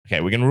Okay,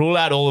 we can rule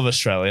out all of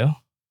Australia.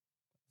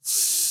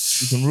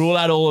 We can rule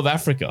out all of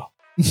Africa.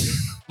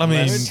 I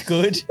mean,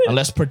 good.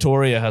 Unless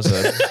Pretoria has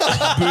a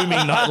booming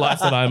nightlife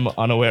that I'm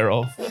unaware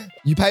of.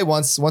 You pay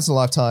once in a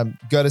lifetime,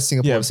 go to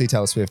Singapore to see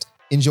Taylor Swift,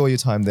 enjoy your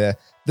time there.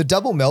 The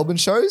double Melbourne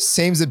shows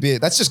seems a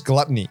bit, that's just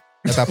gluttony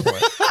at that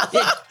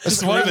point.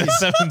 it's one of the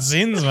 7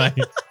 sins, mate.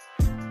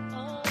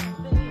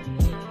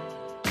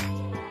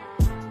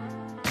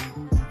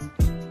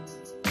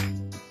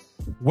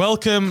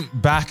 Welcome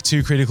back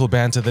to Critical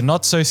Banter, the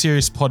not so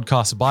serious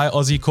podcast by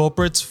Aussie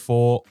corporates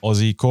for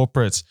Aussie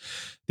corporates.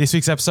 This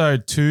week's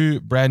episode,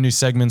 2 brand new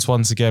segments.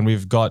 Once again,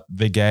 we've got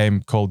the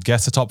game called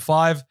Guess the Top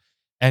 5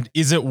 and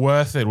Is It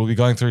Worth It? We'll be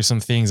going through some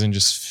things and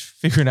just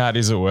figuring out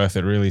is it worth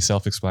it, really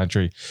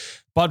self-explanatory.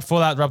 But for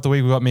that, wrap the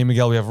week, we've got me,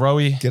 Miguel, we have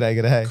Rowie,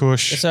 G'day.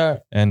 Kush, Yes,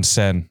 sir. and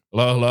Sen.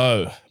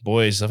 Hello.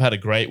 Boys, I've had a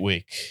great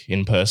week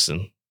in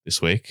person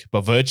this week,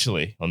 but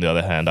virtually, on the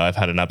other hand, I've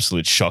had an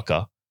absolute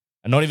shocker.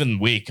 And not even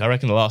week, I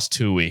reckon the last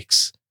 2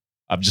 weeks,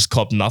 I've just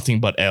copped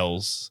nothing but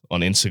L's on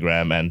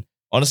Instagram. And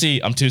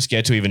honestly, I'm too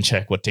scared to even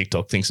check what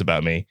TikTok thinks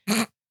about me.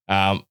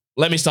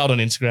 Let me start on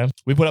Instagram.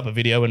 We put up a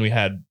video when we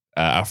had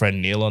our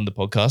friend Neil on the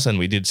podcast and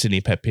we did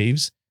Sydney Pet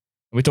Peeves.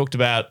 And we talked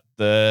about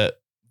the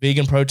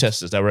vegan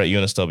protesters that were at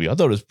UNSW. I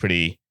thought it was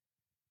pretty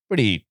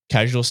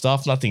casual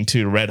stuff, nothing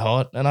too red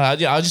hot. And I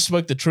just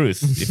spoke the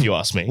truth, if you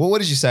ask me. Well, what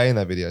did you say in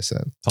that video,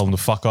 Sam? Tell them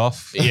to fuck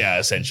off. Yeah,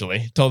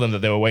 essentially. Told them that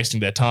they were wasting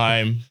their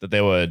time, that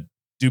they were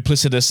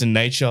duplicitous in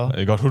nature.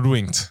 They got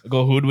hoodwinked.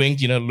 Got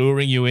hoodwinked,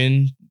 luring you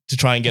in to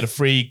try and get a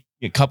free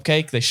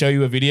cupcake. They show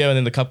you a video and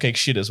then the cupcake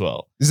shit as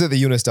well. This is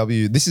the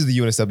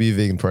UNSW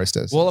vegan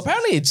protest. Well,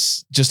 apparently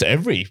it's just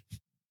every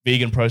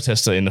vegan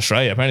protester in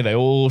Australia. Apparently they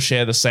all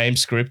share the same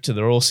script.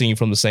 They're all singing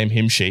from the same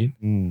hymn sheet.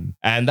 And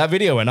that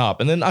video went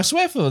up. And then I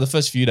swear for the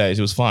first few days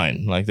it was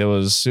fine. Like it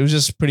was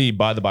just pretty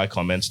by-the-by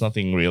comments,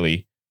 nothing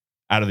really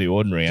out of the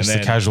ordinary. Just and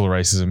then the casual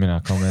racism in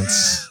our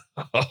comments.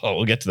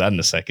 we'll get to that in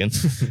a second.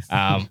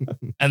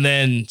 And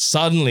then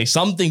suddenly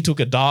something took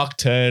a dark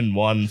turn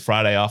one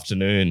Friday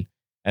afternoon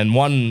and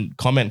one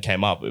comment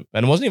came up.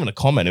 And it wasn't even a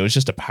comment. It was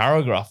just a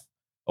paragraph,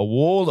 a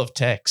wall of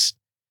text,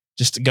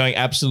 just going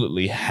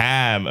absolutely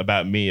ham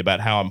about me,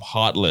 about how I'm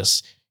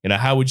heartless.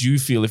 How would you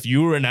feel if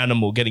you were an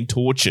animal getting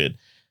tortured?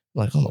 I'm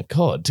like, oh my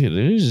God,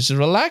 dude, just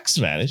relax,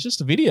 man. It's just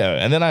a video.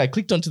 And then I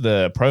clicked onto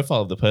the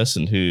profile of the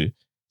person who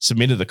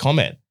submitted the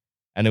comment.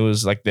 And it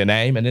was like their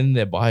name, and in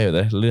their bio,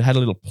 they had a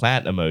little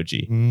plant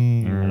emoji.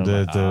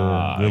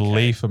 The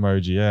leaf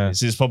emoji, yeah.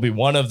 This is probably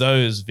one of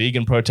those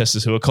vegan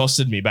protesters who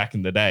accosted me back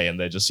in the day, and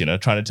they're just,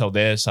 trying to tell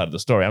their side of the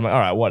story. I'm like, all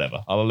right,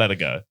 whatever. I'll let it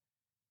go.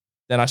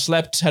 Then I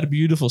slept, had a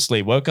beautiful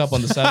sleep, woke up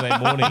on the Saturday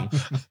morning,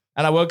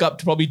 and I woke up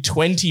to probably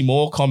 20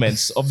 more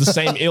comments of the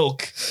same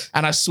ilk.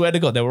 And I swear to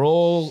God, they were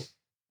all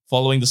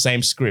following the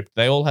same script.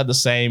 They all had the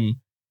same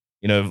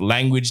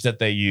language that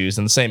they use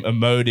and the same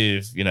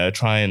emotive,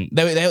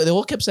 they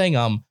all kept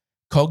saying,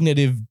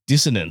 cognitive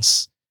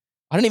dissonance.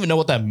 I don't even know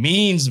what that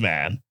means,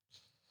 man.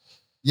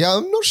 Yeah,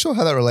 I'm not sure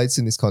how that relates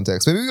in this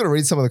context. Maybe we've got to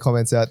read some of the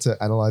comments out to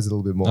analyze it a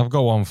little bit more. I've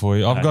got one for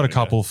you. I've got a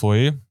couple for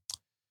you.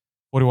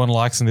 41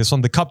 likes on this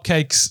one. The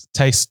cupcakes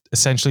taste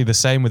essentially the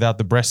same without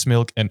the breast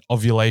milk and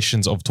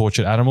ovulations of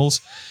tortured animals,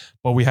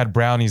 but we had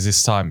brownies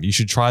this time. You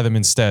should try them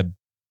instead.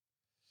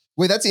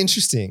 Wait, that's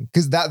interesting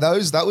because that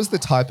was the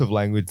type of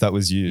language that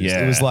was used.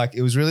 Yeah.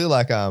 It was really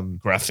like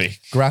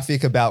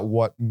graphic about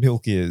what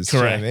milk is.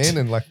 Correct. You know what I mean?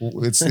 And like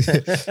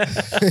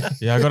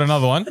it's Yeah, I got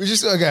another one. It's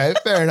just okay,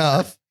 fair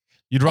enough.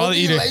 You'd rather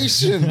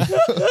Ovulation.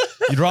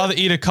 you'd rather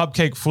eat a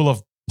cupcake full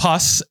of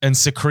pus and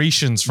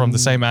secretions from the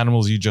same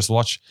animals you just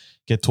watch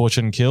get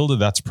tortured and killed.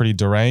 That's pretty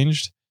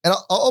deranged. And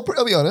I'll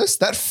be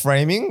honest, that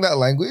framing, that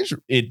language,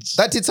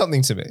 that did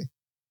something to me.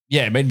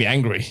 Yeah, it made me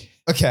angry.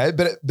 Okay,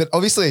 but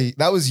obviously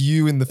that was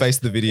you in the face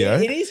of the video.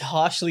 It is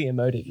harshly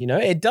emotive,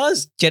 It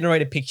does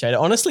generate a picture. It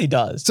honestly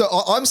does. So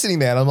I'm sitting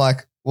there and I'm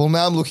like, well,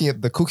 now I'm looking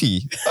at the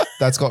cookie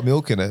that's got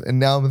milk in it. And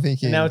now I'm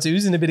thinking. And now it's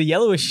oozing a bit of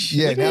yellowish.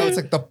 Yeah, now it's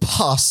like the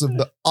pus of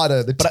the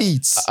udder, the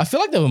teats. I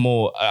feel like there were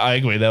more, I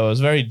agree, there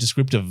was very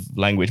descriptive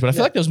language, but I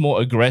feel like there was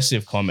more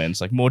aggressive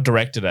comments, like more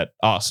directed at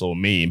us or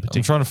me in I'm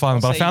particular. trying to find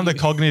them, but I found the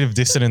cognitive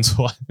dissonance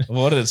one.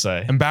 What did it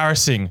say?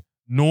 Embarrassing.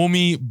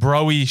 Normie,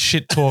 broy,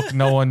 shit talk.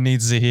 No one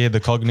needs to hear. The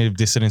cognitive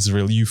dissonance is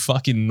real. You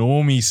fucking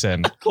normie,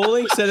 Sen.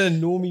 Calling said a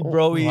normie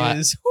broy Right.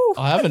 is.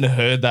 I haven't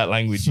heard that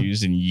language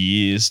used in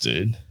years,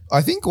 dude.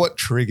 I think what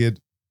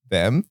triggered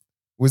them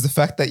was the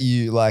fact that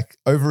you like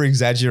over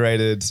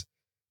exaggerated,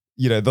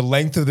 the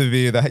length of the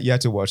video that you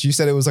had to watch. You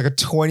said it was like a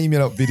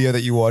 20-minute video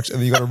that you watched and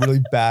then you got a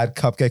really bad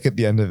cupcake at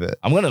the end of it.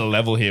 I'm going to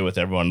level here with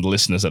everyone, the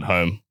listeners at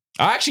home.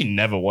 I actually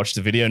never watched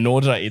the video,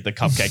 nor did I eat the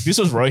cupcake. This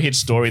was Rohit's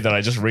story that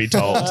I just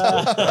retold.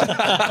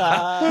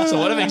 So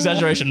whatever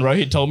exaggeration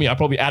Rohit told me, I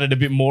probably added a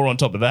bit more on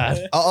top of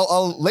that.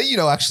 I'll let you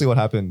know actually what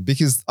happened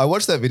because I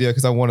watched that video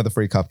because I wanted the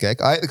free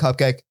cupcake. I ate the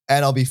cupcake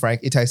and I'll be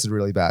frank, it tasted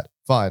really bad.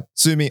 Fine.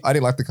 Sue me. I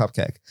didn't like the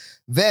cupcake.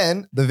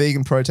 Then the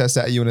vegan protest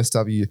at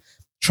UNSW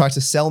tried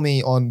to sell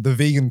me on the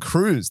vegan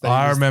cruise.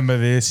 I remember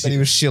this. That he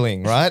was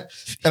shilling, right?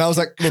 And I was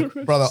like, look,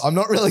 brother, I'm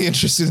not really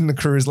interested in the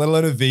cruise, let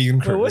alone a vegan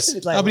Well, cruise. wasn't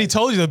it like, Oh, but he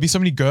told you there'd be so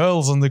many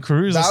girls on the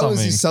cruise or That something.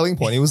 was his selling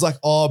point. He was like,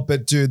 oh,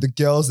 but dude, the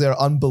girls there are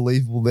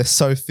unbelievable. They're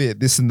so fit,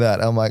 this and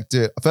that. I'm like,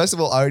 dude, first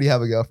of all, I already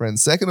have a girlfriend.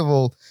 Second of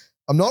all,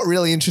 I'm not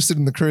really interested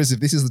in the cruise if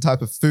this is the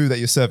type of food that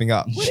you're serving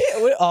up.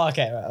 oh,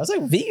 okay. Right. I was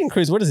like, vegan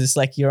cruise. What is this?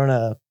 Like you're on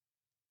a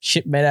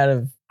ship made out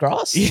of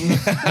grass?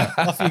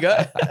 Off you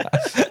go.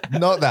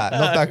 Not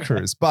that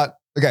cruise. But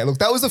okay, look,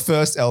 that was the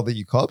first L that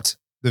you copped,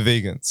 the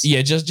vegans.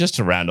 Yeah, just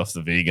to round off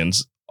the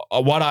vegans.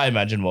 What I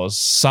imagine was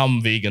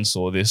some vegan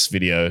saw this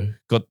video,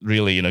 got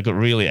really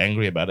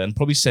angry about it, and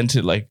probably sent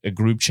it like a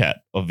group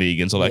chat of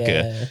vegans or like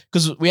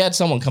because we had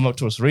someone come up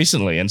to us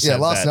recently and said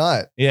last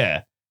night.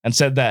 Yeah, and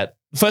said that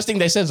the first thing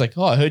they said is like,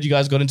 "Oh, I heard you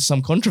guys got into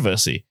some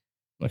controversy."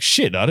 I'm like,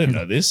 shit, I didn't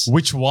know this.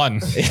 Which one?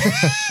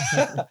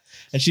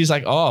 And she's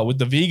like, "Oh, with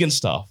the vegan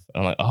stuff."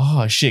 And I'm like,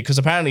 "Oh shit," because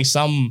apparently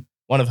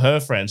one of her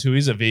friends who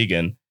is a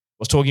vegan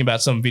was talking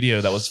about some video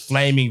that was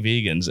flaming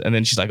vegans, and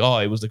then she's like, "Oh,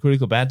 it was the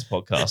Critical Banter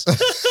podcast."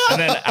 And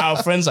then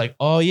our friend's like,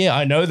 "Oh yeah,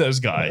 I know those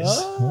guys."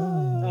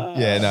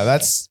 Yeah, no,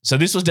 that's So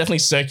this was definitely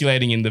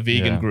circulating in the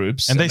vegan Yeah.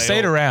 groups, And they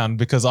stayed around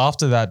because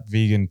after that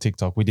vegan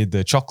TikTok, we did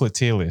the chocolate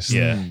tier list.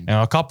 Yeah. And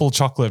a couple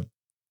chocolate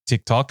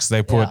TikToks,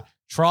 they put, Yeah.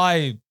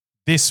 try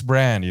this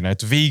brand,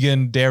 it's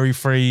vegan, dairy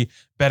free,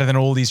 better than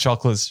all these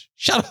chocolates.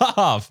 Shut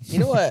up. You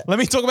know what? Let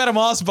me talk about a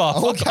Mars bar.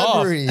 oh, Fuck off.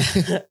 Cadbury.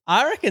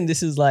 I reckon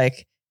this is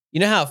like, you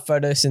know how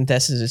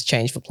photosynthesis has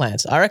changed for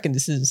plants? I reckon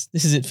this is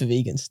it for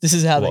vegans. This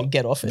is how they What?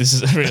 get off it. This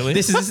is really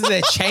this is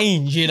their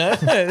change,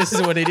 This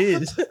is what it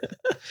is.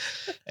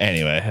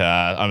 Anyway.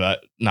 I'm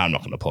not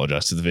going to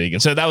apologize to the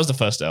vegans. So that was the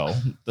first L.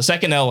 The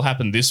second L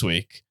happened this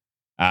week.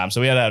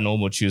 So we had our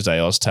normal Tuesday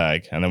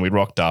OzTag, and then we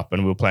rocked up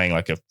and we were playing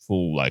like a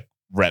full like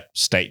rep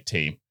state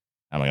team.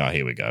 I'm like, oh,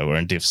 here we go. We're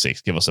in Div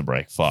 6. Give us a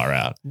break. Far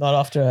out. Not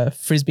after a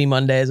Frisbee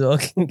Monday as well,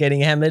 getting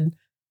hammered.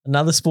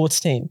 Another sports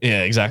team.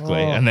 Yeah, exactly.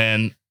 Oh. And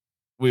then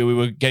we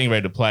were getting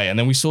ready to play, and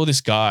then we saw this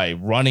guy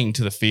running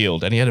to the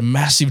field, and he had a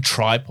massive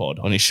tripod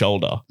on his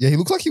shoulder. Yeah, he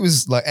looked like he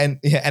was like, and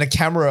a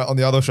camera on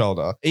the other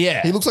shoulder.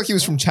 Yeah. He looks like he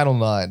was from Channel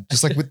 9,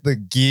 just like with the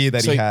gear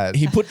that So he had.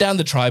 He put down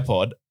the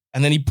tripod,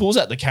 and then he pulls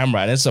out the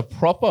camera, and it's a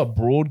proper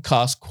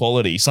broadcast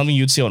quality, something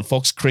you'd see on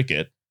Fox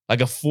Cricket,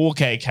 like a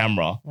 4K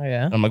camera. Oh,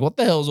 yeah. And I'm like, what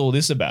the hell is all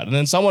this about? And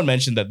then someone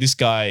mentioned that this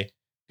guy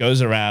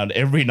goes around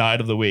every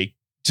night of the week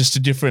just to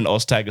different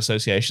OzTag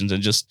associations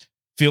and just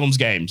films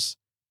games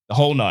the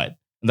whole night.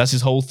 And that's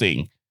his whole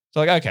thing. So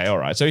like, okay, all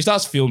right. So he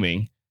starts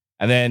filming,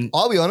 and then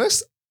I'll be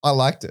honest, I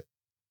liked it.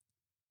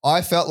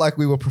 I felt like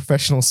we were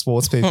professional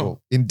sports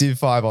people in Div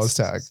 5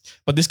 OzTag.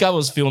 but this guy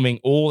was filming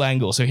all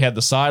angles. So he had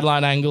the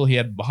sideline angle, he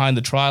had behind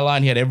the try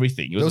line, he had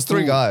everything. It There was a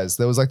three full- guys.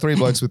 There was like three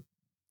blokes with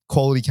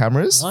quality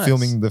cameras Nice.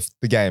 filming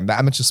the game, the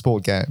amateur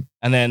sport game.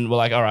 And then we're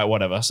like, all right,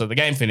 whatever. So the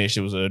game finished.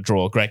 It was a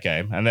draw, great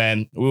game. And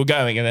then we were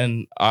going, and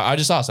then I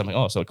just asked, I'm like,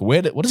 oh, so like,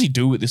 what does he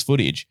do with this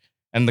footage?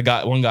 And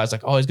one guy's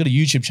like, oh, he's got a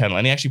YouTube channel,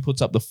 and he actually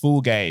puts up the full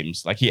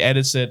games. Like he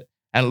edits it,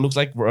 and it looks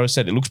like Rose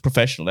said, it looks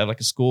professional. They have like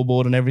a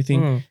scoreboard and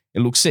everything. Mm.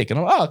 It looks sick. And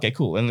I'm like, oh, okay,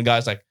 cool. And the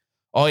guy's like,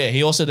 oh yeah,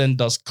 he also then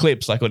does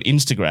clips like on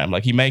Instagram.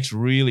 Like he makes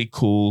really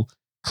cool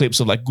clips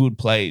of like good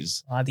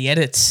plays. The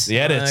edits. The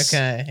edits.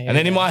 Okay. And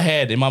then in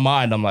my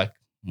mind, I'm like,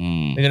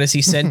 we're going to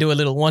see Sen do a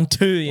little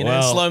 1-2,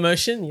 Well, slow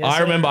motion. Yes, I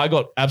sir. remember I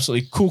got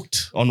absolutely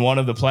cooked on one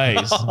of the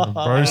plays.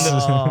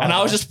 And I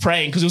was just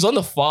praying because it was on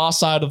the far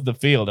side of the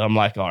field. I'm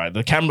like, all right,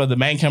 the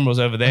main camera was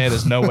over there.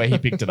 There's no way he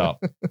picked it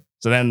up.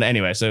 So then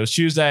anyway, so it was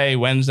Tuesday,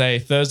 Wednesday,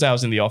 Thursday, I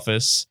was in the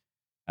office.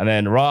 And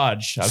then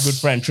Raj, our good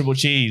friend, Triple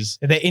Cheese.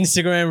 The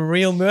Instagram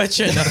real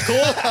merchant, of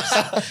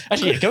course.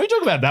 Actually, can we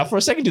talk about that for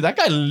a second? Dude, that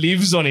guy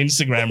lives on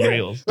Instagram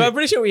Reels. Well, I'm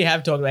pretty sure we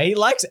have talked about it. He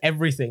likes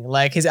everything.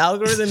 Like his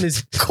algorithm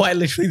is quite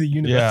literally the Yeah.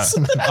 universe.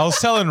 I was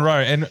telling Ro,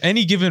 and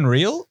any given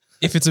reel,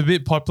 if it's a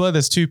bit popular,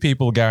 there's two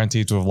people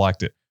guaranteed to have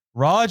liked it.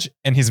 Raj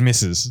and his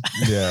missus.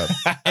 Yeah.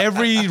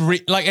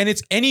 And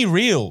it's any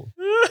reel.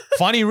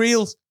 Funny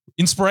reels,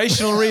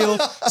 inspirational reel,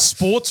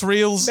 sports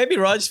reels. Maybe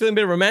Raj's feeling a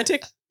bit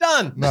romantic.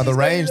 Done. No, the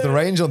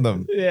range on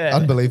them. Yeah.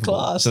 Unbelievable.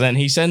 Class. So then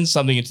he sends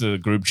something into the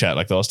group chat,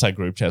 like the OzTag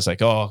group chat. It's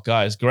like, oh,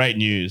 guys, great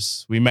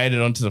news. We made it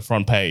onto the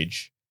front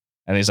page.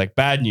 And he's like,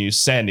 bad news,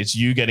 send. It's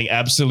you getting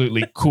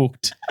absolutely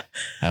cooked.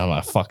 And I'm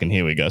like, fucking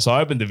here we go. So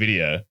I opened the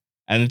video,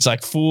 and it's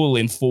like full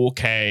in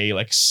 4K,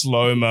 like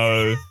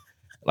slow-mo,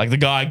 like the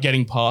guy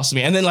getting past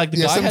me. And then like the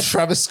Yeah, guy some had...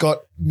 Travis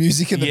Scott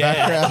music in the Yeah.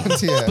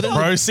 background. Yeah.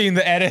 Bro, seeing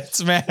the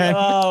edits, man.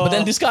 Oh. But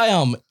then this guy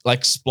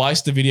like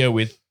spliced the video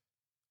with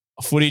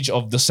footage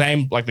of the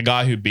same, like the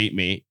guy who beat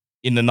me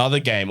in another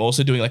game,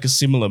 also doing like a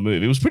similar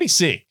move. It was pretty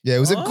sick. Yeah, it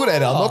was a good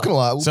edit. I'm not gonna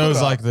lie. We'll So put it was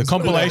up. like the It's a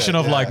good compilation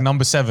edit, of like yeah.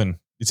 number 7.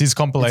 It's his It's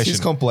compilation. his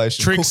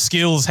compilation. Trick Cool.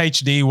 Skills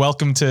HD.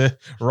 Welcome to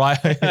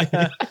Riot.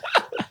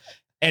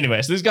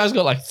 Anyway, so this guy's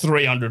got like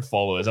 300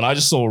 followers, and I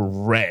just saw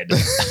red.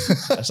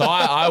 So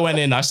I went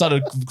in, I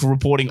started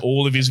reporting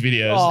all of his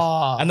videos.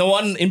 Oh. And the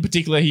one in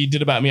particular he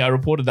did about me, I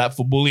reported that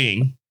for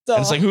bullying. And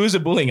it's like, who is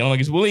it bullying? And I'm like,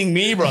 it's bullying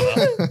me,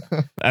 brother.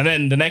 And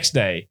then the next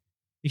day,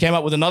 he came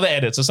up with another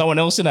edit. So someone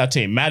else in our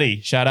team,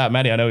 Maddie, shout out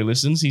Maddie, I know he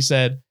listens. He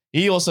said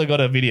he also got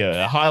a video,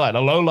 a highlight, a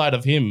low light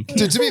of him.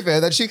 Dude, to be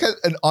fair, that chick had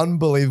an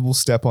unbelievable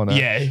step on her.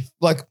 Yeah.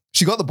 Like,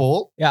 she got the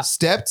ball, Yeah.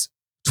 stepped,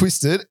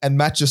 twisted, and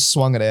Matt just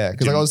swung it air.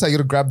 Because like I was saying, you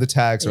got to grab the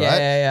tags, right?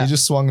 Yeah. He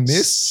just swung and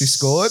missed. She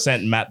scored.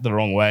 Sent Matt the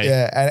wrong way.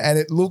 Yeah, and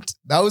it looked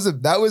that was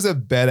a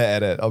better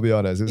edit. I'll be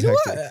honest. It was You know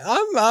hectic.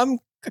 what?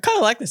 I kind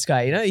of like this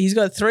guy. You know, he's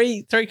got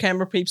three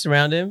camera peeps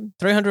around him,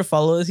 300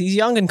 followers. He's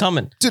young and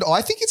coming. Dude,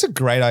 I think it's a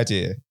great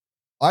idea.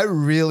 I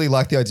really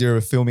like the idea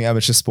of filming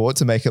amateur sport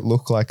to make it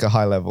look like a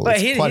high level. But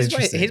It's quite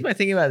interesting. here's my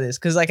thing about this,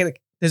 because like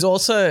there's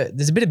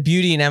a bit of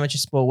beauty in amateur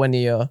sport when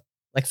you're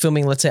like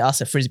filming, let's say us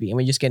at Frisbee, and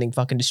we're just getting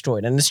fucking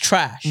destroyed, and it's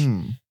trash.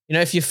 Mm. You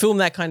know, if you film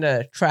that kind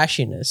of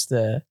trashiness,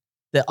 the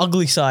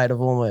ugly side of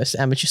almost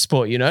amateur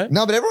sport, you know.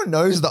 No, but everyone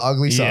knows the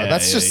ugly side. Yeah,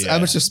 That's yeah, just yeah.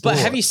 amateur sport.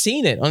 But have you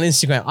seen it on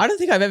Instagram? I don't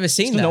think I've ever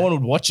seen that. No one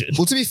would watch it.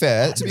 Well, to be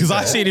fair, Because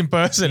I see it in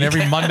person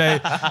every Monday,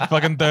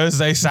 fucking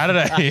Thursday,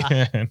 Saturday.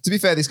 to be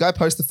fair, this guy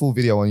posts the full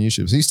video on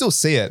YouTube, so you still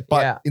see it.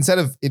 But Yeah. instead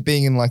of it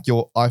being in like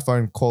your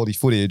iPhone quality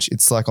footage,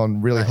 it's like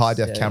on really Nice, high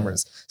def yeah,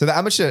 cameras. So the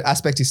amateur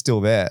aspect is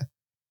still there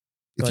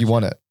if you Gotcha.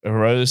 want it.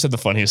 Rose said the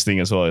funniest thing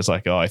as well. It's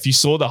like, oh, if you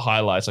saw the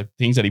highlights, like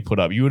things that he put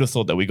up, you would have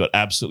thought that we got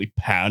absolutely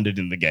pounded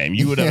in the game.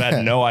 You would have Yeah.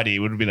 had no idea. It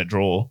would have been a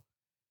draw.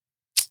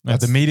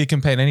 The media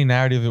can paint any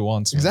narrative it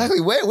wants. man.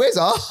 Exactly. Where's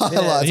our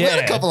highlights? We had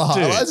a couple of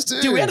dude. highlights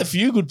too. Dude, we had a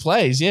few good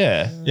plays,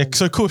 yeah. Yeah,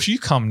 so of course you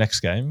come next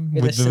game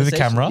Yeah, with the the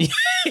camera,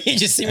 you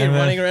just see me And then-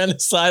 running around the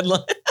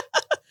sideline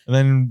and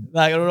then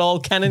like an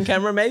old Canon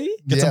camera, maybe.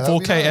 get Yeah, some that'd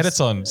be 4K nice. edits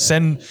on.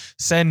 Send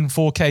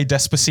 4K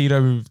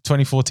Despacito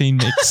 2014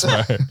 mix,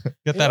 bro.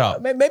 Get that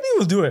up. Maybe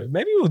we'll do it.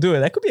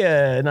 That could be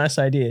a nice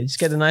idea. Just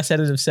get a nice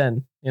edit of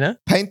Sen. You know,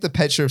 Paint the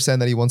picture of Sen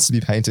that he wants to be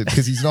painted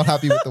because he's not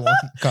happy with the one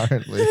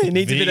currently. he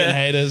needs a bit Vegan of.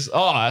 haters.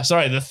 Oh,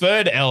 sorry. The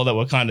third L that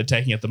we're kind of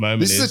taking at the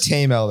moment This is a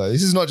team L though.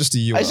 This is not just a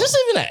you. Is this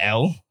even an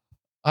L?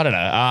 I don't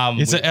know.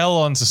 It's an L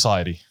on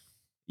society.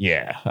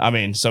 Yeah. I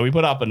mean, so we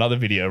put up another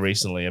video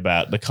recently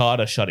about the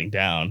Carter shutting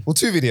down. Well,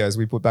 2 videos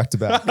we put back to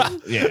back.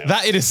 Yeah.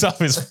 That in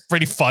itself is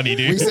pretty funny,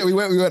 we dude. said we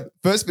went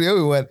first video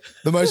we went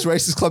the most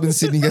racist club in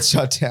Sydney gets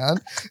shut down.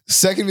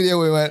 Second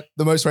video we went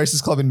the most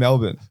racist club in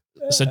Melbourne.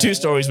 So 2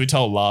 stories we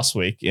told last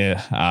week.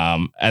 Yeah.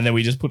 And then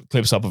we just put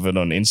clips up of it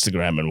on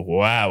Instagram, and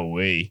wow,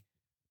 the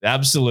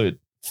absolute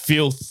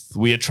filth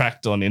we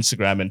attract on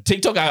Instagram and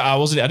TikTok. I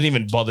didn't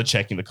even bother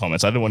checking the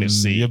comments. I didn't want to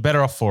see. You're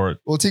better off for it.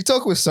 Well,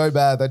 TikTok was so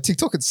bad that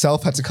TikTok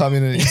itself had to come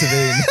in and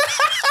intervene.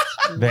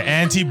 The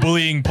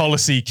anti-bullying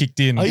policy kicked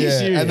in, Are you Yeah,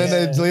 serious? and then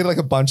they deleted like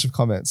a bunch of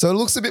comments. So it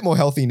looks a bit more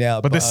healthy now.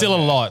 but there's still a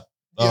lot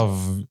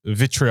of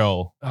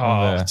vitriol. on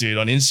Oh, there. dude,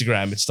 on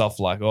Instagram, it's stuff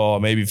like, oh,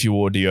 maybe if you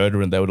wore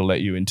deodorant, they would have let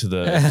you into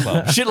the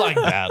club. Shit like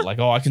that. Like,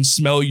 oh, I can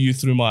smell you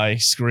through my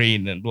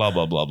screen and blah,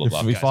 blah, blah, blah, blah.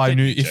 If Guys, I don't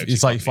knew, make if jokes,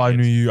 it's you like if I fucking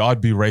knew idiots. you,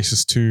 I'd be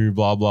racist too.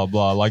 Blah blah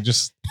blah. Like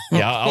just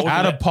Yeah, I wouldn't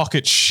out let- of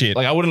pocket shit.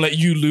 Like, I wouldn't let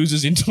you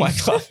losers into my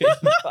club.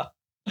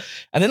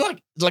 And then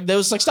like there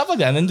was like stuff like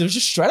that. And then there was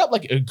just straight up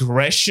like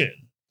aggression.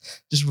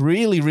 Just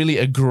really, really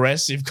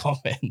aggressive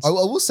comments. I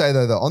will say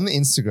though, on the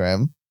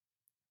Instagram,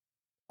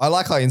 I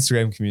like our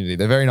Instagram community.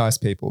 They're very nice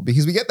people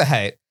because we get the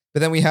hate, but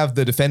then we have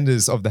the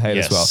defenders of the hate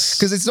as well. Yes.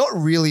 Because it's not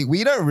really,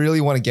 we don't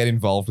really want to get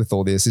involved with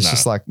all this. It's No.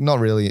 just like not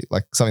really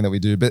like something that we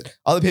do. But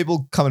other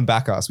people come and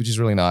back us, which is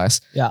really nice.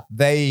 Yeah.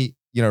 They,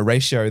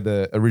 ratio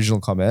the original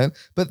comment,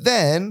 but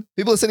then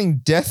people are sending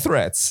death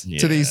threats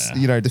to these,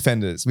 Yeah.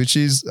 defenders, which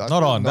is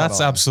not on. That's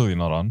on. absolutely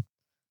not on.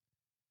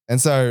 And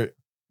so,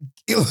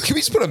 can we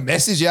just put a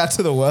message out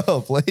to the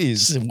world,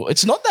 please?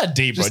 It's not that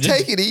deep, bro. Just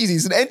take it easy.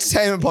 It's an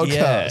entertainment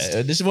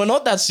podcast. Yeah, we're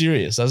not that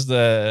serious, as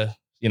the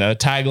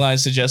tagline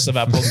suggests of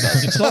our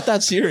podcast. It's not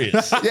that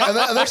serious. Yeah,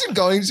 I'm actually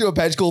going to a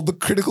page called The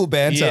Critical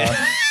Banter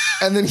Yeah.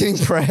 and then getting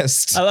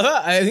pressed. I love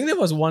how, I think there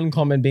was one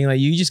comment being like,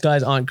 you just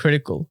guys aren't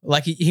critical.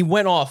 Like he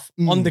went off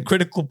on the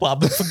critical part,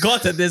 but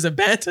forgot that there's a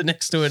banter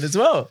next to it as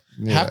well.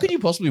 How could you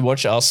possibly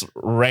watch us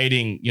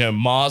rating,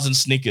 Mars and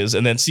Snickers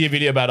and then see a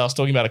video about us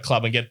talking about a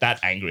club and get that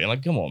angry? And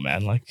like, come on,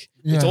 man. Like,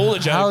 it's all a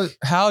joke.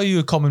 How are you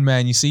a common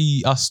man? You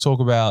see us talk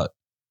about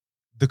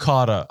the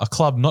Carter, a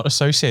club not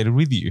associated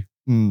with you,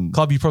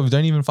 club you probably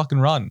don't even fucking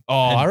run. Oh,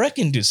 I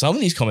reckon, dude, some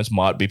of these comments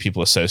might be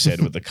people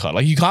associated with the cut.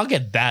 Like, you can't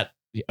get that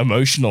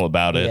emotional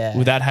about it Yeah.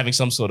 without having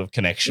some sort of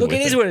connection Look, with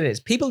it is what it is.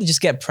 People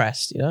just get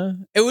pressed,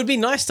 It would be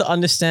nice to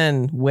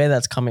understand where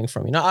that's coming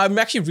from, I'm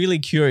actually really I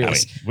mean,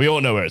 curious. we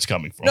all know where it's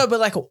coming from. No, but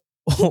like,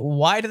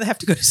 why do they have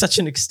to go to such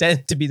an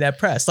extent to be that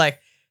pressed? Like,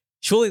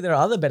 surely there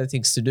are other better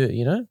things to do,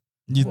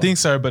 You'd think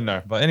so, but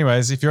no. But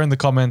anyways, if you're in the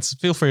comments,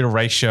 feel free to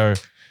ratio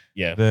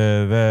Yeah,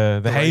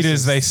 the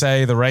haters, racists. they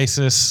say, the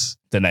racists.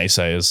 the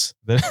naysayers.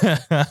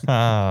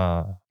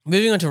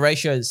 Moving on to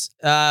ratios.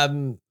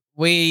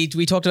 We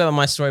talked about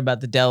my story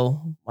about the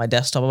Dell, my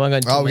desktop. I won't go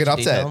into Oh, too we much get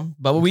update. detail,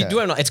 but we Okay. do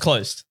have not. It's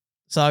closed.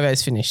 Saga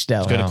is finished.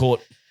 Dell. Go to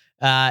court.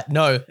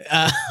 No,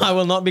 I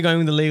will not be going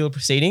with the legal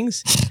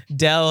proceedings.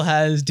 Dell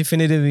has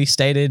definitively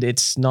stated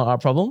it's not our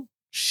problem.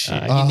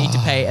 Shit. You need to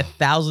pay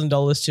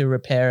 $1,000 to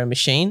repair a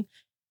machine.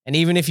 And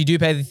even if you do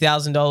pay the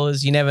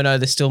 $1,000, you never know.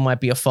 There still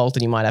might be a fault,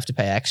 and you might have to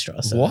pay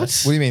extra. So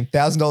What do you mean?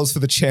 $1,000 for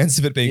the chance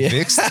of it being Yeah.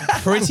 fixed?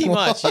 Pretty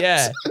much,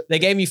 yeah. They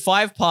gave me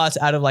 5 parts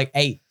out of like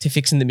 8 to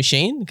fix in the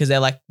machine because they're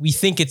like, we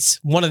think it's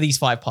one of these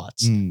 5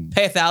 parts. Mm.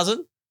 Pay $1,000,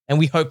 and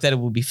we hope that it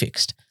will be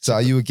fixed. So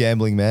are you a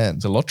gambling man?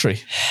 It's a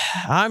lottery.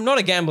 I'm not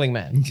a gambling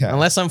man. Okay.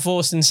 Unless I'm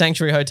forced in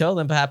Sanctuary Hotel,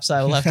 then perhaps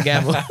I will have to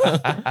gamble.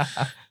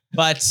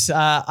 But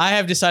I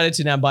have decided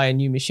to now buy a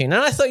new machine.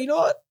 And I thought, you know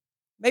what?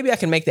 Maybe I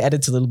can make the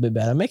edits a little bit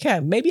better.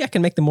 Maybe I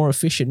can make them more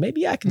efficient.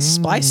 Maybe I can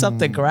spice up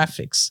the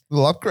graphics. A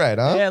little upgrade,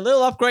 huh? Yeah, a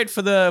little upgrade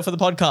for the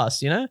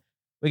podcast, you know?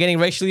 We're getting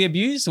racially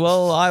abused.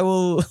 Well, I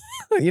will,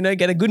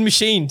 get a good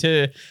machine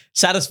to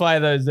satisfy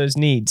those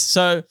needs.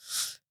 So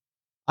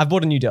I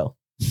bought a new Dell.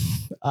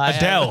 A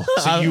Dell.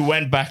 So you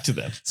went back to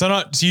them. So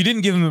you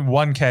didn't give them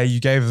 1K, you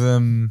gave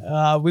them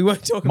We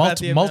won't talk about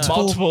the amount.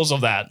 multiple- Multiples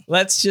of that.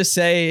 Let's just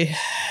say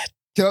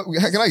Can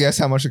I guess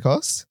how much it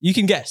costs? you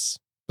can guess.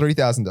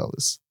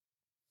 $3,000.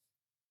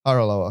 Higher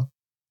or lower?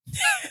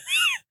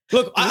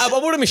 Look, I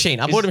bought a machine.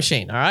 All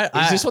right?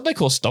 Is this what they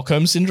call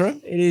Stockholm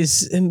Syndrome? It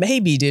is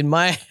maybe, dude.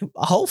 My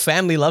whole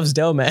family loves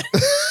Dell, man.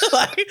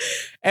 Like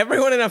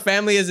everyone in our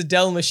family has a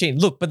Dell machine.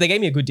 Look, but they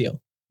gave me a good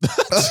deal.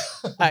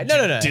 All right,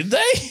 no. Did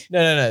they?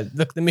 No.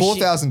 Look, the machine.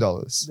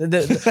 $4,000.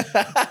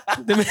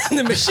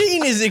 The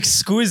machine is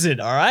exquisite.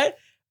 All right.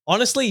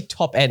 Honestly,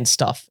 top end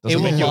stuff. Does it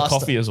will make you a last-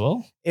 coffee as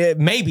well?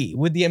 Maybe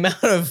with the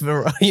amount of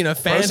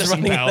fans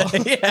Processing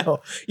running. power.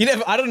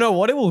 Yeah, I don't know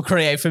what it will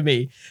create for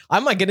me. I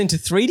might get into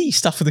 3D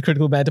stuff for the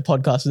Critical Banter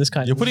podcast for this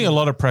kind. You're of putting a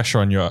lot of pressure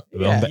on the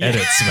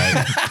edits,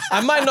 mate.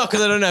 I might not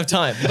because I don't have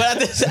time. But at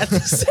the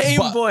same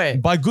But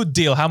point, by good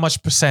deal, how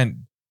much percent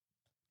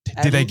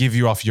did they give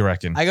you off, you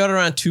reckon? I got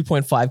around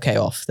 2.5K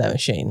off that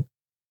machine.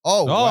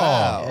 Oh,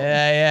 wow.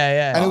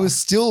 Yeah. And it was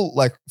still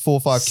like 4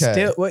 or 5K.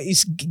 Still,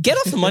 get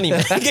off the money,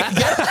 man.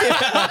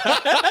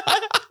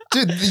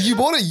 Dude, you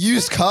bought a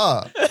used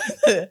car.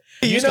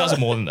 Used cars are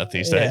more than that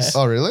these days.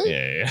 Oh, really?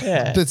 Yeah.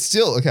 Yeah. But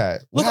still, okay.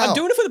 Look, Wow. I'm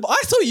doing it for the.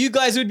 I thought you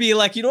guys would be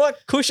like, you know what,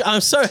 Kush,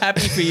 I'm so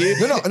happy for you.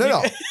 No. Don't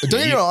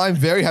get me wrong. I'm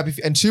very happy.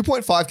 And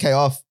 2.5K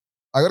off.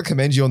 I got to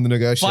commend you on the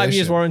negotiation. 5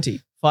 years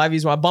warranty. 5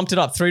 years. I bumped it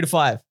up 3 to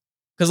 5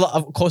 because,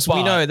 of course, we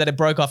But- know that it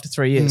broke after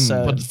 3 years.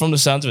 So, But from the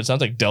sounds of it, it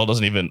sounds like Dell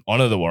doesn't even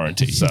honor the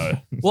warranty. So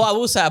well, I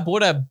will say I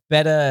bought a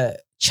better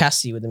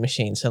chassis with the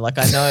machine. So, like,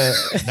 I know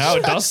now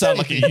it does sound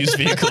like a used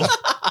vehicle.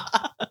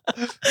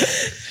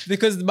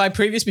 because my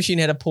previous machine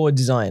had a poor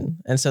design,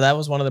 and so that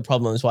was one of the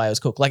problems why it was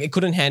cooked. Like, it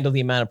couldn't handle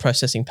the amount of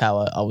processing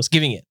power I was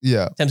giving it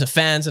Yeah. in terms of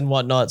fans and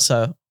whatnot.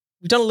 So,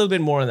 we've done a little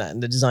bit more in that in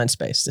the design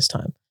space this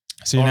time.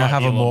 So you now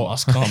have a Elon more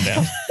Musk, calm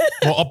down.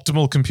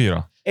 optimal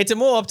computer. It's a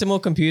more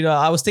optimal computer.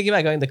 I was thinking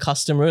about going the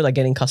custom route, like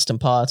getting custom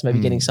parts, maybe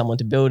getting someone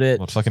to build it.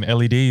 What fucking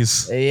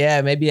LEDs?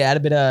 Yeah, maybe add a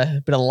bit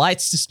of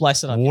lights to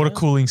splice it up. Water you know?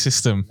 cooling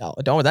system. No,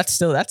 don't worry.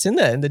 That's in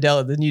there in the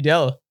Dell, the new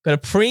Dell. Got a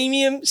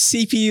premium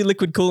CPU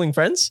liquid cooling,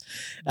 friends.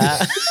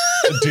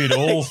 Dude,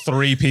 all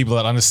 3 people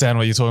that understand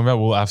what you're talking about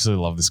will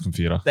absolutely love this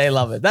computer. They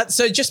love it.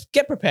 So just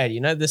get prepared.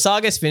 The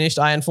saga's finished.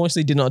 I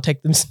unfortunately did not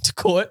take them to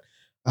court.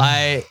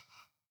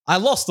 I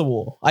lost the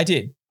war. I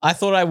did. I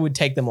thought I would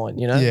take them on.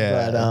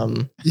 Yeah.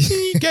 But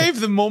You gave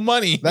them more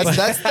money. That's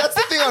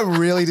the thing I'm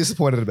really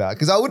disappointed about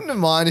because I wouldn't have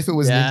mind if it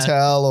was Yeah.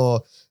 Intel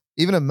or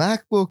even a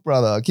MacBook,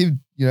 brother. Give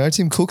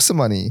Tim Cook some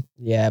money.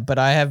 yeah. But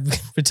I have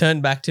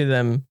returned back to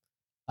them.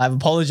 I've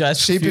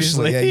apologized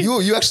Sheepishly, profusely. yeah.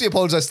 You actually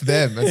apologized to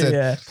them and said,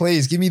 Yeah.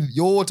 "Please give me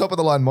your top of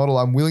the line model.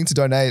 I'm willing to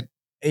donate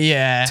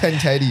Yeah.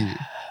 10K to you."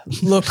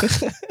 Look,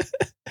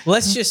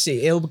 let's just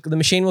see. The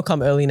machine will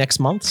come early next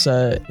month.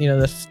 So,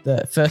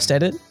 the first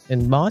edit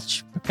in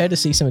March. Prepare to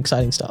see some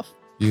exciting stuff.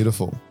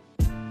 Beautiful.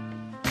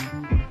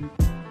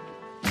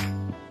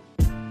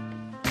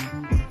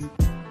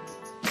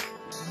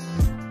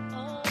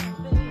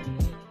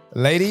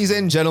 Ladies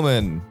and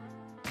gentlemen,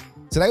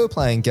 today we're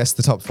playing Guess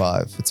the Top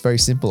 5. It's very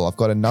simple. I've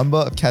got a number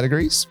of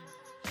categories.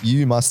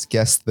 You must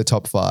guess the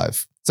top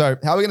 5. So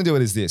how we're going to do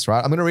it is this, right?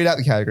 I'm going to read out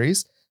the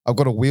categories. I've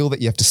got a wheel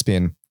that you have to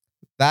spin.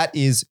 That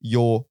is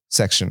your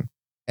section.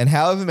 And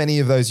however many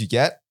of those you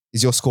get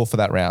is your score for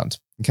that round.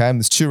 Okay, and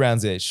there's 2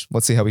 rounds each.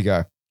 Let's see how we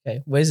go.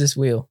 Okay, where's this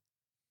wheel?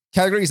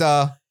 Categories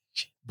are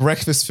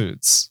breakfast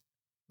foods.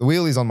 The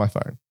wheel is on my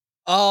phone.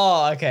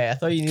 Oh, okay. I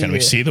thought you needed Can we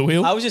it. see the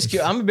wheel? I was just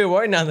curious. I'm a bit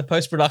worried now in the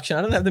post-production.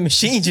 I don't have the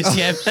machine just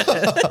yet.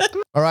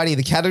 Alrighty,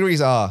 the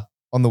categories are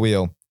on the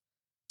wheel.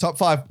 Top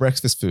 5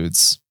 breakfast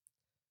foods.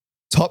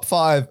 Top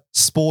 5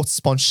 sports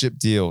sponsorship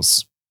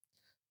deals.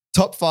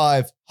 Top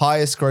 5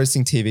 highest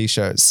grossing TV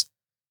shows.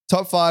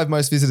 Top 5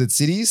 most visited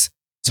cities.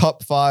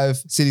 Top 5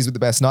 cities with the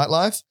best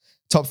nightlife.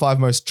 Top 5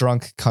 most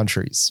drunk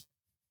countries.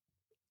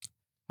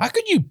 How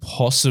could you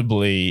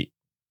possibly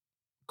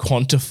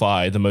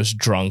quantify the most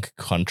drunk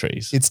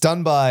countries? It's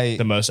done by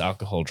The most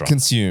alcohol drunk.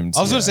 consumed.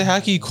 I was going Yeah. to say, how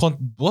can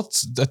you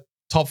what's the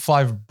top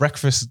 5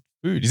 breakfast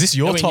food? Is this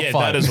your I mean, top yeah,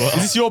 5? that as well. Is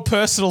this your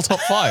personal top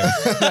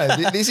 5?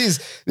 No, this is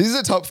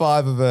a top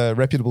 5 of a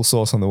reputable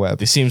source on the web.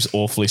 This seems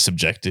awfully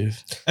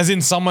subjective. As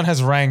in someone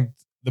has ranked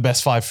the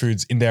best 5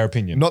 foods in their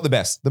opinion. Not the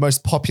best, the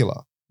most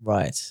popular.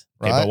 Right.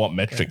 Okay, right? by what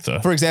metric though?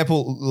 For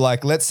example,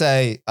 like let's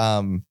say,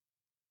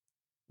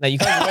 No, you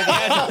can't give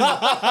away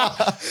the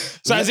answer.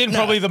 So as in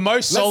probably the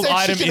most sold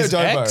item chicken is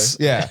adobo. X.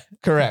 Yeah,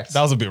 correct.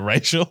 That was a bit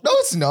racial. No,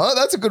 it's not.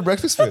 That's a good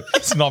breakfast food.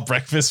 It's not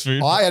breakfast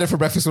food. I had it for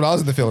breakfast when I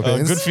was in the Oh,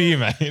 Philippines. good for you,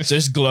 mate. So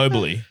just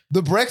globally.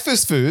 The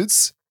breakfast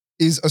foods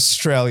is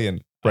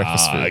Australian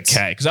breakfast foods.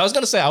 Okay, because I was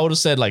gonna say I would have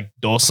said like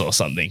dosa or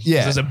something. 'Cause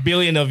Yeah. there's a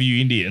billion of you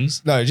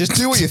Indians. No, just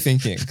do what you're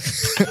thinking.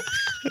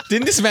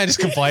 Didn't this man just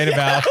complain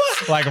about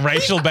like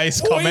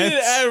racial-based comments?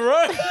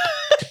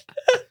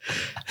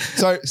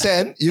 So,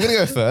 Sam, you're going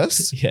to go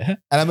first, Yeah.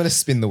 and I'm going to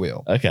spin the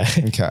wheel. Okay.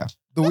 Okay.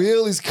 The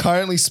wheel is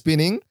currently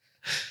spinning.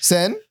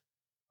 Sen,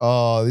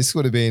 this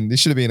should have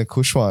been a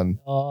Kush one.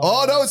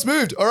 Oh, no, it's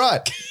moved. All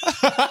right.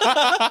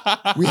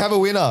 We have a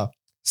winner.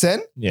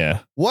 Sen, Yeah.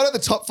 what are the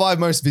top 5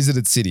 most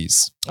visited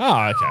cities?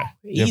 Oh, okay.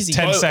 Easy.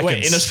 10 Wait,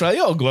 seconds. in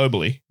Australia or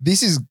globally?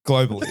 This is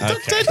globally.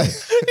 Okay.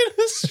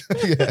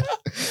 Yeah.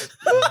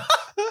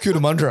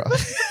 Cootamundra.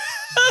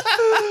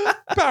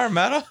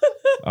 Parramatta.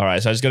 All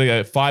right. So I just got to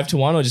go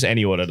 5-1 or just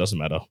any order. Doesn't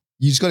matter.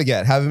 You just got to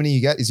get however many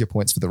you get is your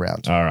points for the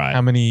round. All right.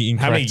 How many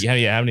incorrect? How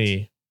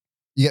many?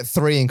 You get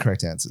 3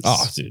 incorrect answers.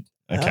 Oh, dude.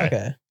 Okay.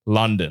 Okay.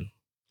 London,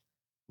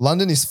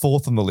 London is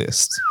 4th on the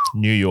list.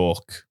 New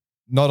York.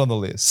 Not on the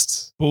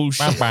list.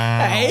 Bullshit.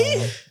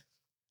 Hey?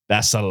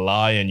 That's a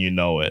lie and you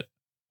know it.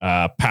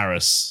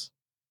 Paris.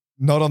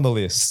 Not on the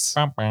list.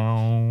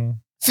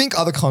 Think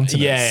other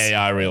continents. Yeah.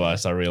 I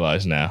realized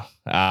now.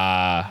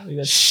 We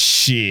got-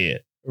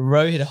 Shit.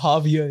 Rohit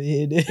Harvey over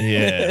here. dude.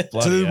 Yeah.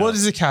 So what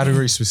is the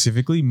category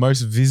specifically?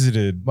 Most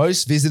visited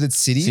Most visited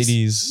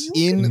cities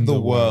in the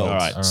world. All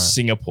right.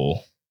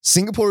 Singapore.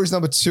 Singapore is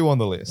number 2 on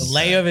the list. The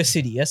layover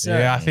city. Yes, sir.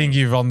 Yeah, I think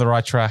you're on the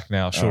right track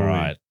now. All Surely.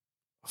 right.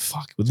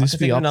 Fuck. Would I this can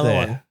be think of up another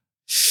there? one.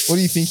 What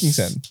are you thinking,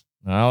 Sen?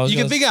 You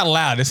can think out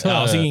loud. It's I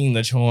not was thinking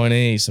the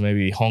Chinese, so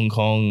maybe Hong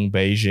Kong,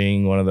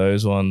 Beijing, one of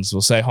those ones.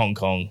 We'll say Hong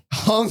Kong.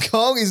 Hong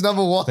Kong is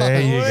number 1.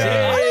 There you I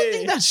go. don't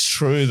think that's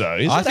true though.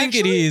 Is I it think it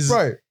actually? is.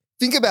 Bro,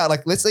 think about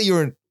like, let's say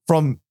you're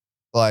from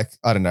like,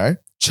 I don't know,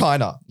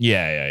 China.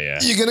 Yeah.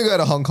 You're going to go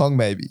to Hong Kong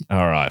maybe.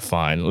 All right,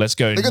 fine. Let's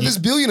go. They got this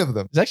billion of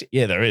them. There's actually,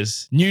 yeah, there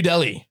is. New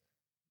Delhi.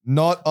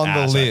 Not on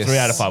the so list. 3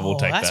 out of 5 will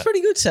take That's that.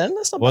 pretty good, Sen.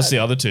 That's not What's bad.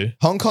 the other 2?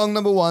 Hong Kong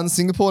number 1,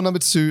 Singapore number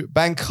 2,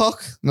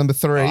 Bangkok number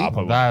 3,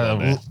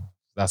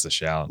 That's a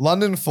shout.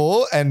 London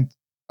 4, and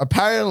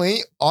apparently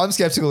I'm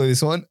skeptical of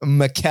this one.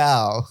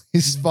 Macau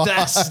is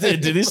 5.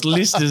 This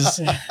list is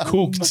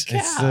cooked.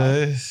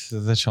 It's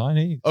the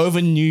Chinese.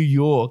 Over New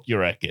York, you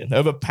reckon?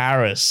 Over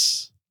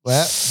Paris?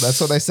 Well, that's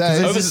what they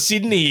say. Over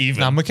Sydney even?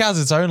 Now, Macau's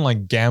its own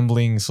like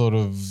gambling sort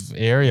of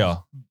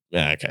area.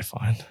 Yeah, okay,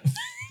 fine.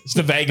 It's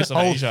the Vegas of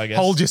Asia, I guess.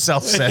 Hold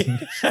yourself, Sen.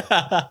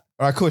 All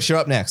right, Kush, you're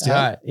up next. All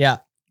Yeah. right. Yeah.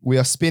 We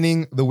are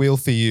spinning the wheel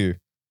for you.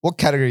 What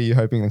category are you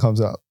hoping that comes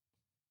up?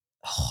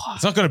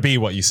 It's not going to be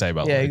what you say,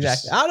 by the Yeah, way.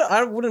 exactly. Just-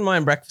 I wouldn't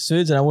mind breakfast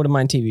foods and I wouldn't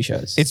mind TV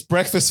shows. It's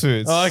breakfast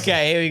foods.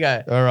 Okay, here we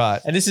go. All right.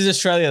 And this is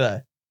Australia,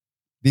 though.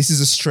 This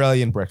is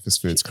Australian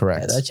breakfast foods, Yeah,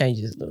 correct? that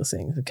changes little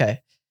things. Okay.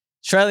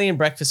 Australian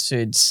breakfast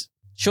foods.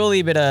 Surely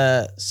a bit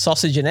of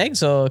sausage and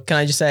eggs, or can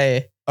I just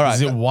say All right.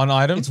 Is it one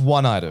item? It's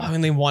one item.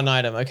 only one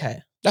item?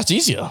 Okay. That's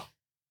easier.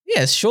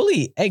 Yes,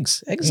 surely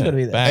eggs. Eggs has got to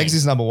be there. bang. Eggs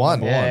is number 1.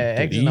 Number Yeah,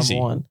 one. eggs Dude, is easy.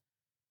 number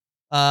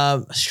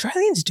 1.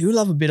 Australians do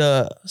love a bit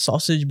of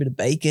sausage, a bit of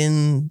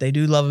bacon. They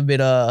do love a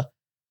bit of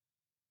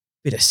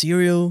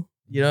cereal,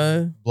 you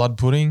know, Blood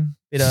pudding.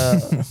 bit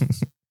of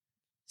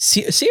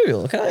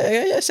cereal. Can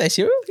I say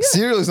cereal? Yeah.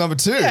 Cereal is number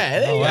 2. Yeah,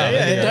 there you Oh, go. wow, Yeah,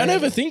 there you yeah,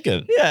 Don't yeah. overthink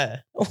it. Yeah.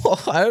 I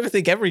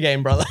overthink every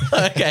game, brother.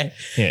 Okay.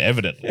 Yeah,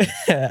 evidently.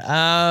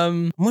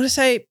 I'm going to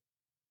say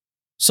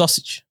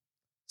sausage.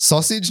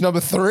 Sausage number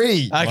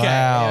 3. Okay.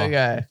 Wow. Here we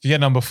go. If you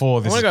get number 4,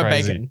 I'm this going is to go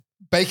crazy. bacon.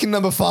 Bacon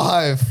number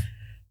 5.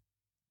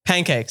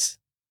 Pancakes.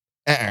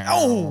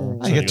 Oh.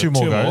 You get 2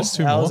 more goes.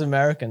 2 That more. was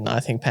American. I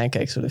think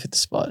pancakes would have hit the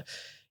spot.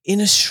 In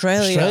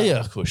Australia.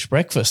 Australia, Kush,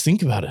 breakfast.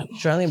 Think about it.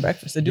 Australian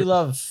breakfast. They do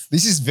love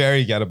This is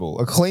very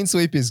gettable. A clean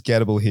sweep is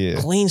gettable here.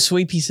 clean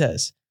sweep, he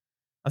says.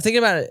 I'm thinking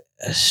about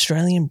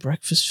Australian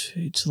breakfast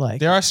foods like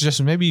Dare I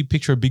suggest maybe you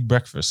picture a big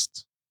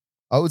breakfast?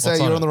 I would say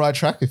What's on you're it? on the right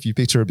track if you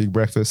picture a big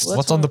breakfast. Well,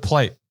 What's on the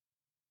plate?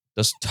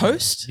 Does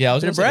toast. Yeah, I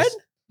was Bit of gonna say,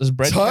 bread. Does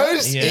bread Toast count?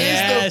 is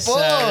Yes, the sir.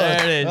 bomb.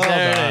 There it is. Well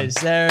there done. it is.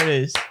 There it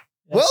is. Yes,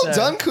 Well sir.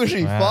 done,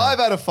 Cushy. Wow. 5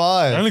 out of I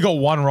 5. only got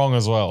 1 wrong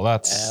as well.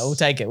 That's Yeah, we'll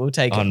take it. We'll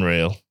take it.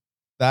 Unreal.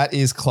 That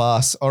is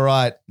class. All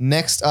right.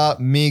 Next up,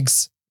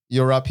 Migs,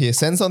 you're up here.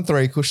 Sen's on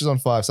 3, Kush is on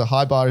 5. So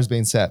high bar has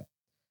been set.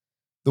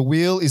 The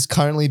wheel is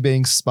currently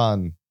being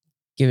spun.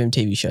 Give him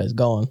TV shows.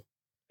 Go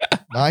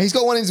on. He's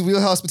got one in his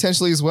wheelhouse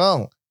potentially as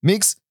well.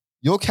 Migs,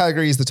 your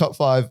category is the top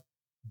 5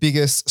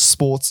 biggest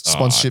sports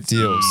sponsorship Oh, it's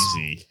deals.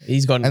 Easy.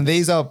 He's got. And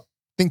these are,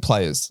 think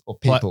players or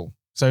people.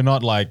 so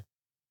not like,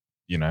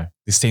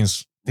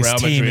 this Real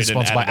team Madrid is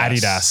sponsored and by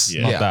Adidas. Adidas.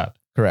 Yeah. Not Yeah. that.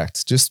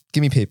 Correct. Just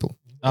give me people.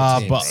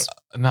 teams.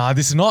 But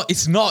this is not.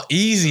 It's not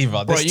easy,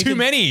 but Bro, there's you too can-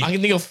 many. I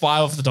can think of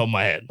 5 off the top of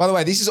my head. By the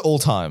way, this is all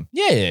time.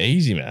 Yeah,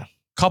 easy, man. A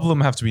couple of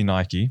them have to be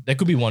Nike, There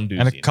could be one dude.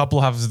 and a couple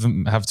have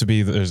to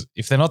be.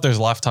 If they're not, there's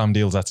lifetime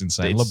deals. That's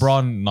insane. It's-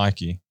 LeBron,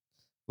 Nike.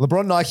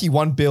 LeBron Nike,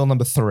 $1 billion,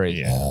 number 3.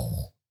 Yeah.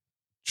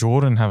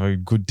 Jordan have a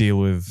good deal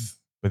with,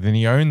 but then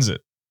he owns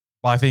it.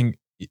 But I think,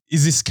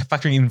 is this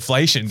factoring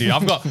inflation, dude?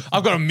 I've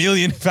got a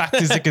million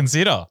factors to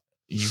consider.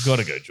 You've got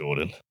to go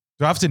Jordan.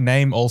 Do I have to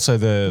name also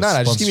the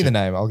No, just give me the sponsorship?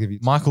 name. I'll give you.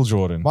 Michael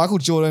Jordan. Michael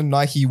Jordan,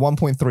 Nike,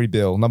 $1.3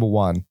 billion, number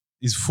 1.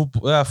 Is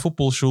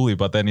football surely,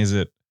 but then is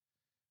it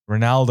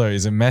Ronaldo?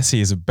 Is it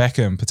Messi? Is it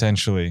Beckham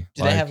potentially?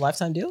 Do they have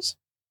lifetime deals?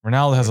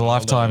 Ronaldo has a Ronaldo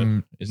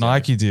lifetime is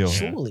Nike deal,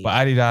 Surely. but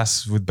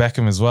Adidas with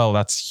Beckham as well.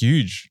 That's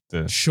huge.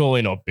 The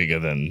Surely not bigger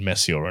than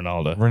Messi or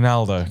Ronaldo.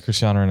 Ronaldo,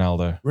 Cristiano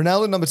Ronaldo.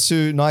 Ronaldo, number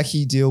 2,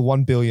 Nike deal,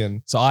 $1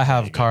 billion. So I There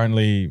you have go.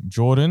 currently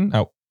Jordan.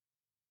 Oh,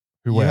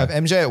 who You where? have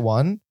MJ at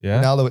 1,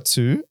 Yeah. Ronaldo at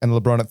 2, and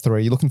LeBron at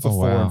 3. You're looking for Oh,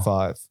 4 wow. and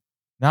 5.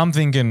 Now I'm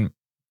thinking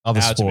other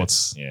Now it's a bit-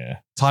 sports. Yeah.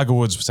 Tiger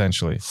Woods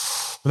potentially.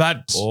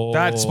 But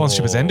that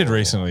sponsorship has ended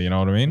recently. You know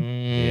what I mean?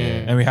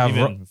 Yeah. And we have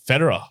Even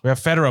Federer. we have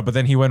Federer, but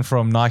then he went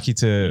from Nike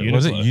to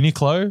was it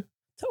Uniqlo?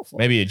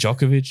 Maybe a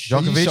Djokovic.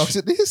 Are you Djokovic? shocked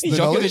at this? The Djokovic.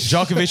 knowledge?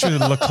 Djokovic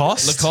with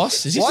Lacoste.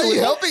 Lacoste? Is he Why are still you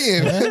with helping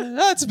him?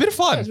 Yeah, it's a bit of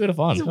that? fun. It's a bit of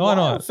fun. Why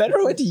not?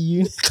 Federer went to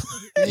Uniqlo.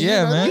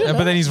 Yeah, man. You know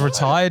But then he's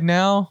retired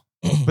now.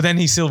 But then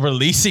he's still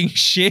releasing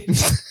shit.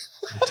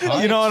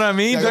 You know what I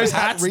mean? Yeah, Those got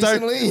a hat hats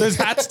recently. don't. Those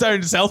hats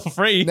don't sell for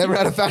free. Never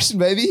had a fashion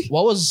baby?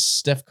 What was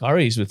Steph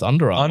Curry's with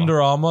Under Armour?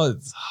 Under Armour.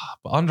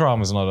 But Under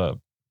Armour's not a.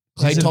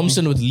 Clay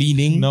Thompson with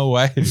Leaning. No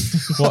way.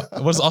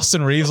 What was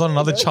Austin Reeves on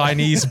another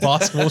Chinese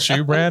basketball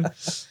shoe brand?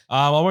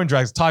 I won't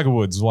drag Tiger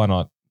Woods. Why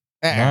not?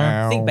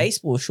 I think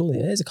baseball,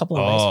 surely. There's a couple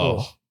of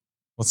baseball. Oh,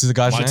 What's the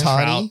guy's My name?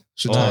 Trout.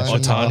 Otani. Oh,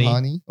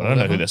 Otani. I don't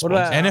know who that's What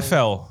about-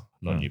 NFL.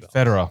 Not New Balance.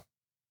 Federer.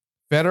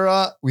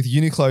 Federer with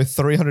Uniqlo,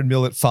 $300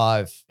 million at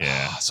 5.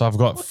 Yeah. So I've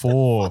got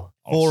 4.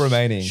 4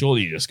 remaining.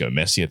 Surely you just go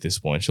Messi at this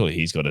point. Surely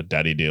he's got a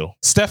daddy deal.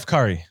 Steph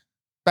Curry.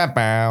 Bow,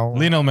 bow.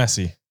 Lionel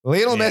Messi.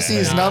 Lionel Yeah. Messi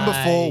is number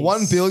 4,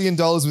 Nice. $1 billion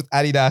with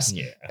Adidas.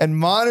 Yeah. And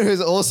Manu has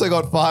also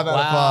got 5 out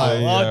of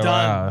 5. Well Yeah,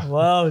 done. wow.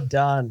 Well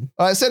done.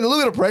 All right, Send a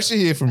little bit of pressure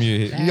here from you.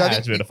 You got,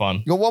 It's a bit of fun.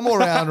 you got one more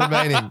round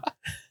remaining.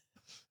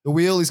 The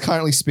wheel is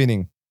currently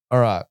spinning. All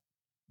right.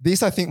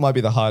 This, I think, might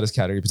be the hardest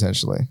category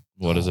potentially.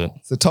 What is it?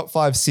 It's the top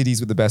 5 cities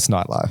with the best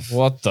nightlife.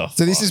 What the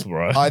So this fuck, is-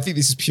 bro? I think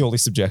this is purely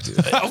subjective.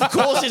 Of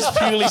course it's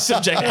purely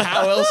subjective.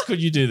 How else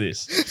could you do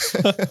this?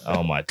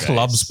 Oh my days.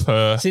 Clubs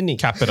per Sydney.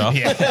 capita.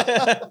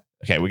 Yeah.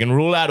 Okay, we can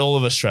rule out all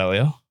of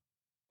Australia.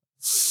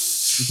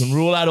 We can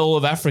rule out all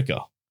of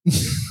Africa.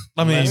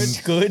 I mean,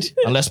 Good, good.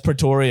 Unless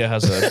Pretoria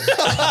has a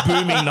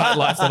booming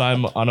nightlife that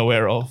I'm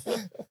unaware of.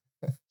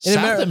 South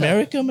America.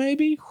 America,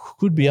 maybe?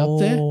 Could be up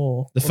there.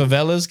 Oh. The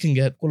favelas can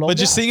get. but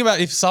just think about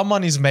if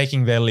someone is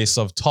making their list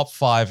of top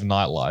 5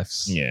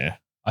 nightlifes. Yeah.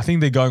 I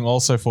think they're going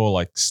also for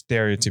like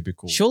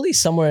stereotypical, Surely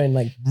somewhere in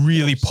like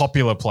really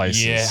popular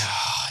places. Yeah.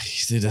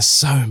 Dude, there's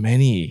so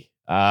many.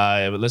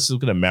 But let's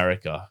look at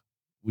America.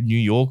 Would New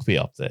York be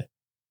up there?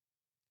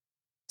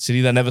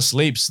 City that never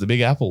sleeps, the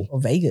Big Apple. or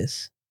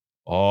Vegas.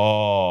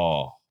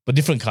 Oh, but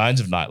different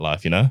kinds of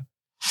nightlife, you know?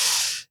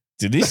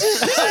 Dude, this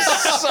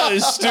is so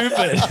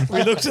stupid.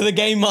 We look to the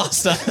game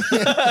master.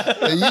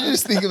 You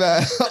just think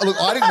about, look,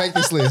 I didn't make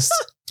this list.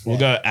 We'll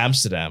go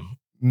Amsterdam.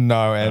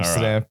 No,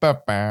 Amsterdam.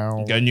 Bow,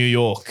 bow. Go New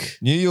York.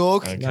 New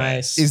York Okay.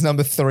 Nice. is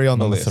number 3 on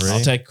Number the list. 3. I'll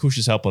take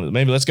Kush's help on it.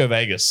 Maybe let's go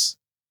Vegas.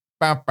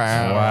 Bow,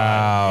 bow.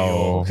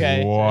 Wow.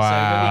 Okay.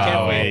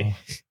 Wow.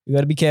 You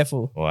got to be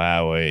careful.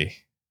 Wowee.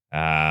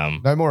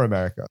 No more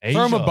America.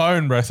 Throw him a Asia.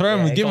 bone, bro.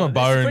 Give him a This is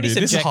bone, pretty dude.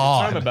 This is subjective. Throw him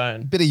a hard.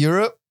 bone. Bit of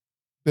Europe,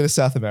 bit of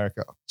South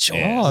America.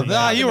 Yeah.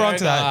 Oh, you were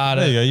onto that.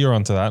 There you go. You were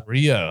onto that.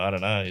 Rio, I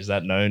don't know. Is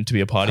that known to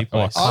be a party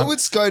place? I would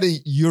go to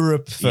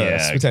Europe first,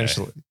 Yeah, okay.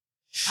 potentially.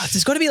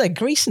 There's got to be like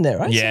Greece in there,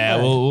 right? Yeah,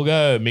 Somewhere. we'll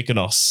go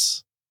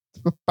Mykonos.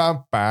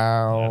 Bow,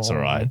 bow. That's all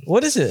right.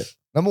 What is it?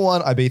 Number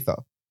 1, Ibiza.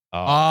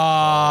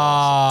 Ah.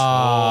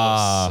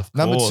 Of course, of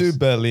Number course. 2,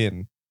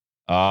 Berlin.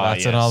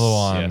 That's another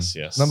one. Yes,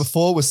 yes. Number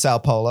 4 was Sao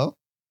Paulo.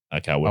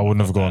 Okay, I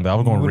wouldn't have gone there. I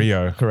would have gone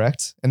Rio.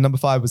 Correct. And number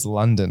 5 was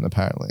London,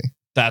 apparently.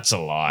 That's a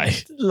lie.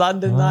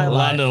 London Oh.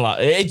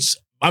 nightlife.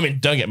 London,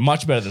 don't get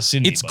much better than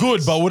Sydney. It's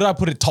good, but would I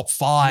put it top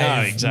 5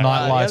 No, exactly.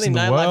 nightlives the in only the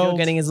nightlife world? you're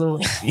getting is a little.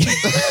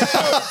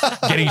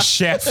 Getting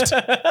chefed.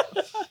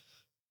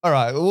 All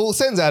right. Well,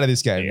 Sen's out of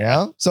this game Yeah.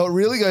 now. So it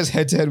really goes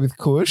head to head with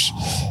Kush.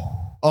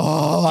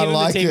 Oh, I Give him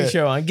like the TV it.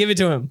 show on. Give it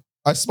to him.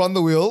 I spun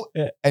the wheel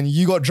Yeah. and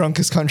you got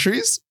drunkest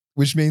countries,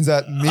 which means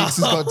that Mix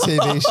has got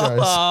TV shows.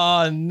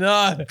 Oh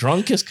no!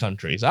 Drunkest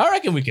countries. I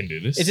reckon we can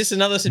do this. Is this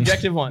another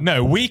subjective one?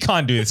 No, we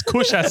can't do this.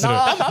 Kush has to do No,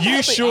 it. I'm You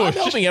helping- should. I'm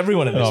helping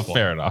everyone at this Oh, point.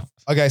 fair enough.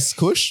 Okay,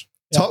 Kush.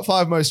 Yeah. Top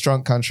 5 most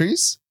drunk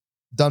countries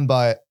done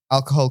by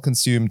alcohol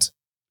consumed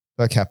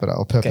per capita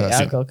or per Okay,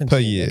 person. alcohol Per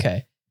consumed. year.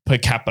 Okay, Per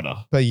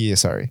capita. Per year,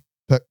 sorry.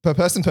 Per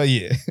person per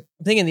year.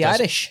 I'm thinking the That's-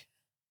 Irish.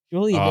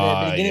 Surely a bit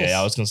of Guinness.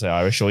 yeah, I was going to say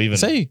Irish or even,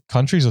 Say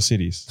countries or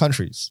cities.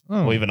 Countries.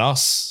 Oh. or even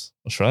us,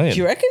 Australian. Do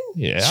you reckon?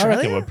 Yeah, I Australia?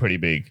 reckon we're pretty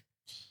big.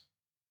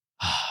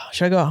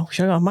 Should I go?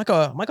 I might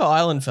go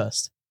Ireland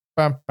first.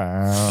 Bam,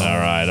 bam. All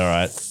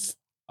right.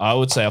 I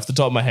would say off the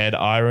top of my head,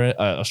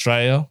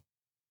 Australia,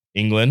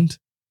 England,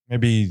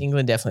 Maybe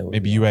England definitely. Would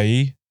maybe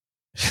be.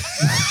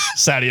 UAE.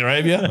 Saudi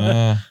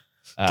Arabia.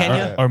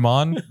 Kenya?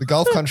 Oman. The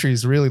Gulf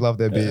countries really love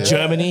their beer.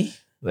 Germany,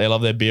 they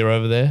love their beer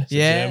over there. So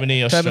Yeah.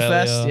 Germany, Australia.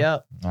 Oktoberfest,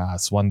 yeah.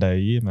 It's one day a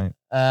year, mate.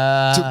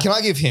 So can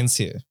I give hints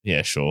here?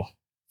 Yeah, sure.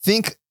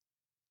 Think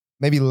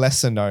maybe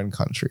lesser known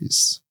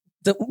countries.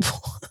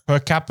 Per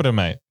capita,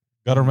 mate.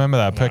 Got to remember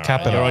that. Per All right,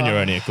 capita. You're on your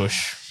own here,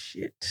 Kush.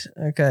 Shit.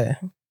 Okay.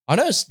 I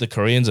know the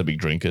Koreans are big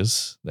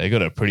drinkers. They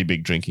got a pretty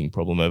big drinking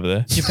problem over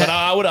there. Japan.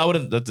 But I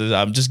wouldn't.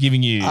 I'm just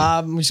giving you.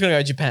 I'm just gonna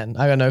go Japan.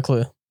 I got no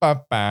clue.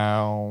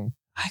 Ba-bow.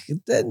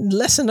 The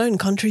lesser known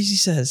countries, he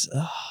says.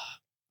 Ugh.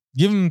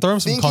 Throw them some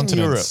Think in continents.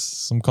 Europe.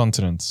 Some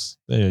continents.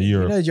 There, You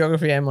Europe. know,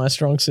 geography ain't my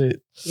strong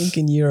suit. Think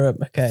in Europe.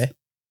 Okay.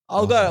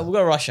 We'll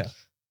go Russia.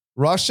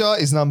 Russia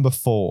is number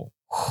 4.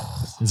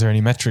 Is there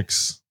any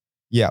metrics?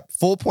 Yeah,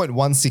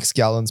 4.16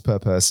 gallons per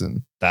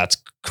person That's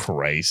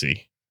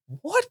crazy.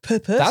 What per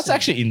person? That's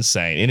actually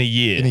insane in a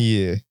year. in a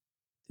year.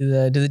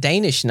 Do the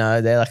Danish know?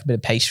 They're like a bit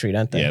of pastry,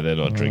 don't they? Yeah, they're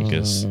not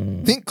drinkers.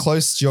 Think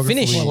close geography.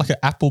 Finnish. What, like an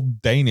apple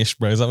Danish,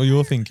 bro? Is that what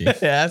you're thinking? Yeah,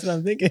 that's what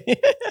I'm thinking.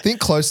 Think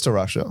close to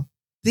Russia.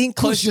 Think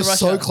close Because you're to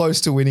Russia. so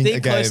close to winning a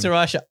Think game. close to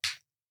Russia.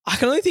 I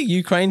can only think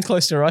Ukraine's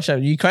close to Russia.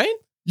 Ukraine?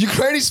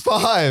 Ukraine is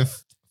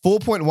 5.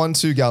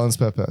 4.12 gallons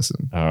per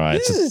person. All right.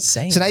 This is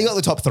insane. So now you got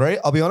the top 3.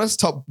 I'll be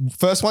honest,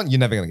 first one, you're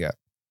never going to get.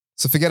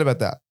 So forget about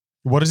that.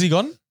 What has he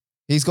gone?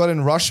 He's got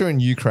in Russia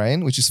and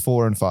Ukraine, which is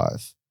 4 and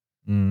 5.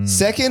 Mm.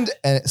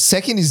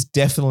 Second is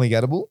definitely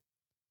gettable.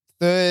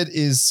 Third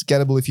is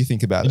gettable if you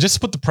think about it. Just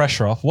to put the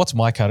pressure off, what's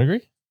my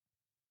category?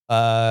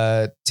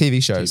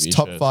 TV shows. TV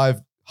Top shows.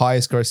 5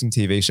 highest grossing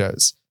TV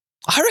shows.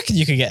 I reckon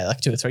you could get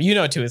like 2 or 3. You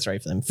know 2 or 3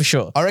 for them, for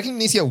sure. I reckon you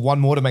need to get one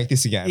more to make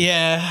this a game.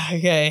 Yeah,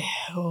 okay.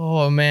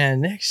 Oh, man.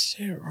 Next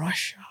to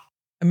Russia.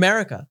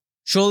 America.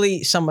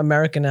 Surely some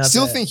American out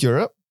Still there. think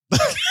Europe.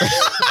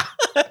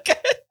 Okay.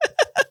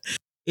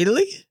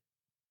 Italy?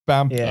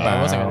 Bam, Yeah, bam.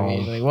 it wasn't going to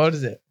be Italy. What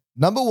is it?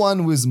 Number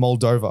 1 was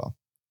Moldova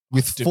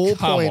with Dude,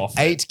 come off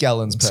 4.8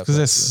 gallons It's per because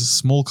it's a person.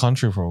 small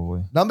country,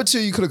 probably. Number 2,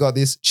 you could have got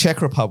this,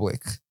 Czech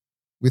Republic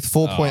with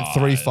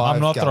 4.35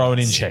 I'm not throwing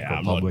in gallons. Czech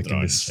I'm not Republic in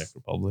throwing this. Czech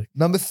Republic.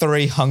 Number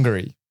 3,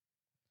 Hungary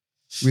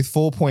with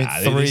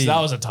 4.3.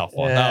 That was a tough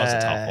one. That was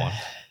a tough one.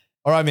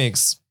 All right,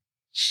 Migs.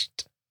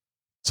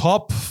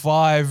 Top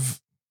 5.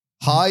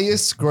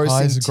 Highest grossing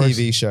Highest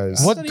TV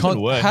shows. What? doesn't even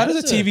work. How How does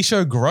a does it- TV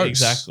show gross?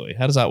 Exactly.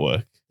 How does that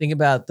work? Think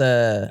about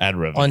the Ad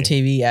revenue. on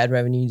TV ad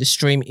revenue, the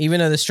stream, even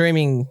though the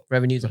streaming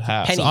revenues are But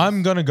how? pennies. So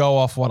I'm gonna go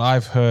off what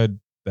I've heard.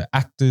 The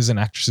actors and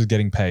actresses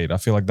getting paid. I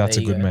feel like that's a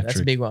There you good go. metric. That's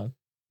a big one.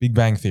 Big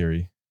Bang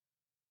Theory,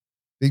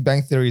 Big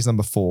Bang Theory is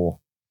number 4.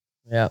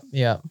 Yeah,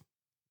 yeah.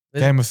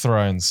 Game of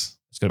Thrones.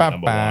 It's going to be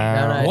number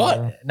one. No,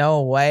 What?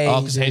 No way. Oh,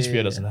 because HBO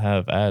dude. doesn't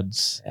have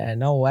ads.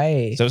 No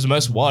way. So it was the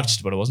most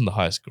watched, but it wasn't the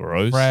highest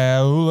gross.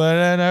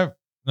 No.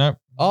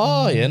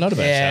 Oh, yeah, not a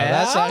bad Yeah.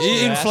 shout. That's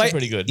actually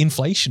pretty good.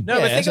 Inflation. No,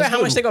 Yeah, but think so about it's how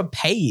good. much they got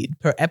paid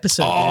per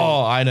episode.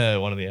 Oh, I know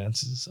one of the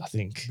answers, I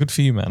think. Good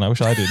for you, man. I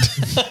wish I did.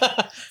 dude.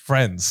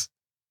 Friends.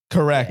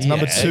 Correct.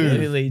 Number Yeah, 2.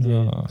 Literally, dude.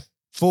 Oh.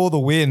 For the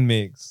win,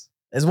 Migs.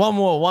 There's one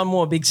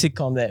more big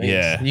sitcom there.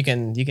 Yeah. You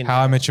can.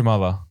 How I Met Your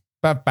Mother.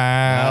 Ba-bow.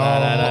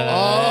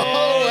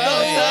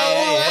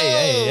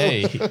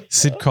 Hey.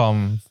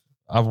 Sitcom.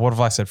 What have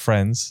I said?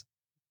 Friends.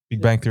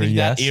 Big Bang Theory. In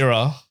Yes. that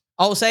era,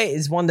 I'll say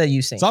it's one that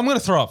you've seen. So I'm gonna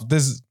throw up.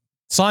 There's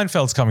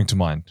Seinfeld's coming to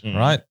mind, Mm.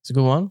 right? It's a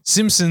good one.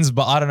 Simpsons,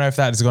 but I don't know if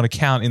that is going to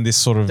count in this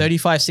sort of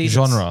 35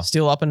 seasons. Genre.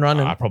 Still up and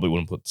running. I probably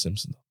wouldn't put The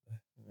Simpsons.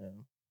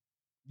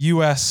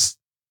 US.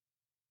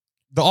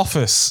 The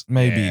Office,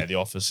 maybe. Yeah, The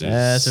Office is.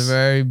 Yeah, it's a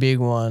very big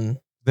one.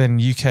 Then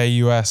UK,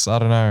 US. I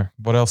don't know.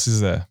 What else is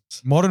there?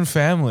 Modern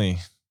Family.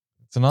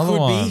 It's another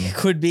one.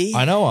 Could be.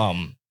 I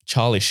know.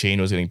 Charlie Sheen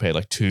was getting paid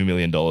like $2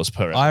 million per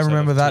episode. I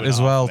remember of that Two and a as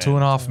Half well.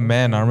 Men. 2.5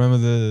 Men. I remember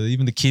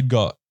even the kid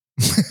got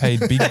paid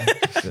big big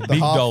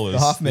half- dollars. the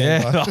half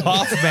man, Yeah, right? the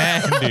half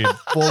man, dude.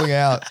 Falling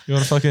out. You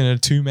want a fucking a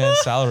 2-man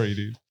salary,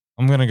 dude.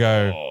 I'm gonna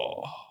go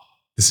Oh.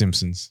 The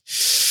Simpsons.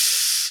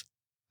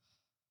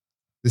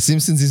 The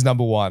Simpsons is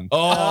number 1.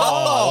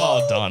 Oh,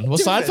 well done.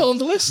 Was Dude, Seinfeld on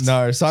the list?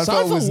 No,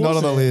 Seinfeld was not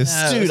on the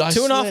list. Dude, I 2.5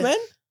 swear. Men?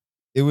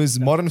 It was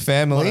Modern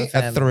Family Modern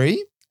at Family.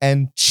 3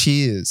 and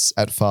Cheers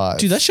at 5.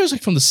 Dude, that show's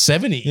like from the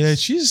 70s. Yeah,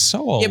 she's so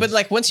old. Yeah, but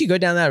like once you go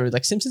down that route,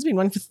 like Simpsons been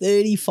running for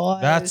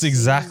 35. That's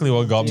exactly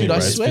what got me, Dude, bro. I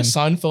It's swear been-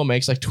 Seinfeld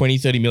makes like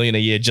 20-30 million a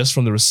year just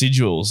from the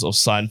residuals of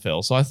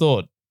Seinfeld. So I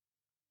thought,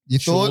 you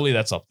thought surely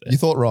that's up there. you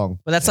thought wrong.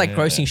 But that's like Yeah.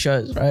 grossing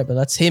shows, right? But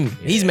that's him.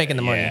 He's making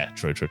the money. Yeah,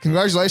 true.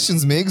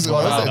 Congratulations, Migs.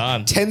 Well That was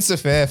done. a tense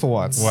affair for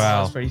once.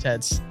 Wow. That's pretty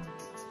tense.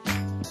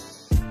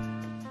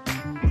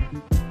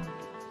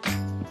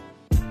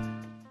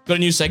 Got a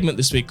new segment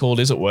this week called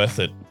Is It Worth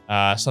It?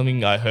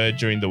 Something I heard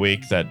during the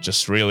week that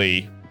just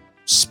really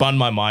spun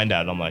my mind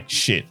out. I'm like,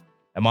 shit,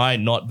 am I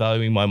not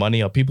valuing my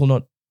money? Are people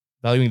not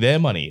valuing their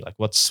money? Like,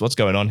 what's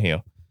going on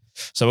here?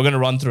 So we're going to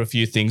run through a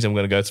few things and we're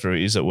going to go through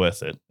Is It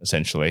Worth It,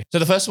 essentially. So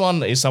the first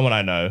one is someone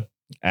I know.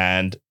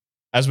 And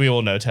as we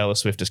all know, Taylor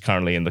Swift is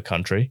currently in the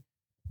country.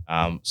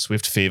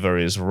 Swift fever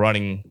is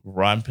running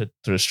rampant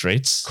through the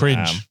streets.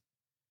 Cringe.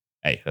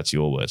 Hey, that's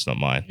your words, not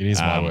mine. It is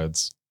my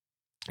words.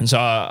 And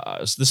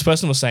so this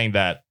person was saying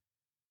that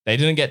they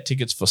didn't get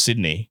tickets for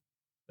Sydney.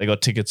 They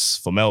got tickets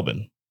for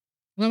Melbourne.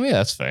 Oh, yeah,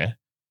 that's fair.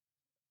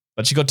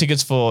 But she got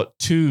tickets for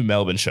 2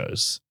 Melbourne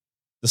shows,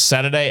 the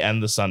Saturday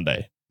and the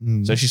Sunday.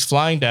 Mm. So she's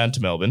flying down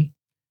to Melbourne.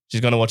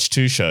 She's going to watch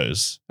 2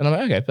 shows. And I'm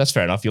like, okay, that's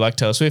fair enough. You like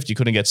Taylor Swift. You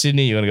couldn't get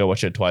Sydney. You're going to go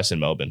watch it twice in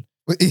Melbourne.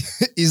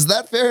 Is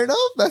that fair enough?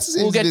 That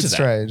seems We'll get a bit to that.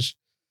 strange.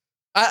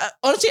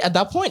 Honestly, at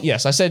that point,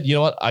 yes. I said, you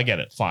know what? I get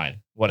it. Fine.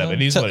 Whatever.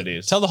 It is what it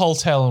is. Tell the whole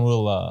tale and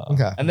we'll.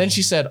 Okay. And then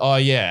she said, oh,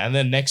 yeah. And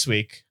then next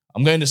week,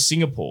 I'm going to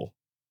Singapore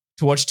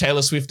to watch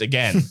Taylor Swift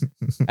again.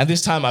 And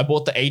this time I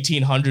bought the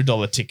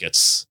 $1,800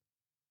 tickets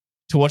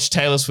to watch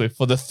Taylor Swift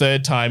for the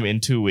 3rd time in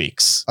 2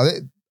 weeks. I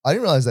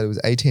didn't realize that it was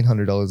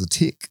 $1,800 a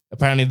tick.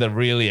 Apparently they're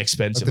really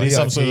expensive. Like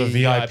some sort of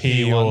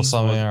VIP or ones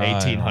something. was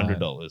Right,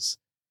 $1,800.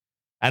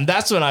 And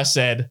that's when I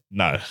said,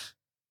 no,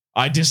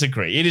 I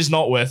disagree. It is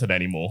not worth it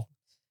anymore.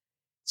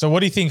 So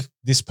what do you think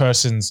this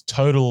person's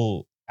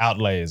total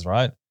outlay is,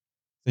 right?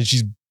 So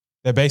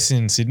they're based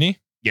in Sydney.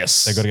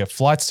 Yes. They got to get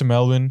flights to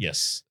Melbourne.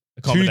 Yes.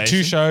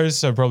 Two shows.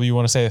 So probably you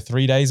want to say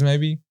 3 days,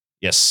 maybe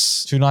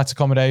Yes. 2 nights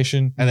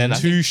accommodation, And then I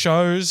 2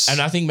 shows. And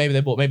I think maybe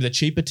they bought the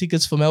cheaper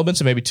tickets for Melbourne.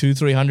 So maybe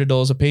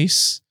 $200-$300 a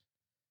piece.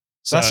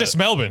 So that's just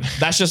Melbourne.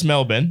 That's just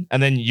Melbourne.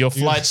 And then your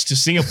flights to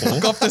Singapore.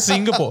 Off to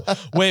Singapore,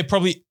 where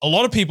probably a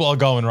lot of people are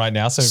going right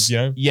now. So, you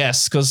know,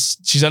 Yes, because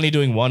she's only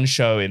doing 1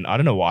 show in, I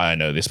don't know why I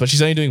know this, but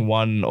she's only doing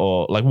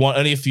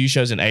only a few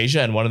shows in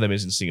Asia, and one of them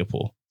is in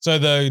Singapore. so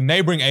the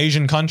neighboring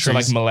Asian So countries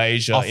like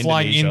Malaysia, are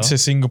flying Indonesia. into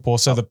Singapore.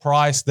 So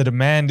the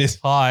demand is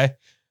high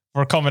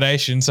for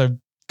accommodation. So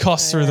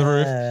costs through the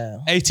roof.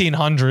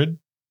 1,800.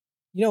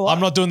 You know what? I'm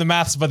not doing the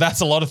maths, but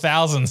that's a lot of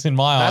thousands in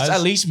my That's eyes.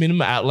 at least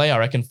minimum outlay, I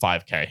reckon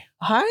 5K.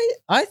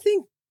 I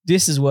think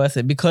this is worth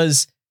it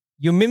because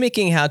you're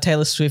mimicking how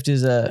Taylor Swift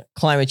is a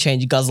climate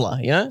change guzzler,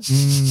 you know?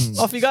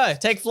 Off you go.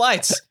 Take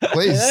flights.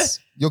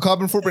 Please, your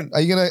carbon footprint. Are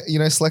you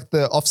gonna, select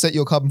the offset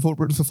your carbon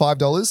footprint for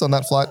 $5 on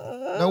that flight?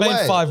 No Paid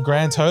way.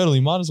 $5,000 total.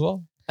 You might as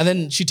well. And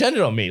then she turned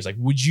it on me. It's like,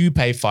 would you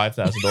pay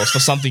 $5,000 for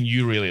something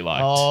you really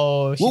liked?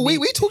 Oh, Well,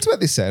 we talked about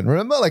this, Sam.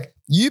 Remember, like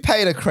you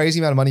paid a crazy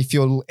amount of money for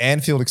your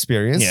Anfield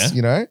experience.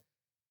 Yeah.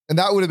 And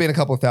that would have been a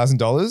couple of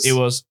 $1,000s.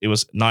 It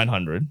was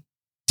 900.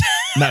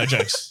 No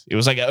jokes. It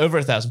was like over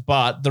 1,000.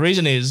 But the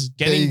reason is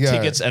getting There you go.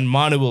 tickets, and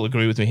Manu will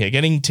agree with me here,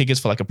 getting tickets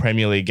for like a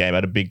Premier League game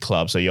at a big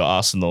club, so your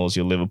Arsenals,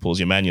 your Liverpools,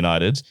 your Man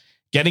Uniteds,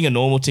 getting a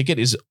normal ticket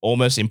is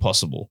almost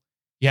impossible.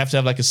 You have to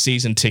have like a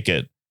season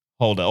ticket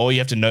holder, or you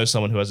have to know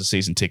someone who has a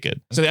season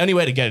ticket. So the only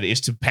way to get it is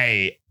to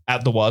pay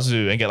at the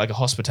wazoo and get like a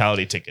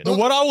hospitality ticket. But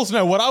what I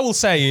will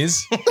say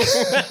is,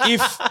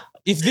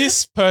 if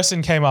this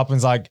person came up and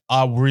was like,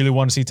 I really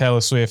want to see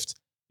Taylor Swift,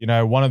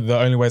 one of the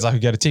only ways I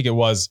could get a ticket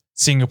was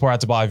Singapore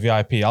had to buy a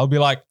VIP. I'll be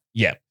like,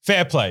 Yeah.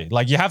 fair play.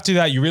 Like you have to do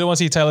that. You really want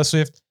to see Taylor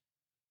Swift.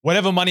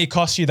 Whatever money it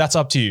costs you, that's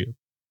up to you.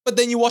 But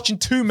then you're watching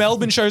 2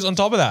 Melbourne shows on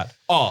top of that.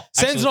 Oh,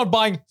 Sam's actually, not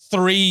buying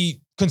 3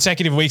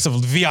 consecutive weeks of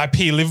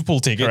VIP Liverpool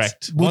tickets.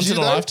 correct. Would Once you in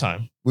a though?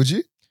 lifetime. Would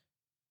you?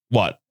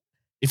 What?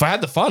 If I had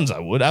the funds, I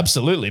would.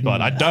 Absolutely.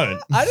 But I don't.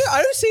 I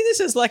don't see this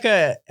as like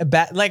a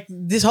bad, like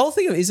this whole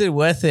thing of is it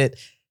worth it?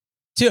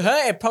 To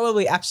her, it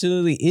probably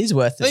absolutely is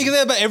worth You it. can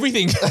say about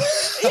everything.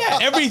 Yeah.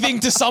 Everything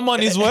to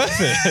someone is worth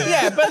it.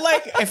 Yeah, but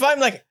like if I'm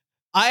like,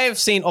 I have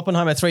seen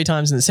Oppenheimer 3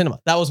 times in the cinema.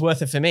 That was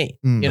worth it for me.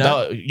 Mm. You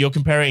know, You're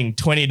comparing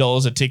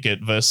 $20 a ticket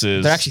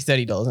versus. they're actually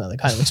 $30 now. They're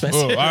kind of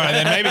expensive. Oh, all right,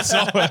 then maybe it's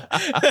not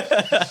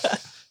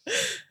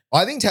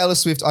I think Taylor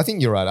Swift, I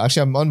think you're right.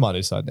 Actually, I'm on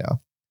Manu's side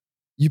now.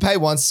 You pay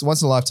once in a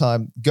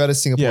lifetime, go to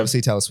Singapore Yeah. to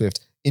see Taylor Swift,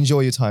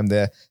 enjoy your time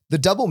there. The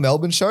double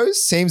Melbourne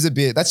shows seems a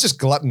bit, that's just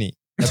gluttony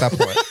at that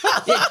point.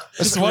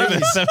 It's one of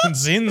the 7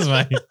 sins,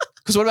 mate.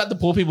 Because what about the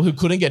poor people who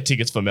couldn't get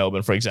tickets for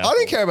Melbourne, for example? I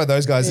don't care about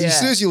those guys. Yeah. As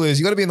soon as you lose,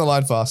 you got to be in the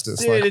line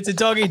fastest. Dude, it's a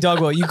dog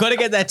world. You got to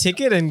get that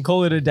ticket and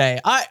call it a day.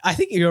 I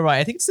think you're right.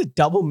 I think it's the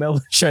double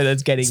Melbourne show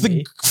that's getting It's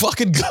me. the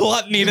fucking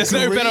gluttony. There's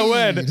no better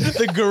word. Greed.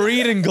 The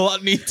greed and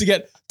gluttony to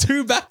get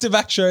 2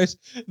 back-to-back shows,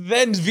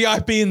 then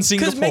VIP in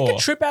Singapore. Because make a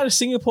trip out of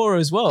Singapore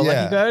as well. Like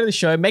Yeah. you go to the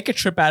show, make a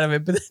trip out of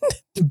it, but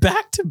then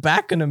back to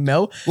back on a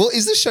Mel. Well,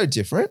 is the show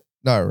different?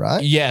 No,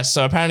 right? Yeah,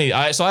 so apparently,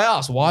 I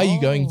asked, why are you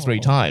going 3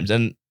 Oh. times?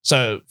 And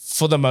so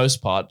for the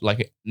most part,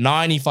 like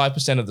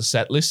 95% of the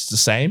set list is the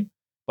same,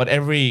 but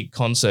every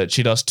concert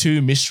she does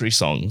 2 mystery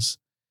songs.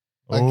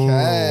 Okay. Ooh,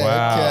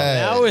 wow. Okay.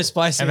 Now we're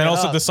spicing And then it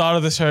also up. the start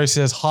of the show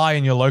says hi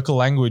in your local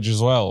language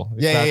as well.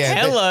 If Yeah, that's-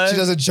 yeah. Hello. She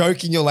does a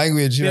joke in your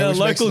language. Yeah, which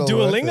makes it local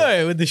all worth it.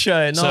 Duolingo with the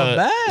show. Not So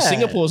bad.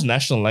 Singapore's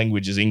national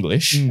language is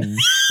English. Mm.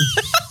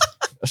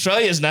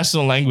 Australia's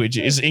national language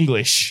is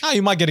English. Oh,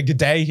 you might get a good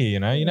day here,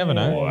 you never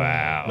know.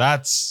 Wow.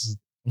 That's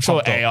I'm sure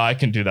Top dog. AI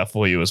can do that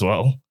for you as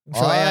well. I'm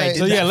sure AI did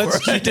So yeah, that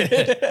let's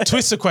for us.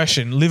 twist the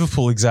question.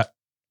 Liverpool,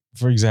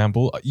 for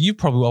example, you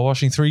probably are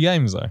watching 3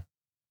 games though.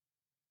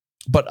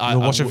 But You'll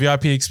watch a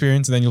VIP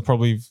experience, and then you'll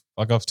probably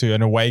fuck off to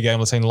an away game,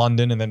 let's say in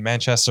London, and then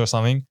Manchester or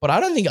something. But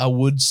I don't think I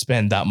would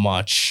spend that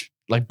much,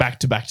 like back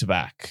to back to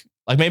back.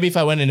 Like maybe if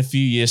I went in a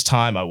few years'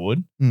 time, I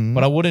would, Mm.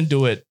 but I wouldn't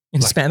do it. In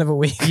the span of a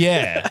week.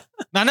 Yeah.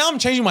 Now I'm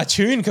changing my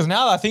tune because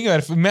now that I think about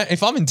it,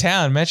 if I'm in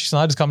town, Manchester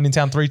United's coming in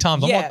town 3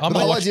 times. Yeah. But the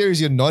whole idea is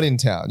you're not in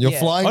town. You're Yeah.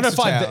 flying Oh no, to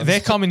fine. town. They're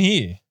coming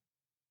here.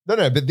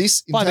 No, but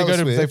this in Fine, they Taylor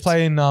go to. They Swift-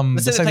 play in.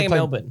 Let's say say they're they playing play-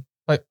 Melbourne.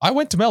 Like, I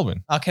went to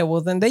Melbourne. Okay,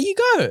 well then there you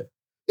go.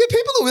 Yeah,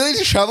 people are willing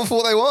to travel for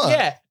what they want.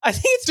 Yeah, I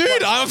think it's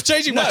Dude, I'm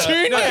changing my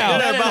tune now.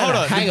 no, but hold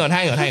on. Hang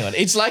on.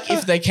 It's like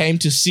if they came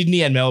to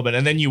Sydney and Melbourne,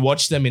 and then you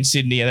watch them in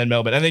Sydney and then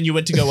Melbourne, and then you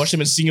went to go watch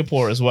them in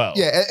Singapore as well.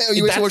 Yeah, you went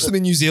to That's- watch them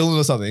in New Zealand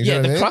or something. Yeah,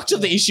 you know the what I mean? crux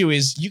of the issue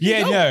is you can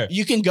Yeah, go, no.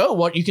 you can go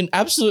what you can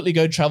absolutely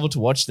go travel to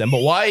watch them,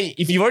 but why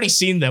if you've already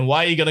seen them,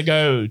 why are you gonna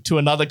go to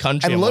another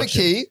country? And low watch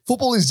them? key,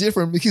 football is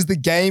different because the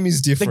game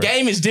is The different.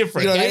 game is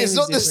different. You know what I mean? game It's is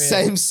not the different.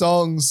 same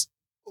songs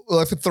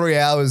like for 3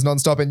 hours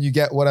nonstop and you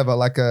get whatever,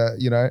 like a,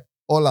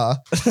 hola.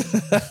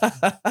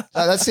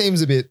 That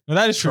seems a bit. No,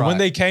 that is true. Right. When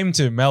they came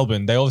to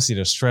Melbourne, they obviously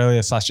did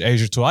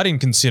Australia/Asia tour. I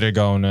didn't consider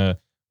going to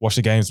watch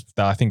the games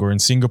that I think were in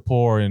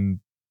Singapore,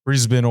 in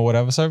Brisbane, or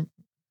whatever. So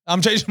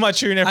I'm changing my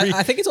tune every.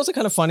 I think it's also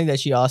kind of funny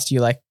that she asked you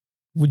like,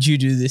 would you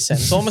do this? And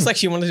it's almost like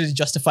she wanted to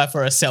justify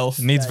for herself.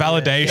 Needs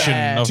validation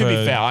Yeah. of To be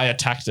her. fair, I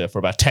attacked her for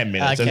about 10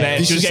 minutes, and Okay.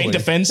 then she was getting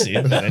Viciously.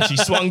 defensive, and then she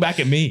swung back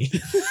at me.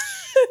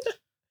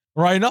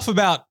 Right, enough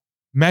about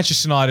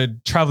Manchester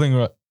United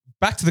traveling.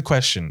 Back to the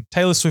question: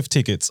 Taylor Swift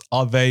tickets,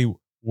 are they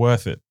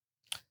worth it?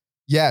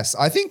 Yes,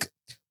 I think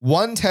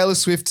one Taylor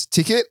Swift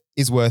ticket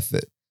is worth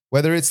it.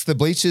 Whether it's the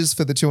bleachers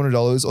for the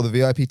 $200 or the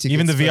VIP tickets.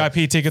 Even the for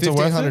VIP tickets are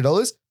worth it.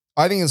 $1,500,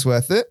 I think it's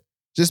worth it.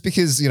 Just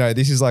because,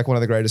 this is like one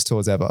of the greatest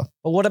tours ever.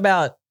 But what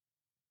about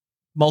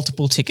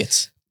multiple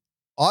tickets?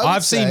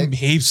 I've seen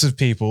heaps of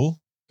people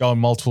go in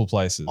multiple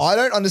places. I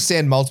don't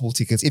understand multiple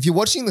tickets. If you're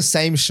watching the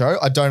same show,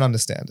 I don't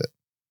understand it.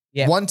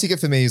 Yeah. One ticket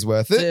for me is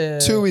worth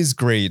it. 2 is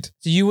greed.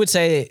 So you would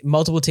say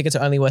multiple tickets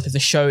are only worth if the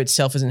show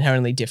itself is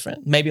inherently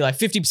different. Maybe like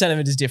 50% of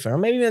it is different, or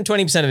maybe even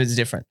 20% of it is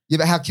different. Yeah,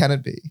 but how can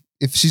it be?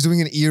 If she's doing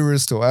an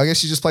Eras tour, I guess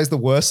she just plays the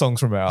worst songs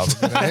from her album.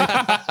 You know what I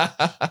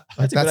mean?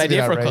 That's a good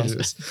idea for a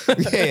outrageous.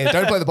 concert. Yeah,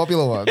 don't play the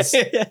popular ones.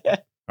 All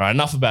right,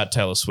 enough about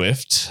Taylor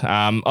Swift.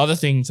 Other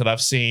things that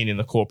I've seen in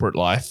the corporate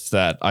life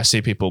that I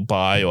see people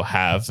buy or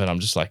have, and I'm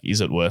just like,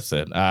 is it worth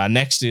it?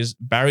 Next is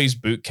Barry's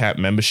Bootcamp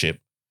membership.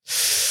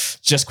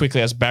 Just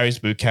quickly, as Barry's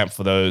Bootcamp,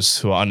 for those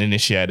who are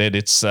uninitiated,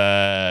 it's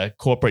a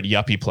corporate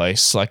yuppie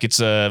place. Like it's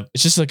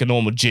just like a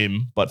normal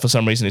gym, but for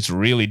some reason it's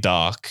really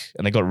dark,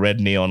 and they got red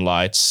neon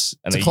lights,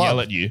 and It's a they club. yell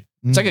at you.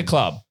 It's like a Mm.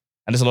 club,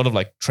 and there's a lot of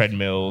like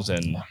treadmills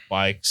and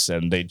bikes,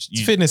 and it's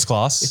fitness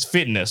class. It's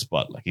fitness,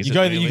 but like you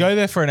go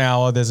there for an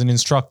hour. There's an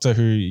instructor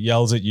who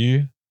yells at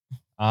you.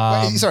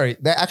 Wait, sorry,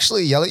 they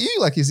actually yell at you?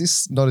 Like, is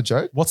this not a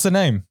joke? What's the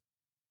name?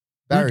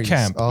 Barry's.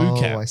 Bootcamp. Oh,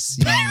 Bootcamp. I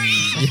see.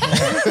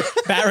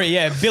 Barry,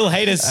 yeah, Bill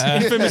Hader's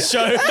infamous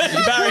show.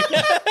 Barry.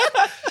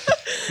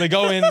 They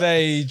go in,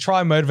 they try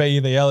and motivate you,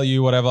 they yell at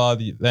you, whatever.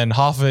 Then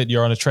half of it,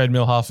 you're on a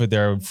treadmill, half of it,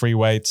 there are free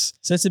weights.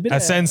 So it's a bit.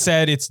 As Sen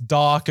said, it's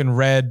dark and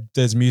red.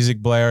 There's music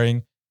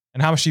blaring.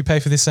 And how much do you pay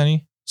for this,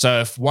 Senny?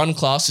 So if one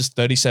class is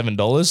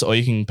 $37, or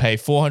you can pay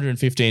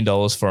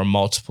 $415 for a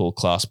multiple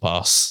class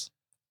pass.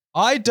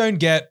 I don't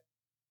get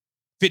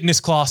fitness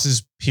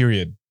classes,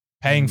 period.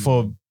 Paying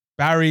for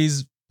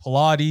Barry's,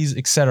 Pilates,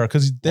 etc.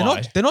 Because they're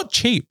Why? not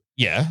cheap.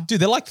 Yeah. Dude,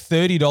 they're like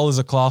 $30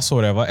 a class or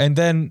whatever. And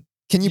then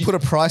Can you put a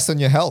price on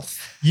your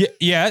health?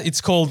 yeah,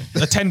 it's called a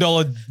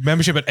 $10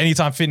 membership at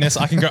Anytime Fitness.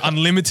 I can go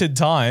unlimited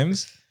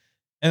times.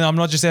 And I'm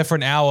not just there for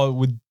an hour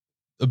with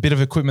a bit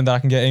of equipment that I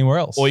can get anywhere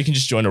else. Or you can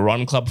just join a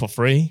run club for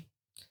free.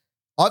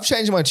 I've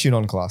changed my tune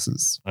on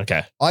classes.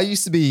 Okay. I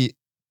used to be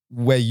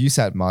where you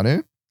sat,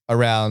 Manu,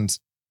 around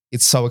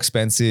it's so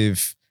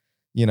expensive,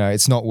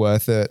 it's not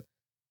worth it.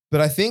 But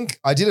I think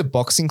I did a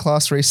boxing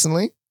class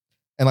recently,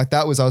 and like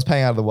I was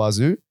paying out of the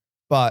wazoo,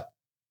 but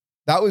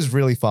that was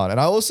really fun. And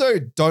I also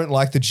don't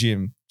like the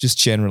gym just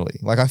generally.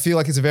 Like I feel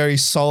like it's a very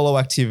solo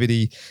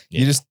activity. Yeah.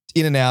 You're just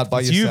in and out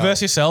by it's yourself. you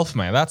versus yourself,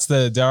 man. That's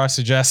the, dare I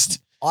suggest,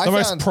 I the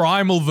most found-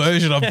 primal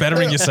version of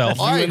bettering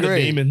yourself. I You and the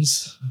agree.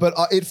 demons. But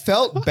it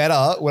felt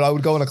better when I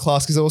would go in a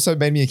class because it also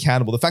made me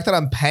accountable. The fact that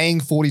I'm paying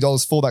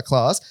 $40 for that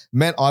class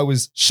meant I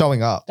was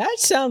showing up. That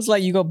sounds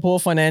like you got poor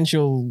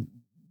financial,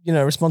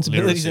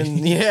 responsibilities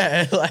Literacy.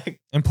 and like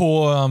And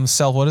poor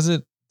what is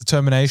it?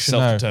 Determination? No,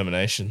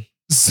 Self-determination.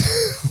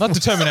 not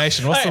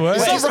determination. What's the Hey, word?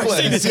 wait, Discipline.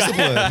 I've seen this guy.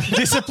 Discipline.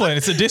 Discipline.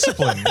 It's a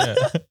discipline. Yeah.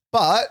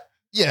 But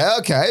yeah,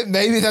 okay,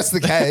 maybe that's the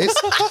case.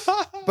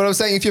 But I'm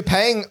saying if you're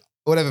paying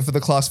whatever for the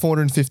class,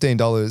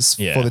 $415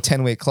 Yeah. for the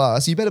 10-week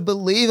class, you better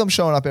believe I'm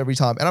showing up every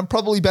time, and I'm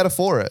probably better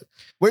for it.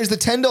 Whereas the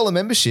 $10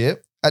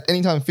 membership at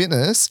Anytime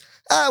Fitness,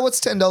 what's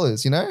 $10?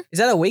 is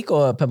that a week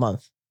or per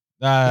month?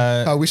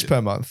 I wish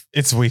per month.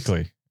 It's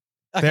weekly.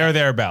 Okay. There or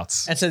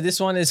thereabouts. And so this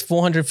one is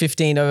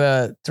 415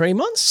 over 3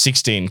 months.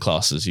 16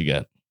 classes you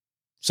get.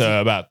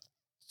 So about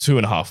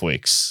 2.5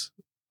 weeks.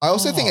 I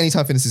also think Oh.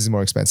 Anytime Fitness is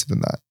more expensive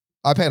than that.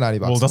 I pay $90.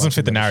 Well, it a doesn't month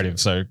fit the for narrative,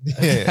 so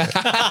membership.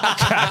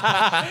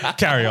 Yeah.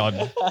 carry on.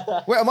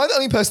 Wait, am I the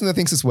only person that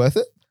thinks it's worth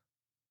it?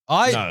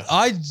 I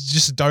No.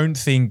 just don't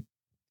think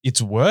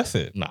it's worth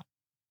it.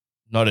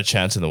 Not a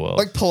chance in the world.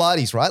 Like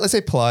Pilates, right? Let's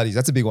say Pilates.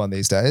 That's a big one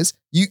these days.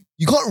 You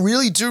can't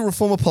really do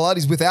reformer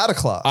Pilates without a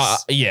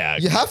class. Yeah.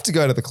 You have to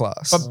go to the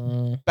class.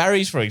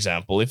 Barry's, for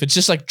example, if it's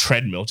just like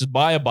treadmill, just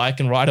buy a bike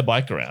and ride a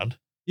bike around.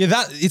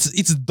 Yeah,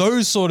 it's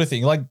those sort of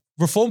things. Like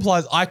reform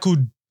Pilates, I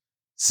could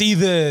see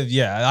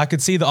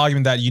the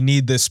argument that you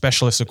need the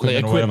specialist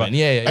equipment or whatever.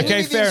 Yeah. And you Okay,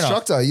 need the fair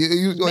enough.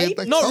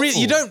 instructor. Not really.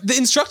 You don't. The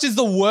instructor is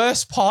the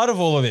worst part of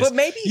all of this. But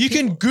maybe you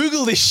can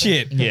Google this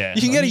shit. Yeah.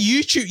 You can get a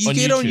YouTube. You On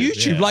get it on YouTube,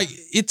 YouTube. yeah. Like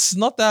it's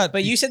not that.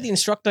 But you said the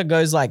instructor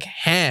goes like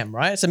ham,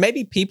 right? So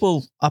maybe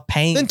people are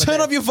paying. then for turn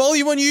their- up your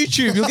volume on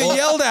YouTube. You'll get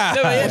yelled at.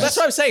 No, yeah, that's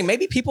what I'm saying.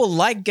 Maybe people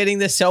like getting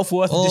their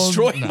self-worth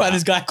destroyed by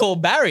this guy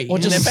called Barry. Or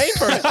and just- they're paying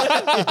for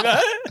it. You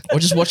know? Or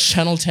just watch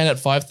Channel 10 at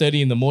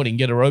 5:30 in the morning,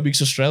 get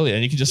Aerobics Australia,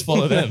 and you can just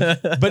follow them.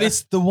 But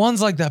it's the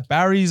ones like that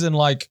Barry's and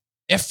like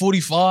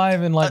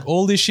F45 and like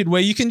all this shit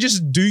where you can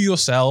just do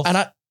yourself. And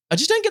I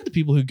just don't get the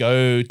people who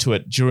go to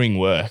it during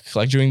work,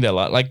 like during their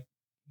like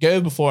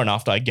go before and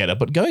after. I get it,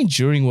 but going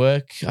during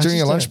work During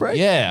your lunch break?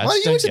 Yeah. I Why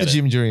just you went to don't the get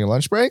gym during your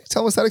lunch break?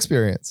 Tell us that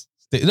experience.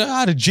 I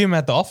had a gym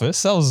at the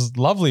office. That was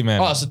lovely,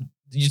 man. it. Oh, so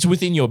it's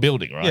within your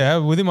building, right? Yeah,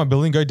 within my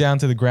building, go down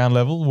to the ground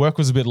level. Work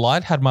was a bit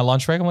light. Had my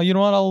lunch break. I'm like, you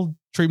know what? I'll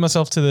treat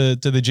myself to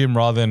the gym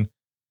rather than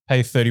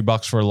pay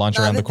 $30 for a lunch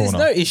around the corner.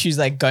 There's no issues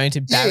like going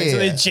to Barry's or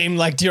the Yeah. gym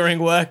like during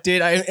work,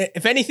 dude.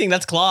 If anything,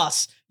 that's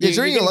class. Yeah,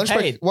 during your getting lunch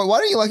paid. break. Why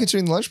don't you like it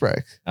during the lunch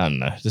break? I don't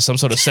know. There's some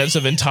sort of sense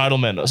of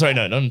entitlement. Sorry,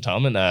 no, not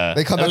entitlement.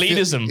 They come back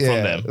elitism yeah,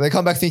 from them. They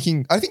come back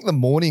thinking. I think the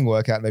morning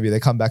workout maybe they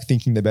come back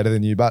thinking they're better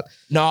than you. But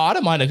No, I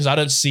don't mind it because I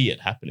don't see it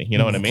happening. You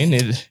know what I mean?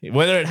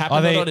 Whether it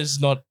happens or not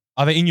is not.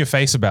 Are they in your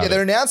face about yeah,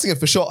 they're it? announcing it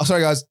for sure.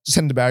 Sorry guys, just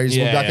heading to Barry's.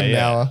 We'll be Yeah, back in an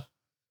yeah. hour.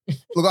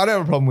 Look, I don't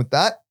have a problem with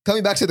that.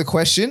 Coming back to the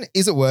question,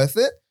 is it worth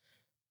it?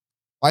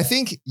 I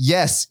think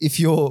yes, if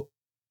you're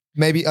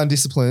maybe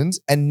undisciplined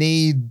and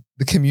need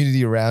the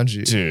community around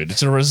you. Dude,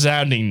 it's a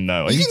resounding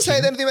no. Are You you can say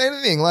kidding? anything about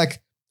anything.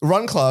 Like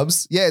run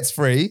clubs, yeah, it's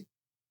free,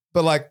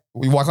 but like,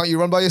 why can't you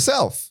run by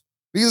yourself?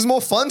 Because it's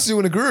more fun to do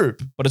in a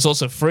group. But it's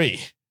also free.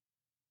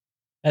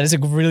 That is a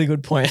really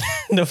good point.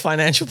 The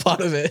financial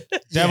part of it.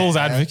 Devil's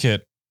Yeah.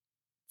 advocate.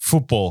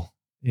 Football.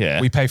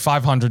 Yeah. We pay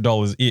 $500,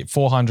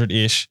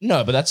 $400-ish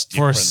No, but that's for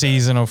a different, though.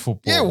 season of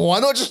football. Yeah, why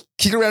not just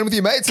kick around with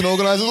your mates and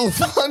organize a little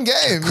fun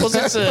game 'Cause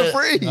it's a-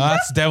 for free?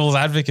 That's devil's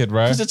advocate,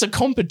 bro. Because it's a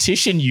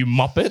competition, you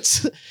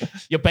muppets.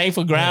 You're paying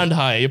for ground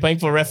hire. You're paying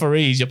for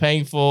referees. You're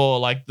paying for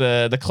like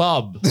the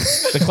club,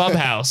 the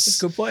clubhouse.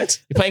 Good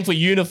point. You're paying for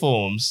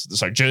uniforms.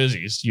 Sorry,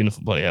 jerseys.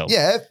 Uniform, bloody hell.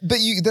 Yeah, but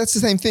that's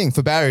the same thing.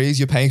 For Barry's,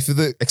 you're paying for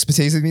the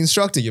expertise of the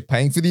instructor. You're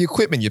paying for the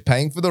equipment. You're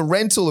paying for the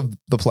rental of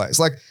the place.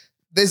 Like,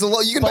 there's a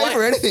lot. You can But pay like-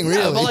 for anything,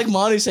 really. Yeah, but like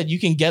Manu said, you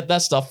can get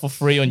that stuff for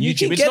free on You YouTube.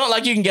 can It's get- not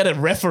like you can get a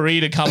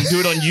referee to come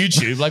do it on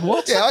YouTube. Like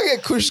what? yeah, I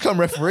get Kush to come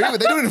referee, but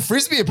they do it in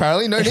Frisbee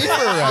apparently. No need for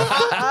a ref.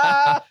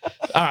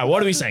 All right,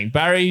 what are we saying?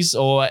 Barry's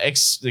or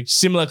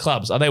similar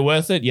clubs? Are they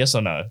worth it? Yes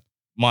or no?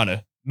 Manu.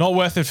 Not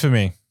worth it for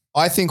me.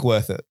 I think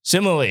worth it.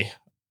 Similarly,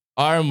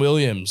 Iron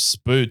Williams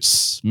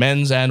boots,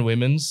 men's and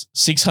women's,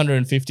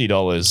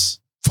 $650.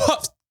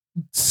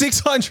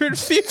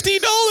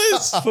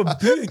 $650 For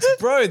boots,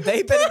 bro.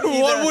 They better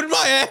be What the, would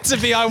my answer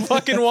be? I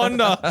fucking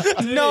wonder.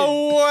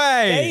 No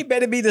They way.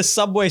 better be the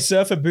Subway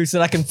Surfer boots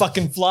that I can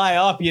fucking fly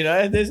up, you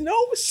know? There's no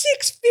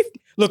 $650.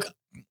 Look,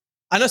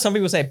 I know some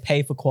people say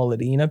pay for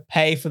quality, you know,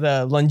 pay for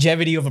the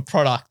longevity of a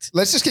product.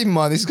 Let's just keep in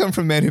mind this is coming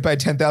from a man who paid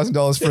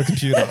 $10,000 for a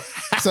computer.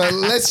 So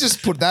let's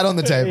just put that on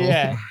the table.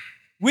 Yeah.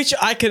 Which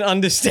I can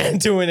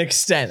understand to an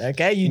extent,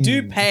 okay? You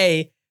do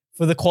pay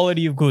for the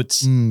quality of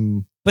goods,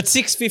 Mm. but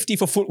 $650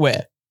 for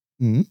footwear.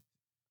 Mm.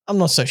 I'm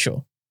not so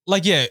sure.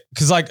 Like, yeah,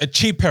 because like a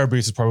cheap pair of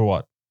boots is probably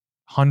what?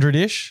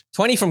 100-ish?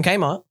 20 from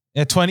Kmart.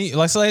 Yeah, 20.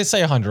 Let's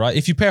say 100, right?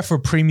 If you pay for a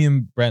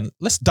premium brand,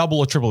 let's double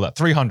or triple that.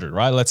 300,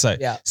 right? Let's say.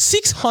 Yeah.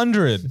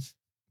 600.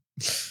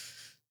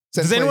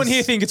 Does anyone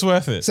here think it's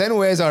worth it? Sen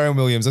wears Iron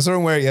Williams. I saw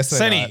him wear it yesterday.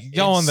 Senny,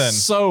 go on then. It's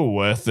so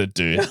worth it,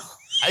 dude.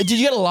 Did you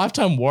get a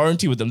lifetime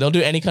warranty with them? They'll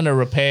do any kind of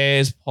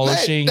repairs,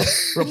 polishing,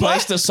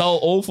 replace the sole,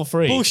 all for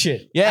free.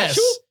 Bullshit. Yes.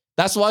 Actual?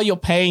 That's why you're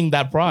paying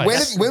that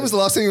price. When was the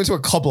last time you went to a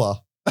cobbler?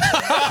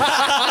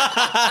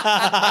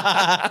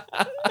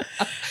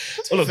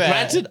 Look, fair.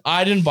 granted,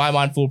 I didn't buy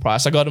mine full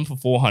price. I got them for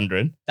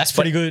 $400. That's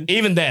pretty good.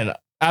 Even then,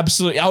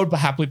 absolutely, I would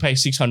happily pay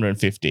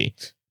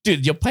 $650.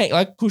 Dude, you're paying,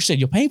 like Kush said,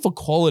 you're paying for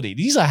quality.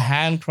 These are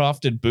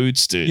handcrafted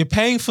boots, dude. You're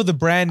paying for the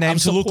brand name I'm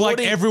to look like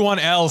supporting- everyone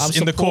else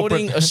I'm in the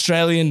supporting corporate.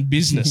 Australian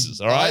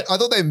businesses, all right? I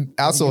thought they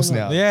outsourced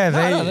now. Yeah,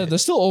 No, they're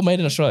still all made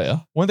in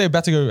Australia. weren't they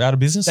about to go out of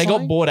business? They got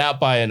something? bought out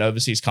by an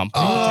overseas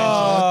company. Oh,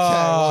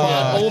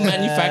 But okay. all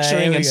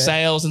manufacturing Here we and go.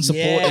 sales and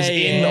support is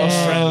in Yeah.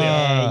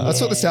 Australia.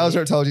 That's what the sales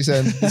rep told you,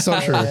 Sen. It's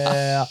not true.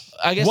 Yeah.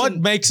 I guess What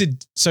makes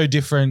it so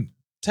different?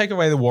 Take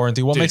away the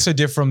warranty. What Dude. makes it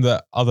different from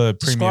the other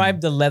premium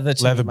Describe the leather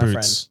to leather me, my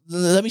boots?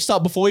 let me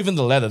start before even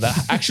the leather. The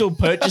actual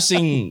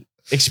purchasing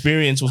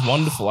experience was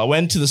wonderful. I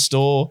went to the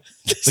store.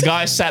 The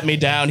guy sat me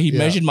down. He Yeah.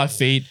 measured my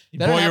feet. He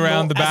brought you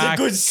around the friend. back. As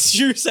a good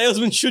shoe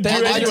salesman should do They- I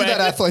do anyway. that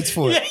athlete's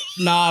foot.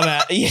 Nah,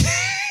 man.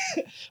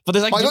 But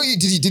there's like I got you.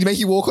 Did he make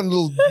you walk on a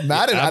little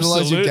mat and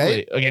analyze your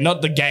gait? Okay,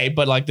 not the gait,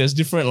 but like there's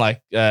different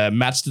like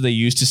mats that they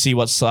use to see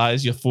what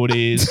size your foot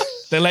is.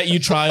 They let you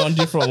try on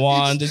different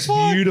ones. It's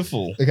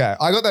beautiful. Okay,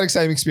 I got that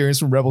same experience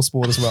from Rebel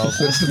Sport as well.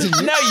 But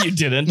continue. No, you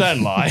didn't.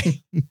 Don't lie.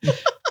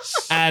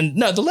 And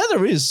no, the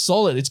leather is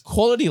solid. It's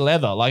quality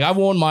leather. Like I've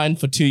worn mine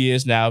for 2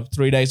 years now,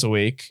 3 days a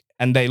week,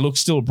 and they look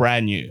still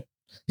brand new.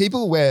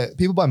 People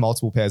buy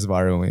multiple pairs of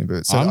Iron William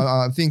boots. So Um,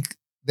 I think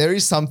there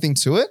is something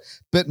to it.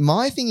 But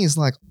my thing is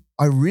like,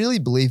 I really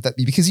believe that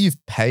because you've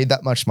paid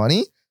that much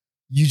money,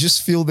 you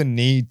just feel the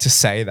need to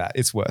say that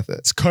it's worth it.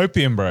 It's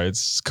copium, bro.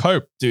 It's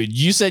cope. Dude,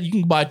 you said you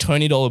can buy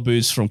 $20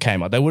 boots from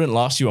Kmart. They wouldn't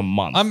last you a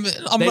month. I'm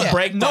They not,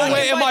 break no down.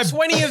 way am I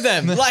 20 of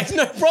them. Like,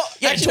 no, bro.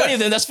 yeah, 20 of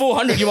them. That's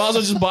 400. You might as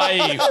well just buy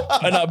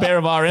a pair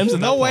of RMs.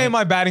 No way am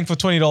I batting for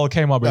 $20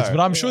 Kmart boots, No.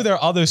 but I'm sure there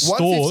are other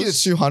 150 to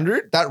stores.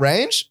 200, that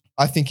range,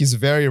 I think is a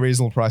very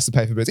reasonable price to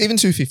pay for boots. Even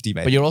 250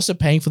 maybe. But you're also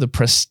paying for the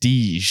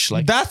prestige.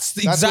 Like, That's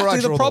where I exactly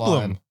draw the the problem.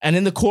 line. and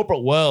in the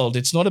corporate world,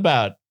 it's not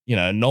about,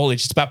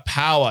 knowledge. It's about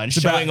power and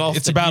It's showing about, off.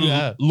 it's that about you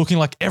have. looking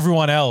like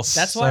everyone else.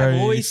 That's so why I've you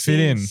always fit seen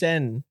in.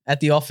 Sen at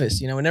the office.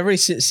 Whenever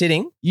he's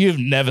sitting, You've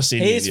never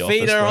seen me his in the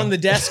feet office, are bro. on the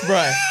desk,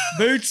 bro.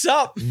 Boots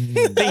up.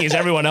 The thing is,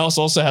 everyone else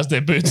also has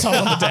their boots up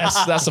on the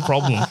desk. That's the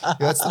problem. Yeah,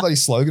 that's the bloody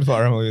slogan for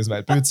Iron Williams,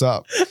 mate. Boots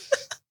up.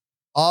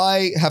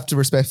 I have to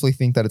respectfully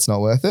think that it's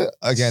not worth it.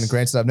 Again,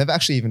 granted, I've never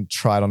actually even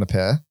tried on a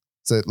pair.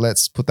 So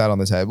let's put that on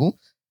the table.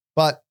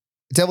 But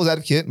devil's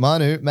advocate,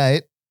 Manu,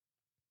 mate,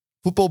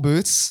 football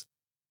boots,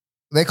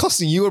 they're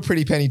costing you a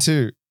pretty penny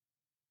too.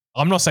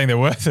 I'm not saying they're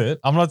worth it.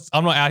 I'm not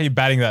out here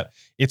batting that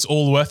it's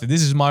all worth it.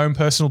 This is my own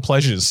personal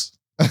pleasures.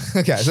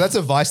 Okay, so that's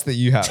a vice that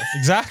you have.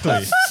 Exactly.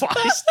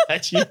 Vice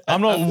that you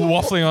I'm not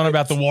waffling on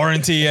about the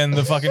warranty and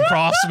the fucking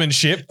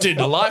craftsmanship. Dude,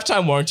 the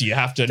lifetime warranty, you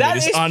have to admit, That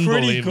is is pretty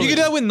unbelievable. You can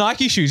do that with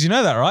Nike shoes. You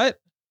know that, right?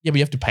 Yeah, but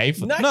you have to pay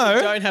for No, that. No,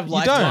 you don't have you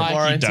lifetime don't. You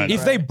warranty. don't. If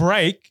bro. they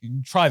break,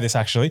 try this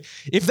actually.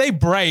 If they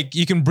break,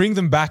 you can bring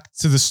them back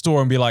to the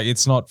store and be like,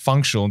 it's not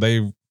functional.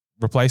 They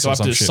replace Do it I or have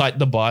some to shit. cite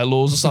the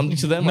bylaws or something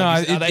to them? No,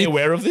 Like, are it- they it-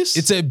 aware of this?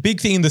 It's a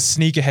big thing in the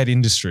sneakerhead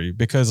industry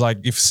because like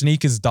if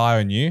sneakers die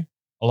on you,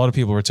 a lot of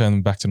people return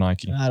them back to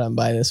Nike. I don't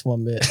buy this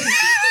one bit.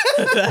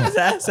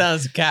 that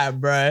sounds cap,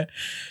 bro.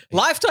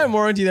 Lifetime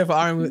warranty though for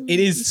Iron. It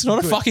is. It's not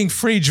a good. fucking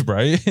fridge,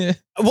 bro.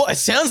 Well, it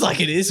sounds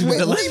like it is. With Wait,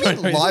 the what do you lifetime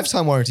mean warranty.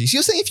 lifetime warranty? So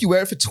you're saying if you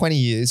wear it for 20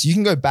 years, you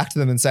can go back to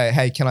them and say,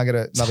 hey, can I get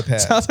another pair?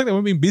 Sounds like they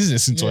won't be in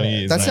business in 20 Yeah,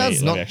 years. that mate.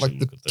 sounds Let me not actually like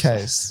the look at this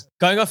case.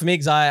 Going off for me,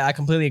 because I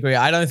completely agree.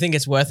 I don't think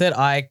it's worth it.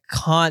 I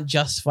can't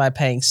justify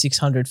paying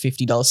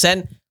 $650.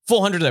 Send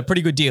 $400 though,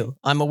 pretty good deal.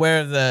 I'm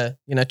aware of the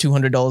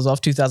 $200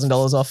 off,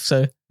 $2,000 off,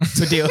 so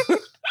good deal.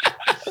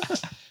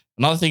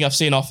 Another thing I've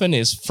seen often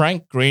is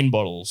Frank Green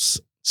bottles.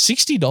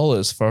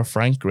 $60 for a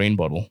Frank Green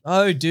bottle.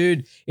 Oh,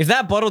 dude, if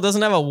that bottle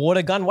doesn't have a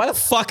water gun, why the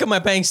fuck am I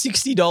paying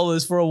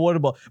 $60 for a water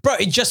bottle, bro?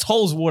 It just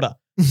holds water.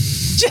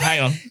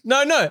 Hang on.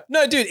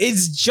 No, dude,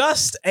 it's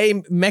just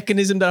a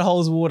mechanism that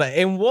holds water.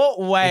 In what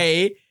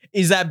way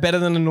is that better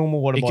than a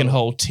normal water It bottle? can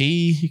hold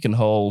tea. It can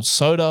hold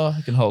soda.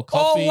 It can hold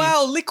coffee. Oh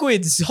wow,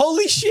 liquids!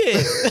 Holy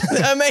shit,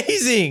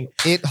 amazing!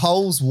 It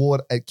holds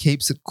water. It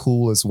keeps it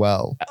cool as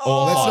well.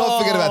 Or Let's hot. not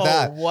forget about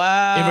that.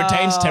 Wow, It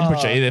retains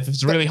temperature, either if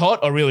it's really hot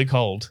or really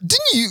cold.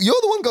 Didn't you?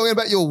 You're the one going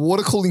about your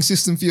water cooling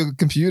system for your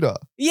computer.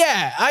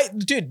 Yeah,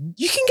 dude,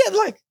 you can get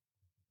like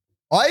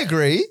I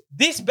agree.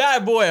 this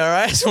bad boy, all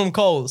right, it's from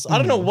Coles. I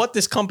don't know what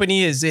this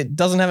company is. It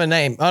doesn't have a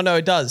name. Oh no,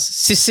 it does.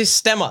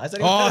 Systema. Is that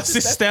Oh, even-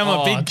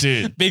 Systema. Oh,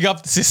 dude. Big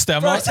up the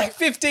Systema. Bro, it's like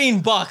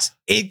 $15.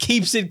 It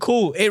keeps it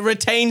cool. It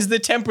retains the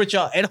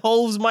temperature. It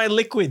holds my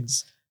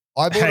liquids.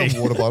 I bought Hey.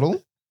 a water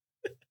bottle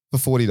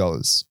for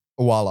 $40.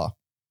 A Walla.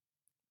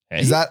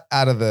 Hey? Is that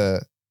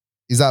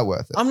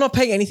worth it? I'm not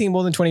paying anything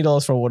more than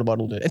 $20 for a water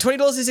bottle, dude. And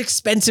 $20 is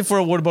expensive for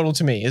a water bottle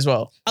to me as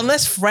well.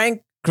 Unless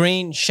Frank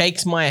Green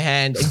shakes my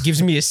hand and gives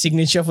me a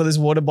signature for this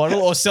water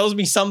bottle or sells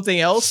me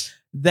something else,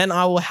 then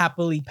I will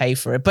happily pay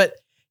for it. But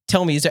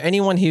tell me, is there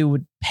anyone who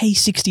would pay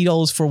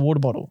 $60 for a water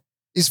bottle?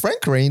 Is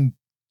Frank Green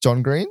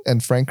John Green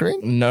and Frank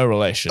Green? No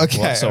relation Okay,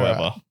 whatsoever.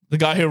 alright. The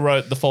guy who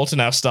wrote The Fault in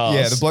Our Stars.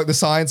 Yeah, the bloke, the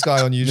science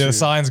guy on YouTube. Yeah, the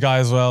science guy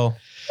as well.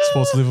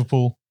 Sports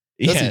Liverpool.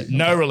 Yeah, Does he?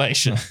 no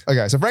relation.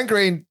 Okay, so Frank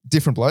Green,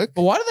 different bloke.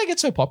 But why do they get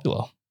so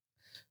popular?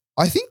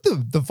 I think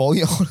the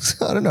volume,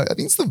 I don't know. I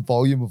think it's the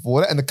volume of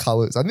water and the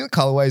colors. I think the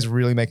colorways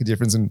really make a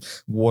difference in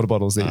water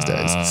bottles these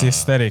days. It's the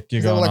aesthetic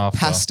you're They're going like after.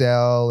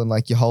 pastel and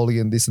like you're holding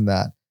and this and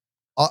that.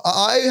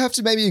 I have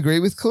to maybe agree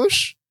with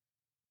Kush.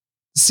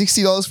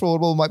 $60 for a water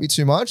bottle might be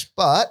too much,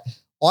 but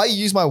I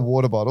use my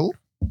water bottle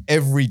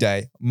every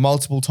day,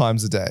 multiple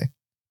times a day.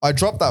 I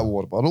drop that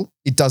water bottle,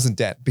 it doesn't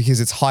dent because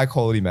it's high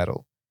quality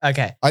metal.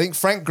 Okay. I think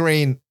Frank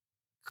Green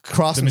The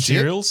craftsmanship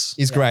materials.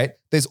 is Yeah. great.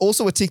 There's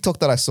also a TikTok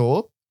that I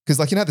saw because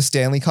like, the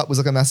Stanley Cup was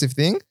like a massive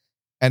thing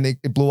and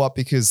it blew up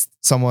because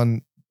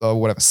someone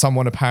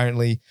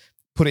apparently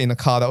put it in a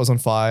car that was on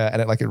fire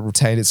and it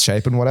retained its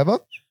shape and whatever.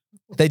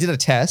 They did a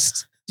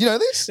test. Do you know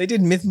this? They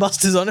did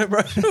Mythbusters on it,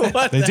 bro.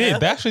 What They the did. hell?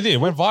 They actually did. It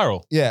went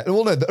viral. Yeah.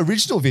 Well, no, the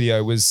original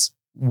video was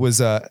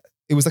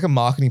it was like a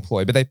marketing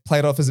ploy, but they played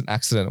it off as an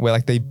accident where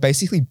like they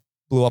basically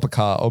blew up a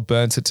car or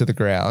burnt it to the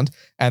ground,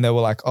 and they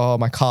were like, "Oh,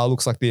 my car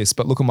looks like this,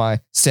 but look at my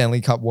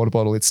Stanley Cup water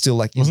bottle. It's still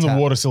like Wasn't the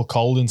intact. water still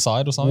cold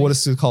inside or something? Water's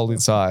still cold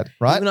inside,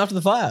 right? Even after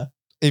the fire.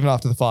 Even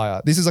after the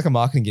fire. This is like a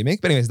marketing gimmick.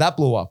 But anyways, that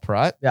blew up,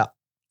 right? Yeah.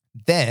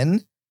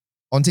 Then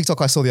on TikTok,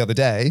 I saw the other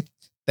day,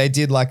 they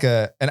did like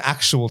an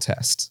actual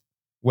test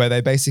where they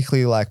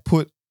basically like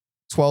put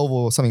 12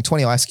 or something,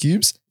 20 ice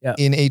cubes Yeah.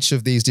 in each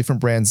of these different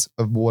brands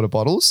of water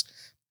bottles.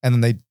 And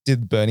then they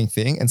did the burning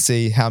thing and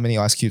see how many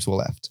ice cubes were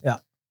left. Yeah.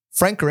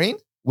 Frank Green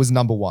was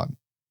number one.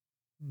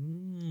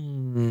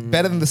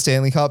 Better than the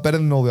Stanley Cup, better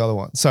than all the other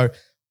ones. So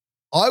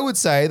I would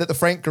say that the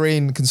Frank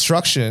Green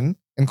construction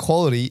and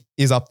quality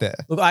is up there.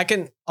 Look,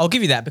 I'll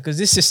give you that because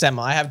this system,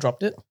 I have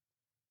dropped it.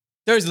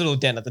 There is a little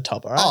dent at the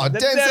top, all right? Oh,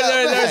 There- dent's there- out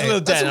there- There's there. a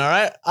little That's dent, all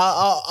right?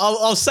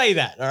 I'll say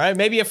that, all right?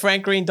 Maybe a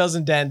Frank Green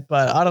doesn't dent,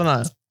 but I don't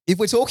know. If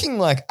we're talking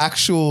like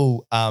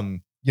actual,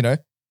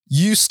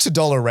 use to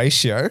dollar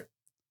ratio,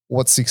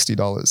 what's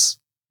 $60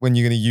 when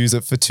you're going to use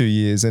it for 2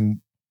 years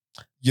and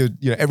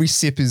every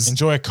sip is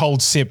Enjoy a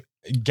cold sip,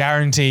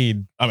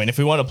 guaranteed. I mean, if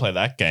we want to play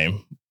that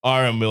game,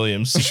 RM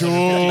Williams.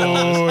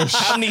 Sure.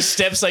 How many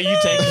steps are you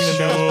taking to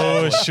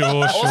know? Sure.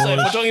 Also, if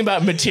we're talking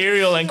about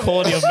material and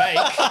quality of make,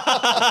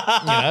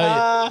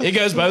 it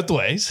goes both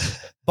ways.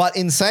 But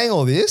in saying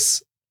all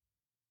this,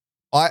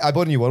 I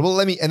bought a new water bottle.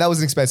 And that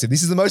was expensive.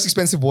 This is the most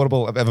expensive water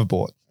bottle I've ever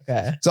bought.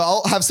 Okay. So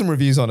I'll have some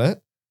reviews on it.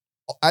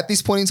 At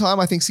this point in time,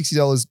 I think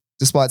 $60,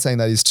 despite saying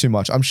that, is too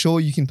much. I'm sure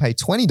you can pay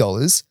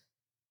 $20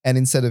 and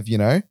instead of,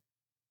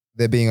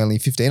 there being only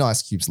 15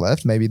 ice cubes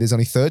left, maybe there's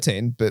only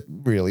 13, but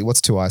really,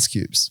 what's 2 ice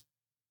cubes?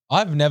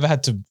 I've never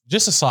had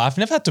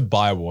to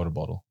buy a water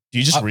bottle. Do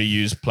you just I-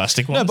 reuse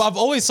plastic ones? No, but I've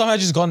always somehow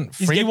just gone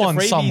He's free getting the one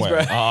freebies, somewhere. bro.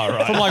 Oh,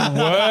 right. From like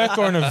work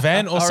or an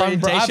event or something.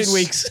 bro. I've Orientation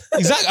weeks.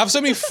 Exactly. I have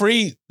so many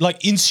free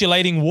like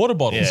insulating water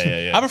bottles.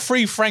 Yeah. I have a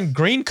free Frank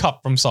Green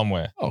cup from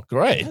somewhere. Oh,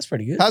 great. That's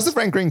pretty good. How's the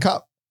Frank Green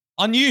cup?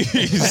 Unused.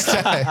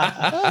 Okay.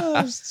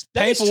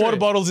 Paying is for water true.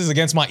 bottles is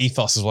against my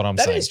ethos, is what I'm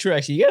That saying. is true,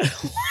 actually. You get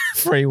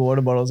free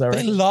water bottles, I They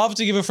reckon. love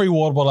to give a free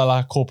water bottle at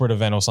like a corporate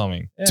event or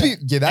something. Yeah. That's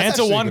Answer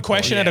actually a one good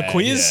question point. at a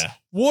quiz. Yeah.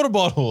 Water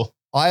bottle.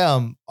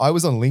 I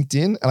was on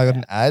LinkedIn and I got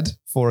an ad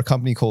for a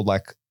company called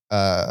like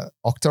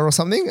Okta or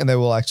something, and they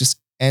were like, just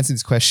answer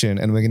this question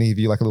and we're going to give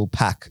you like a little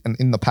pack, and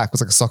in the pack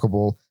was like a soccer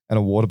ball and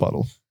a water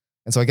bottle.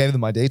 And so I gave them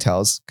my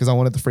details because I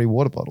wanted the free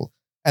water bottle.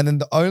 And then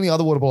the only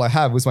other water bottle I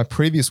have was my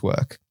previous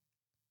work,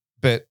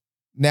 but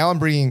now I'm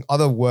bringing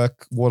other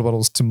work water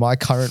bottles to my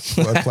current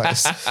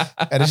workplace,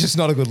 and it's just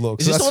not a good look.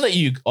 Is So this the one that's- that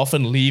you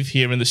often leave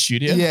here in the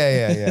studio?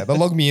 yeah. The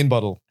log me in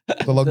bottle.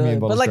 The log me in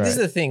bottle. But like, this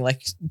is the thing.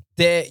 Like,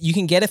 you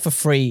can get it for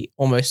free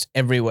almost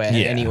everywhere, and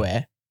Yeah.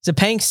 anywhere. So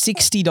paying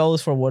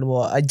 $60 for a water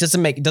bottle, it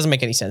doesn't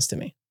make any sense to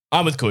me.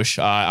 I'm with Kush.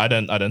 I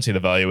don't see the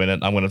value in it.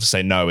 I'm going to have to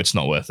say no, it's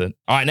not worth it.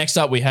 All right, next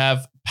up we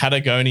have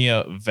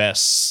Patagonia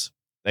vests.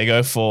 They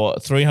go for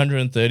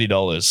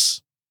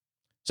 $330.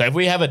 So if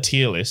we have a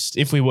tier list,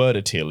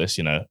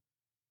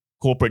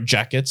 corporate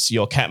jackets,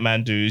 your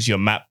Kathmandus, your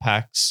map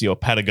packs, your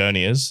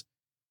Patagonias,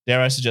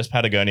 dare I suggest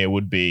Patagonia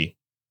would be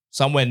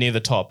somewhere near the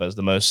top as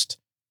the most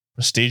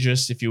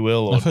prestigious, if you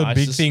will, or I've heard big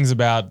nicest. things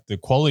about the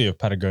quality of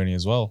Patagonia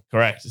as well.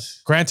 Correct.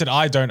 Granted,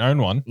 I don't own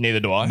one, Neither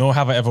do I. nor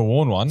have I ever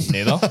worn one,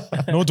 Neither.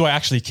 nor do I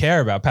actually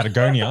care about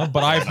Patagonia,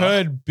 but I've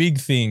heard big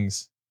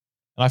things.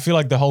 And I feel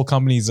like the whole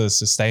company is a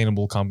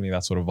sustainable company,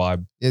 that sort of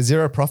vibe. Yeah,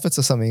 zero profits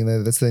or something.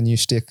 That's their new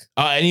shtick.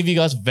 Any of you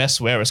guys vest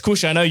wearers?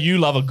 Kush, I know you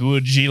love a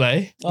good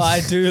gilet. Oh,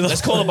 I do.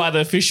 Let's call it by the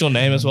official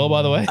name as well,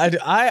 by the way.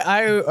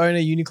 I own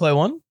a Uniqlo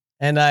one,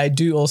 and I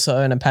do also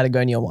own a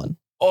Patagonia one.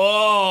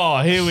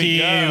 Oh, here we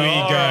Here go. we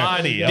go.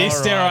 Alrighty,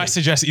 This, dare I alrighty.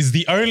 suggest, is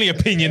the only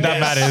opinion that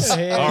Yes. matters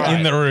Alright.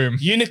 in the room.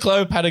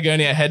 Uniqlo,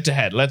 Patagonia, head to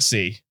head. Let's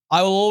see.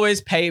 I will always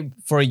pay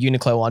for a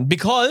Uniqlo one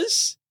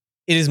because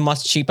it is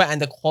much cheaper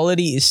and the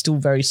quality is still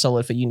very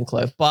solid for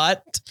Uniqlo.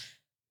 But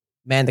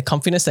man, the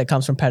comfiness that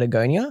comes from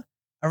Patagonia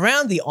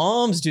around the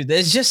arms, dude,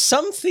 there's just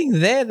something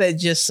there that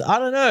just, I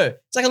don't know.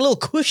 It's like a little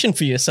cushion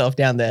for yourself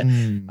down there.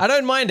 I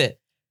don't mind it.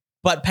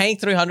 But paying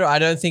 $300, I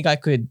don't think I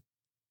could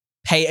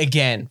pay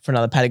again for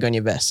another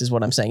Patagonia vest is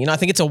what I'm saying. I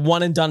think it's a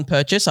one and done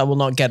purchase. I will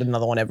not get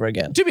another one ever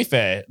again. To be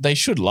fair, they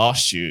should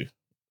last you.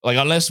 Like,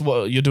 unless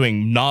you're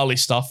doing gnarly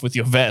stuff with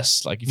your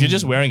vest. Like, if you're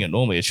just wearing it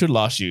normally, it should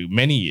last you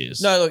many years.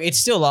 No, look, it's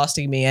still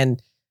lasting me,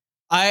 and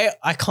I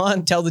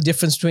can't tell the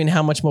difference between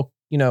how much more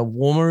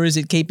warmer is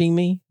it keeping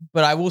me.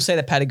 But I will say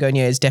that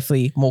Patagonia is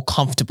definitely more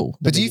comfortable.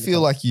 But than do you the feel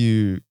Uniqlo. like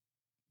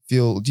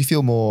do you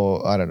feel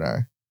more, I don't know,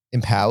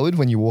 empowered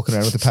when you're walking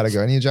around with a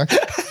Patagonia jacket?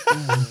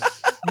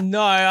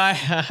 No,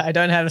 I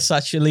don't have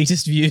such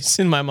elitist views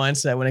in my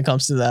mindset when it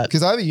comes to that.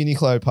 Because I have a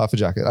Uniqlo puffer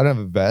jacket. I don't have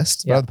a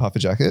vest, but I have a puffer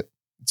jacket.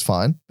 It's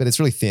fine, but it's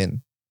really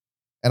thin.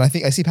 And I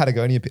think I see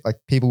Patagonia, like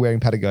people wearing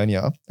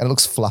Patagonia, and it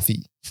looks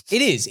fluffy.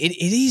 It is. It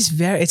is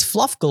it's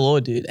fluff galore,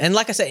 dude. And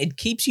like I said, it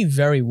keeps you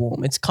very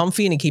warm. It's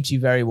comfy and it keeps you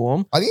very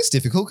warm. I think it's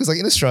difficult because like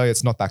in Australia,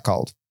 it's not that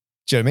cold.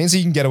 Do you know what I mean? So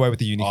you can get away with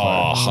the uni Oh,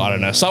 clothes. I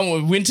don't know.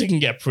 Some winter can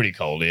get pretty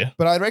cold here.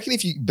 But I reckon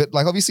but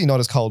like obviously not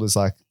as cold as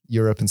like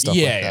Europe and stuff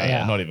like that.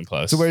 Yeah, not even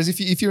close. So whereas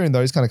if you're in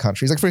those kind of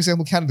countries, like for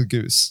example, Canada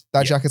Goose,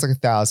 that jacket's like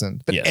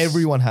 1,000, but Yes.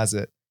 everyone has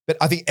it. But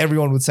I think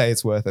everyone would say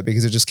it's worth it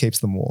because it just keeps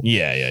them warm.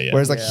 yeah.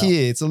 Whereas like Yeah.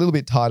 here, it's a little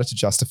bit harder to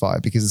justify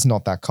because it's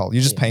not that cold.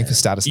 You're just paying for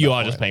status. at You that are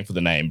point. just paying for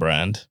the name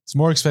brand. It's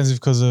more expensive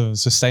because of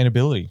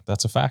sustainability.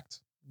 That's a fact.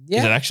 Is it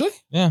Yeah. actually?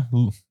 Yeah,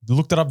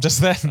 looked it up just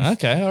then.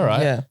 Okay, all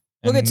right. Yeah.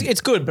 Look, And- it's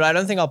good, but I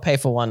don't think I'll pay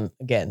for one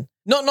again.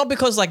 Not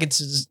because like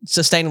it's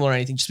sustainable or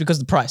anything, just because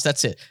of the price.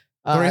 That's it.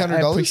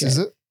 $300, is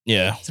it?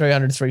 Yeah.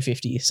 300,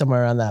 350,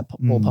 somewhere around that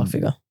ballpark Mm.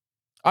 figure.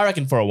 I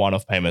reckon for a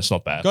one-off payment, it's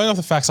not bad. Going off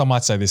the facts, I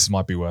might say this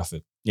might be worth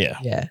it. Yeah.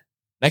 Yeah.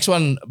 Next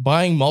one,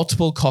 buying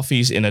multiple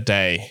coffees in a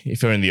day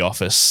if you're in the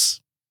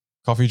office.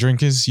 Coffee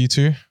drinkers, you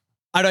two?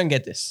 I don't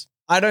get this.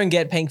 I don't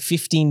get paying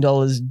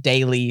 $15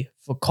 daily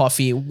for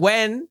coffee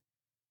when,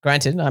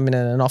 granted, I'm in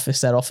an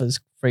office that offers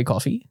free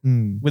coffee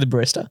Hmm. with a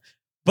barista,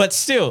 but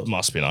still,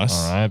 Must be nice.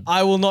 All right.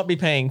 I will not be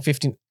paying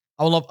 15.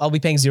 I'll be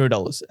paying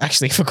 $0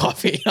 actually for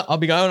coffee. I'll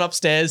be going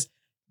upstairs,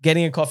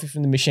 getting a coffee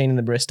from the machine and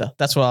the barista.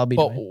 That's what I'll be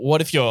But doing. what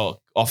if your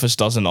office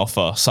doesn't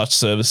offer such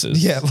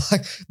services? Yeah,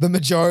 like the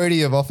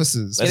majority of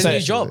offices. Let's Get a new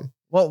say- job.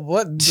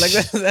 What? Like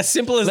that's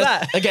simple as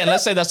that. Again,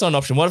 let's say that's not an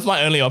option. What if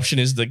my only option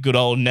is the good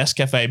old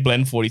Nescafe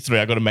Blend 43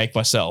 I got to make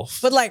myself?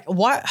 But like,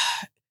 why?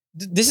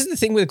 This is the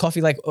thing with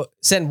coffee. Like,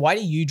 Sen, why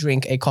do you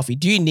drink a coffee?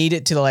 Do you need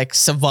it to like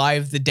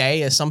survive the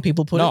day, as some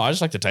people put no, it? I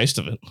just like the taste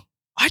of it.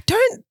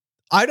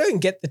 I don't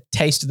get the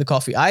taste of the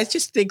coffee. I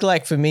just think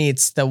like for me,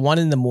 it's the one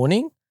in the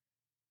morning.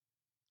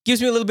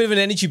 Gives me a little bit of an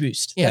energy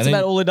boost. That's and then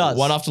about all it does.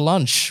 One after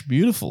lunch.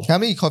 Beautiful. How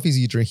many coffees are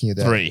you drinking a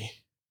day? 3.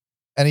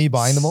 And are you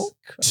buying them all?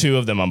 2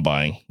 of them I'm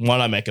buying.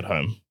 1 I make at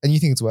home. And you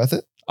think it's worth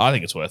it? I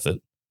think it's worth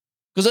it.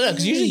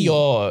 Because usually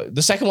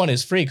the second one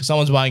is free because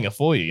someone's buying it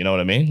for you. You know what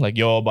I mean? Like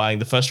you're buying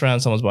the first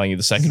round, someone's buying you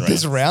the second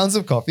There's round. rounds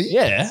of coffee?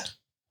 Yeah.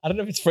 I don't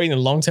know if it's free in the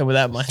long term with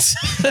that much.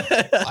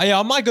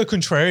 I might go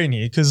contrarian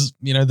here because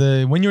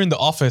when you're in the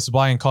office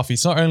buying coffee,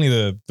 it's not only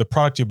the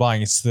product you're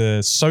buying, it's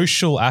the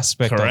social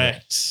aspect of it.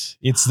 Correct.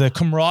 It's the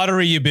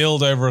camaraderie you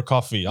build over a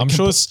coffee. I'm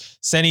sure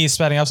Senny is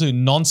spouting absolute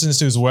nonsense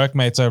to his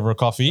workmates over a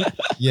coffee.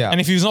 Yeah.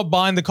 And if he's not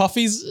buying the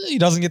coffees, he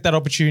doesn't get that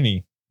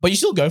opportunity. But you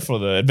still go for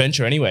the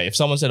adventure anyway. If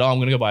someone said, oh, I'm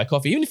going to go buy a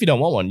coffee, even if you don't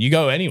want one, you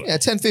go anyway. Yeah,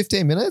 10,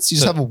 15 minutes. You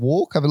just So- have a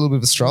walk, have a little bit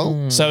of a stroll.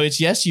 Mm. So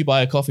it's yes, you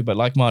buy a coffee, but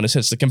like Martin said,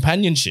 it's the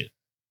companionship.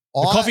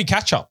 The I- coffee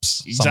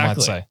catch-ups, some might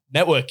Exactly. say.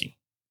 Networking.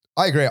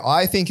 I agree.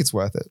 I think it's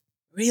worth it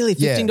Really,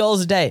 Yeah.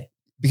 $15 a day.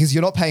 because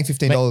you're not paying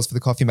 $15 for the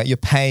coffee, mate. You're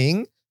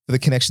paying for the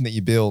connection that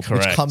you build,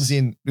 which Correct. comes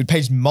in, it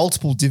pays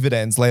multiple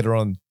dividends later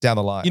on down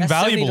the line.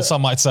 Invaluable, $70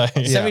 some might say.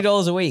 Yeah.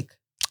 $70 a week.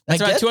 That's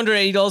Like, about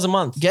get- $280 a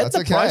month. Get That's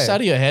the okay. price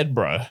out of your head,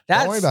 bro.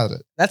 That's Don't worry about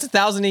it. That's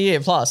 $1,000 a year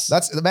plus.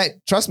 That's mate.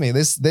 Trust me.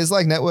 There's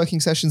like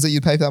networking sessions that you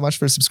pay that much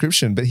for a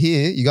subscription, but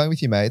here you're going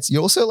with your mates.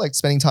 You're also like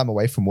spending time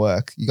away from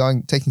work. You're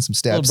going taking some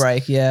a little steps.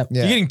 break. Yeah.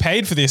 Yeah, You're getting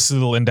paid for this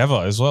little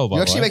endeavor as well, by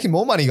you're the actually way. making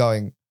more money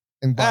going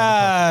and buying.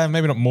 the coffee.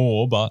 Maybe not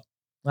more, but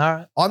All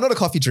right. I'm not a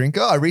coffee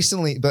drinker. I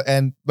recently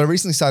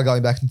started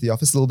going back into the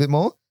office a little bit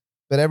more.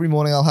 But every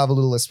morning I'll have a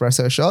little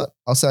espresso shot.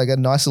 I'll say I get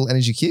a nice little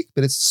energy kick,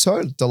 but it's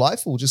so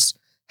delightful just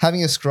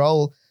having a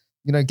scroll,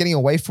 getting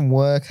away from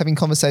work, having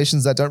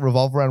conversations that don't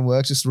revolve around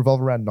work, just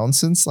revolve around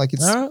nonsense. Like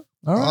it's, All right.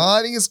 All right.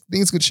 I think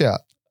it's a good shout.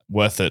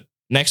 Worth it.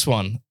 Next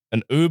one,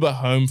 an Uber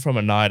home from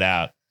a night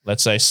out.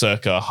 Let's say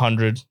circa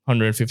 $100,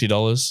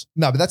 $150.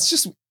 No, but that's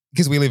just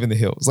because we live in the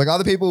hills. Like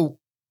other people,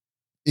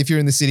 if you're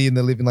in the city and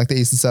they live in like the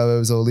eastern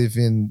suburbs or live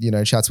in,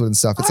 Chatswood and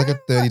stuff, it's like a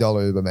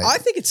 $30 Uber, mate. I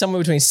think it's somewhere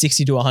between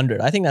 60 to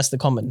 100. I think that's the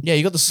common. Yeah,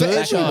 you got the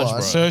surcharge, everyone-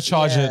 bro.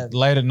 surcharge Yeah. it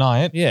late at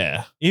night.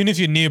 Yeah, Even if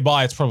you're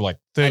nearby, it's probably like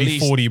 30,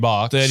 least 40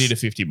 bucks. 30 to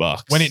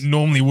 $50. when it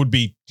normally would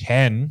be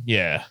 10.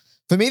 Yeah.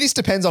 For me, this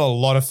depends on a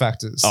lot of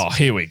factors. Oh,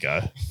 here we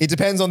go. It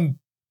depends on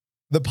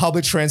the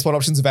public transport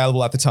options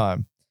available at the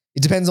time.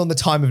 It depends on the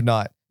time of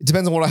night. It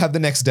depends on what I have the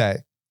next day.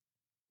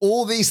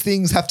 All these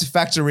things have to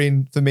factor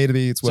in for me to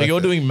be it's So worth you're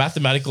it. doing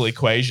mathematical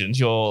equations.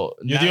 You're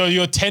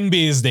 10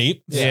 beers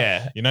deep.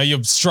 yeah.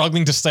 You're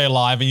struggling to stay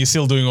alive and you're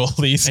still doing all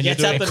these And you're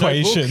Gets out the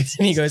equations. notebook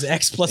and he goes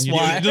X plus And you do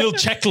Y. A little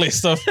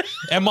checklist of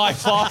am I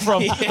far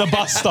from the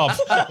bus stop?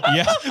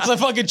 Yeah. It's a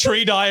fucking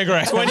tree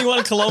diagram.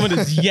 21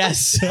 kilometers.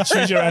 Yes.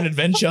 Choose your own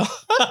adventure.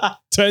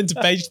 Turn to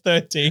page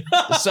 13.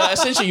 So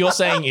essentially, you're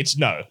saying it's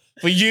no.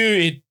 For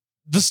you,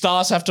 the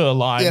stars have to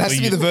align. Yeah, it has for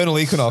to be you. the vernal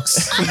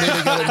equinox for me to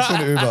get into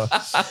an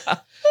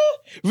Uber.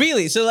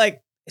 Really? So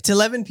like it's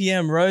 11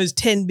 p.m. Rose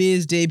 10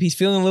 beers deep. He's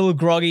feeling a little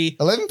groggy.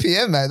 11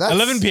 p.m., mate. That's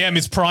 11 p.m.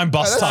 is prime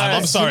bus Oh, that's- time.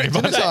 I'm that's sorry.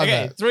 dinner But time.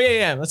 Okay, mate. 3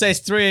 a.m. Let's say it's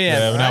 3 a.m.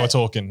 yeah, now right? we're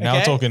talking. Now we're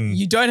Okay? talking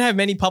You don't have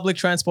many public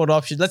transport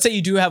options. Let's say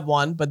you do have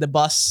one, but the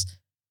bus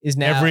is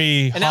now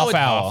every and now half it's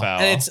hour. half hour.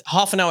 and it's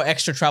half an hour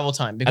extra travel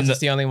time because And it's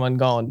the only one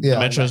going. Yeah. The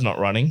metro's not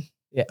running.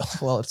 Yeah.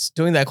 Well, it's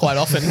doing that quite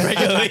often,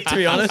 regularly, to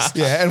be honest.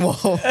 Yeah, and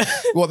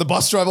what the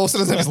bus driver also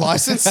doesn't have his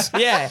license.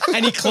 Yeah,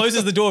 and he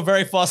closes the door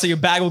very fast so your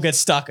bag will get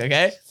stuck,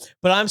 okay?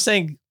 But I'm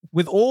saying,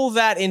 with all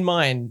that in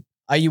mind,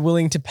 are you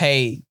willing to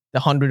pay the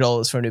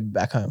 $100 for an Uber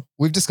back home.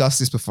 We've discussed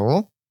this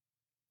before.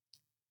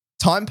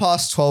 Time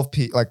past 12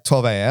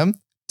 a.m.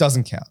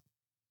 doesn't count.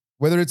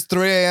 Whether it's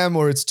 3 a.m.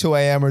 or it's 2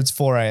 a.m. or it's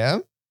 4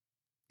 a.m.,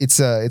 it's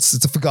a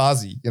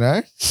fugazi, you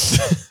know?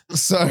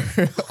 So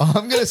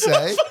I'm going to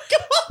say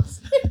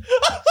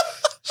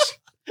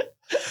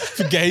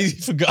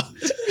Forgot.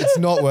 it's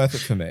not worth it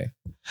for me.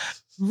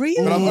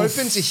 Really? But I'm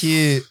open to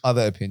hear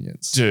other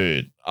opinions.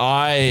 Dude,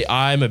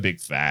 I'm a big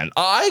fan.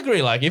 I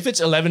agree. Like if it's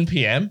 11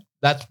 p.m.,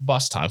 that's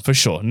bus time for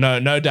sure.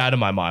 No doubt in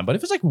my mind. But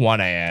if it's like 1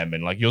 a.m.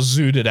 and like you're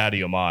zooted out of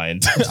your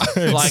mind,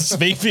 like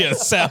Speak for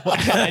yourself.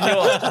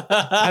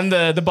 and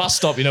the bus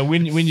stop, you know,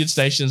 Wynyard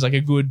Station is like a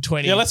good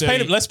 20. Yeah, let's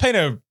 30 paint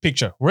a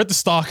picture. We're at the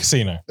Star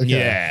Casino. Okay.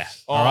 Yeah.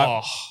 All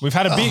right. We've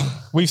had a big.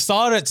 We've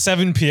started at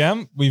 7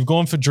 p.m. We've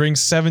gone for drinks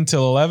 7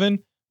 till 11.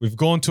 We've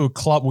gone to a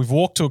club. We've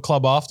walked to a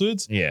club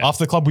afterwards. Yeah.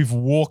 After the club, we've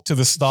walked to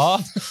the Star.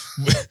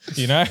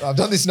 You know. I've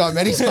done this night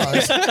many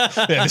times.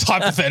 Yeah, this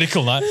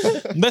hypothetical night.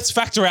 Let's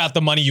factor out the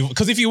money you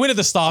because if you win at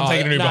the Star, I'm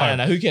taking an Uber home.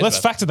 No, who cares? Let's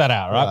about factor that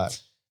out, right? Right.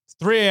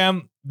 3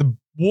 a.m. The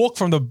walk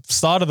from the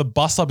start of the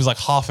bus stop is like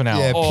half an hour.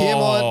 Yeah, Oh,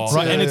 Piedmont. to-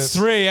 Right, and it's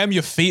 3 a.m.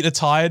 Your feet are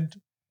tired.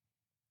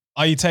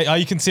 Are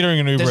you considering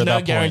an Uber There's at no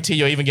that guarantee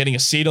you're even getting a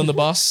seat on the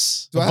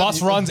bus. point? The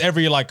bus runs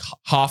every like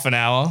Half an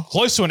hour.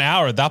 close to an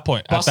hour at that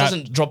point. Bus At that-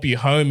 doesn't drop you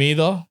home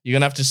either. You're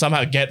gonna have to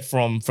somehow get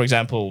from, for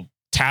example,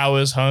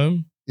 Towers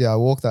home. Yeah, I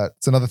walk that.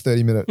 It's another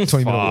 20 minute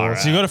Far walk.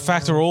 so you got to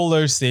factor all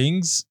those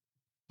things,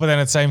 but then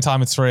at the same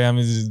time, it's 3 a.m.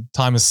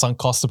 Time is sunk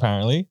cost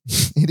apparently.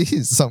 It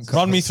is some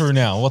Run me cost. through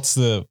now. What's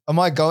the? Am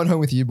I going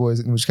home with you boys?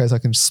 In which case I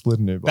can split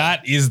an Uber.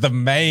 That is the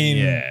main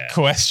Yeah.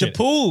 question. The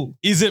pool.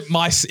 Is it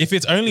if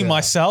it's only Yeah.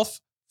 myself?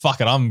 Fuck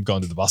it, I'm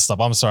going to the bus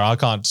stop. I'm sorry, I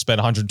can't spend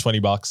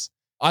 $120.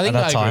 I think At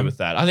that I agree time. with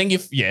that. I think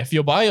if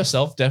you're by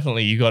yourself,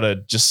 definitely you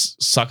gotta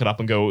just suck it up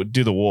and go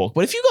do the walk.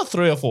 But if you got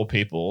 3 or 4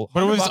 people,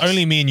 But if it's $100,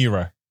 only me and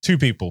Euro, 2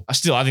 people, I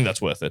think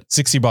that's worth it.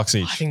 $60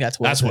 I each. think that's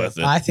worth That's it. worth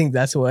it. I think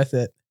that's worth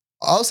it.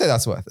 I'll say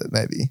that's worth it,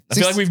 maybe. I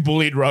feel like we've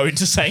bullied Ro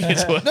into saying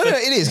it's worth No, it.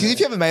 it is. Because if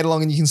you have a mate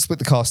along and you can split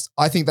the cost,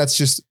 I think that's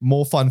just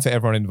more fun for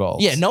everyone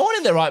involved. Yeah, no one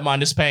in their right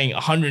mind is paying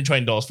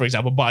 $120, for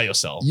example, by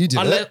yourself. You did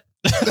it.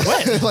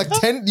 When? Like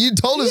 10, you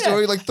told a Yeah.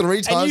 story like 3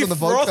 And times you on the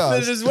frothed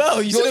podcast. it as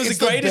well. You You're said it like, was "It's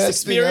the the greatest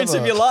best thing experience of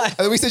ever." your life.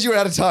 And then we said you were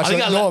out of touch. I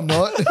think Like, I no, I'm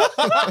not.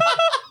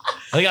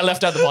 I think I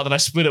left out the part that I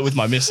split it with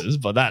my missus,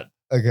 but that,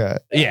 Okay.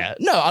 yeah.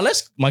 No,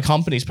 unless my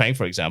company's paying,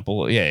 for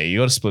example, yeah, you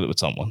got to split it with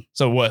someone.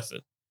 So worth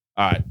it.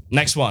 All right,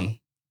 next one.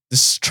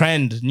 This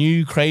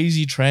new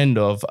crazy trend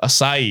of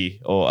acai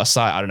or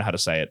acai, I don't know how to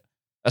say it.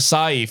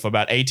 Acai for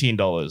about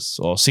 $18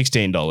 or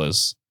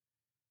 $16.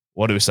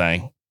 What are we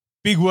saying?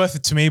 Big worth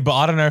it to me, but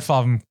I don't know if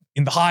I'm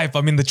in the hype.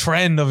 I'm in the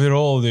trend of it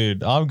all,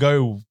 dude. I'll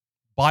go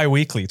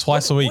bi-weekly,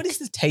 twice a week. What is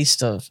the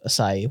taste of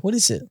acai? What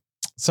is it?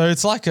 So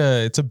it's like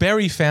it's a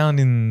berry found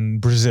in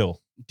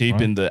Brazil, Deep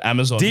Right. in the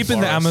Amazon deep in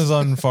the forest,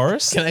 Amazon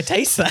forest. Can I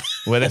taste that?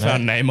 where they No.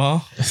 found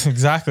Neymar.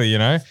 Exactly, you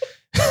know.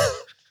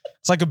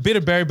 It's like a bit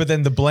of berry, but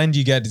then the blend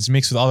you get is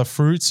mixed with other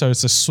fruits, so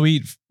it's a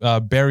sweet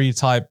berry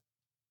type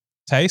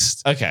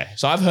taste. Okay,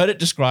 so I've heard it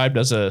described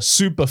as a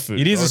superfood.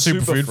 It is or a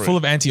superfood full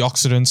of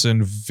antioxidants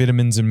and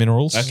vitamins and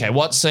minerals. Okay,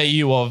 what say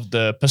you of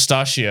the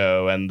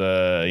pistachio and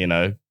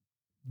the,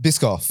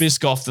 Biscoff.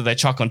 Biscoff that they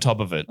chuck on top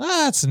of it?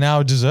 It's now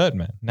a dessert,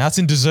 man. Now it's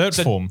in dessert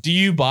So form. do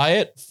you buy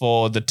it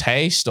for the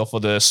taste or for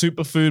the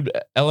superfood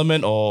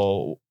element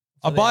or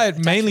I the buy it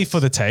mainly for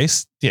the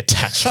taste. the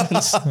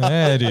attachments?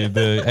 Yeah, dude,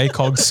 the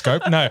ACOG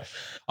scope. No,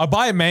 I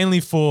buy it mainly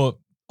for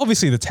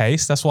obviously the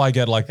taste. That's why I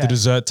get like the Okay.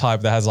 dessert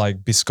type that has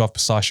like Biscoff,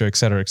 pistachio, et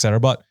cetera,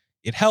 but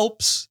it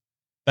helps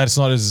that it's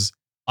not as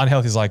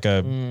unhealthy as like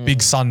a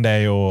big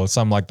sundae or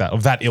something like that,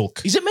 of that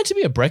ilk. Is it meant to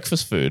be a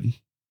breakfast food?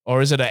 Or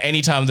is it at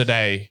any time of the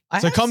day?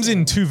 So it comes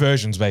in 2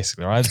 versions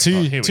basically, right? here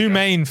we Two go.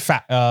 main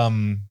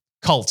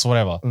cults,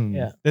 whatever. Mm.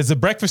 Yeah. There's the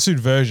breakfast food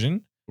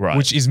version, Right.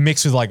 which is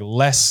mixed with like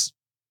less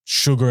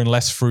sugar and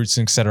less fruits,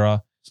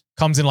 etc.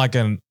 Comes in like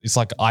it's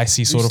like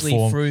icy sort of Muesli,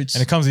 form. fruits.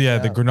 And it comes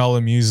with the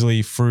granola,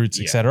 muesli, fruits,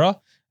 Yeah. etc.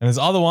 And there's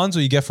other ones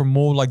where you get from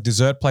more like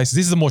dessert places.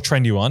 This is the more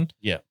trendy one.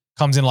 Yeah.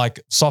 Comes in like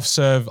soft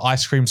serve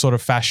ice cream sort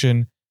of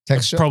fashion.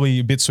 Texture. Probably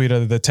a bit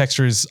sweeter. The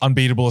texture is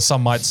unbeatable, as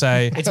some might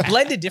say. It's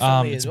blended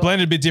differently It's as well.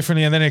 blended a bit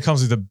differently, and then it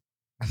comes with the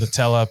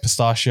Nutella,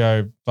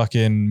 pistachio,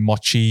 fucking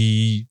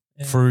mochi,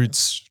 Yeah.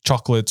 fruits,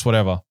 chocolates,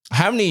 whatever.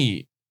 How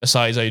many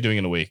acais are you doing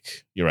in a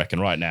week, you reckon,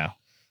 right now?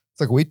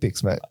 It's like Wheat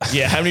Bix, mate.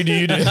 Yeah, how many do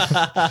you do?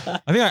 I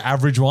think I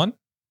average one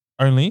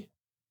only.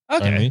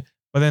 Only.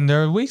 But then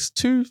there are weeks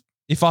 2.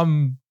 If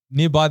I'm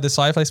nearby the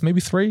side place, maybe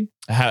 3.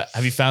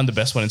 Have you found the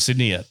best one in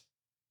Sydney yet?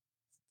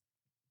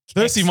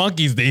 Thirsty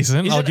Monkey's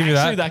decent. Is I'll it give you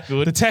actually that. that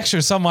good? The texture,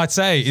 some might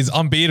say, is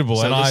unbeatable.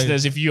 So and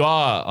listeners, if you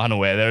are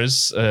unaware, there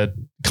is a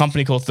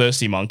company called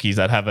Thirsty Monkeys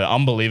that have an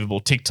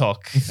unbelievable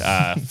TikTok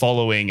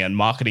following and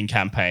marketing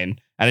campaign.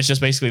 And it's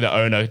just basically the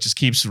owner just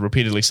keeps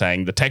repeatedly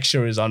saying the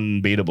texture is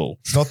unbeatable.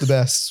 It's not the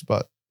best,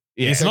 but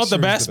Yeah. it's not the Texture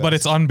is best, the but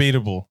best. it's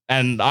unbeatable.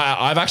 And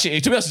I've actually,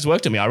 to be honest, it's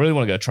worked on me. I really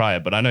want to go try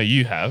it, but I know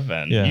you have.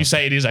 And Yeah. you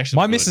say it is actually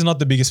My good. missus is not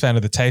the biggest fan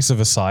of the taste of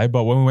acai,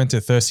 but when we went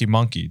to Thirsty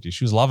Monkey, dude,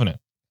 she was loving it.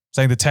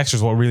 saying the texture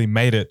is what really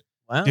made it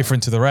Wow.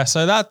 different to the rest.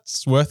 So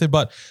that's worth it.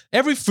 But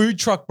every food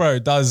truck, bro,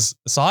 does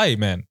acai,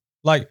 man.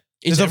 Like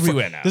It's there's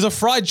everywhere now. There's a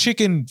fried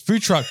chicken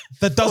food truck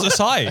that does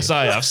acai.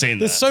 Sorry, I've seen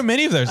that. There's so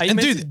many of those. Are you And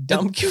meant to dude,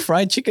 dump your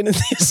fried chicken in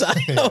this?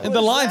 and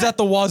the line's at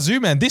the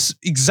wazoo, man. This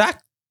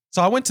exact.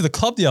 So I went to the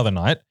club the other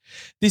night.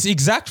 This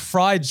exact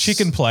fried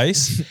chicken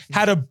place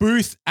had a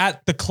booth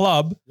at the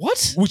club,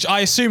 What? which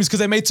I assume is because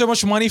they made so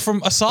much money from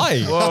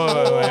acai.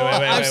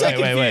 I'm so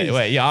confused.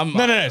 wait. Yeah,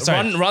 No,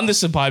 sorry. Run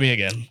this by me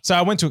again. So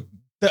I went to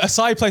the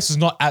acai place was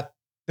not at.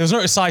 There was no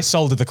acai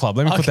sold at the club.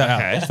 Let me put that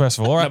Okay. out first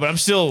of all. All right. No, but I'm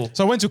still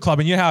So I went to a club,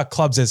 and you know how at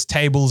clubs there's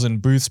tables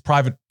and booths,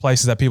 private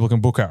places that people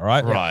can book at,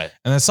 right? right.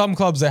 And then some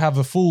clubs they have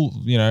a full,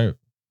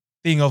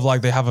 thing of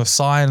like they have a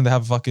sign, they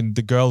have fucking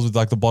the girls with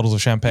like the bottles of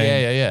champagne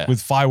Yeah.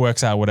 with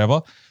fireworks out, or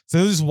whatever. So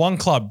there's this one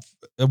club,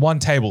 one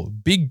table,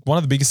 one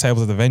of the biggest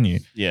tables at the venue,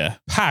 Yeah.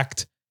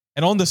 packed,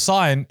 and on the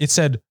sign it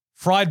said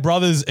Fried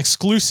Brothers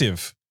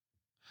exclusive.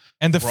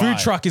 And the food Right.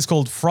 truck is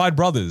called Fried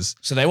Brothers.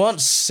 So they weren't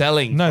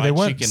selling. No, they fried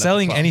weren't chicken at the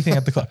selling club. anything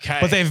at the club. Okay.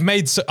 But they've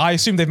made, I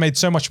assume they've made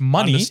so much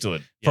money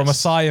Understood. from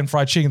Yes. acai and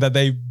fried chicken that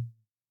they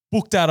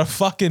booked out a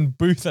fucking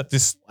booth at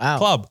this Wow.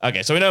 club.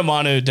 Okay, so we know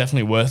Manu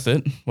definitely worth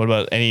it. What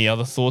about any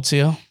other thoughts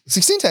here?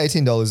 $16 to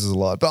 $18 is a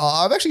lot, but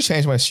I've actually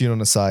changed my tune on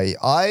acai.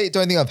 I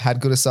don't think I've had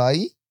good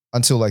acai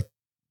until like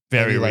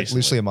Very maybe, like recently.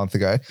 literally a month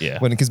ago. Yeah.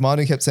 Because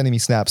Manu kept sending me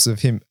snaps of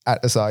him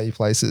at acai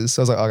places.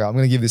 So I was like, okay, I'm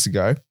going to give this a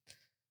go.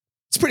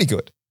 It's pretty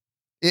good.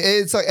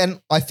 It's like,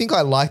 and I think I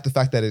like the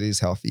fact that it is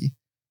healthy.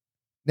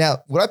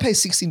 Now, would I pay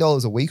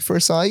 $16 a week for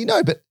acai?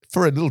 No, but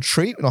for a little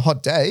treat on a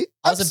hot day,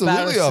 I was about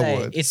to absolutely I say,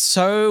 would. it's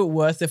so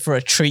worth it for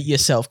a treat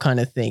yourself kind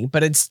of thing.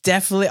 But it's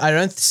definitely, I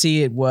don't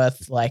see it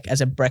worth like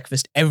as a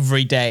breakfast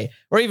every day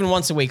or even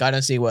once a week. I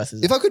don't see it worth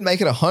it. If I could make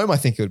it at home, I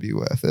think it would be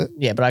worth it.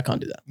 Yeah, but I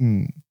can't do that.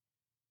 Mm.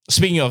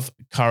 Speaking of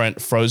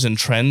current frozen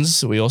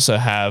trends, we also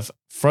have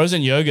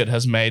frozen yogurt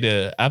has made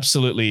a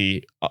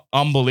absolutely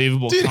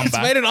unbelievable Dude, comeback. it's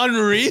made an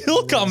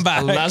unreal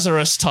comeback. A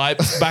Lazarus type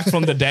back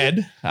from the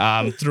dead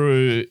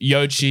through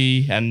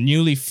Yochi and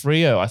Newly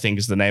Frio, I think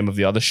is the name of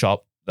the other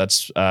shop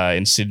that's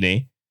in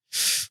Sydney.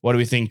 What do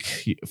we think?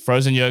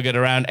 Frozen yogurt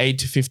around $8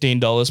 to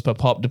 $15 per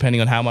pop,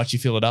 depending on how much you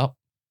fill it up.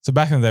 So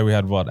back in the day, we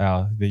had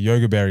the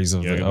yoga berries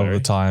of the Yoga-berry.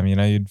 time.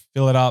 You'd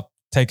fill it up,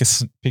 take a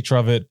picture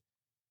of it,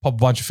 pop a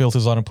bunch of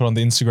filters on and put on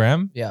the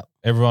Instagram. Yeah.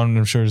 Everyone,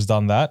 I'm sure, has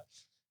done that.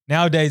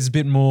 Nowadays, it's a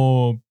bit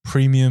more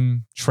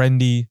premium,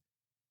 trendy,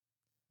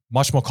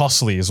 much more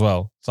costly as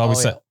well. So I would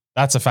say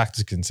that's a factor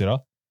to consider.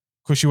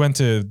 Kush, you went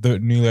to the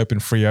newly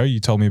opened Frio. You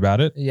told me about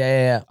it.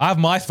 Yeah. I have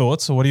my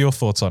thoughts. So what are your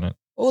thoughts on it?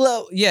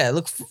 Well, yeah,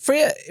 look, Free,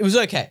 it was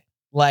okay.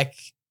 Like,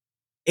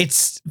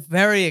 it's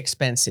very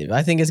expensive.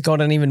 I think it's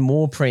gotten even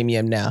more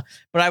premium now.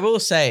 But I will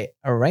say,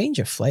 a range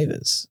of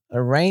flavors.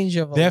 A range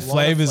of Their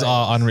flavors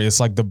are unreal. It's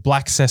like the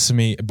black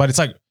sesame, but it's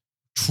like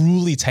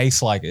truly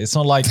tastes like it. It's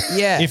not like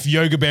Yeah. if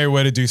Yoga Berry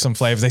were to do some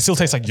flavors, they still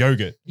taste like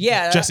yogurt,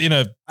 Yeah. just in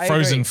a I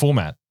frozen agree.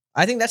 format.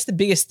 I think that's the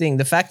biggest thing.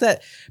 The fact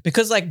that,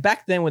 because like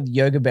back then with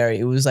Yoga Berry,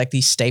 it was like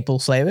these staple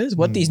flavors.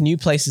 What these new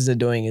places are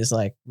doing is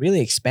like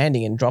really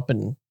expanding and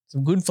dropping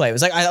some good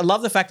flavors. Like I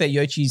love the fact that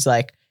Yochi's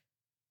like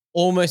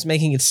almost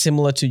making it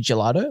similar to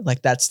gelato.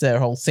 Like that's their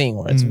whole thing,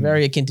 or it's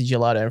very akin to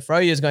gelato. And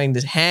Froyo's going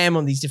this ham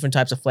on these different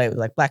types of flavors,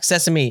 like black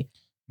sesame,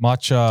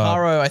 Matcha,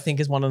 taro, I think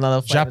is one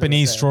another flavor.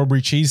 Japanese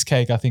strawberry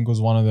cheesecake, I think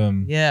was one of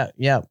them.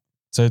 Yeah.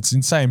 So it's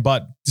insane.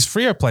 But this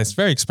Frio place is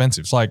very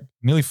expensive. It's like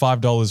nearly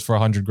 $5 for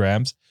 100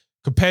 grams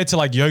compared to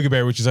like Yoga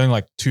Berry, which is only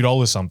like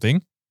 $2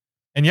 something.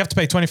 And you have to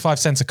pay 25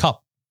 cents a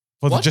cup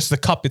for just the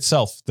cup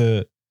itself,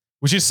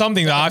 which is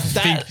something that I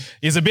think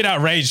is a bit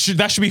outrageous.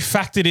 That should be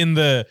factored in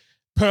the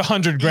per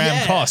 100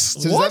 gram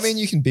cost. So does that mean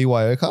you can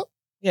BYO cup?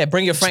 Yeah,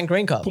 bring your Frank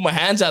Green cup. Put my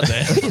hands out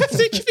there.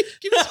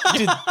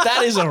 Dude,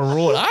 that is a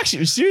raw.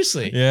 Actually,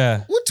 seriously.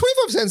 Yeah. What,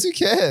 25 cents? Who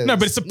cares? No,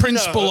 but it's the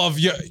principle of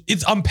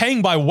I'm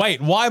paying by weight.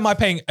 Why am I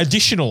paying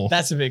additional?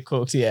 That's a bit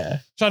cooked, yeah.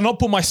 Should I not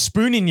put my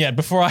spoon in yet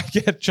before I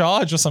get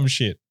charged or some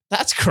shit?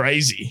 That's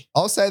crazy.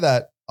 I'll say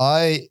that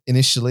I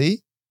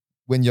initially,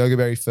 when Yoga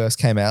Berry first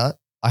came out,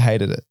 I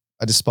hated it.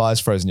 I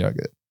despised frozen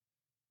yogurt.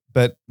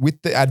 But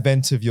with the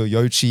advent of your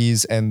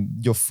Yochis and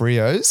your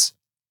Frios,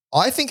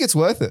 I think it's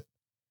worth it.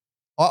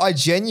 I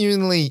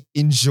genuinely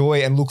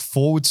enjoy and look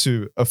forward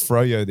to a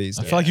Froyo these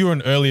I days. feel like you were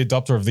an early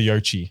adopter of the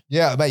Yochi.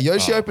 Yeah, mate,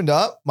 Yoshi opened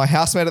up. My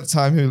housemate at the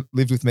time who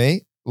lived with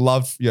me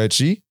loved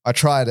Yochi. I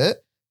tried it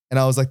and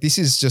I was like, this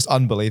is just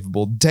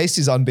unbelievable. Taste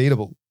is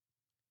unbeatable.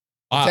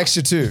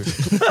 Texture too.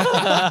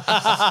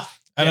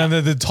 And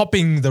then the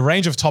topping, the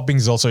range of toppings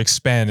is also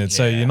expanded.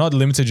 So Yeah. you're not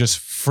limited to just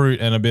fruit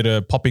and a bit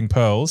of popping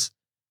pearls.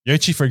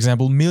 Yochi, for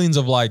example, millions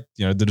of like,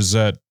 the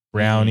dessert,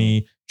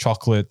 brownie,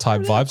 chocolate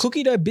type vibes.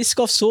 Cookie dough,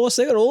 Biscoff sauce.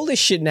 They got all this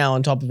shit now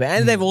on top of it.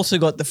 And they've also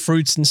got the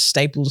fruits and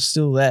staples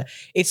still there.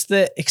 It's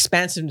the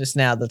expansiveness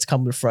now that's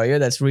come with Froyo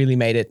that's really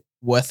made it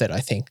worth it,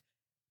 I think.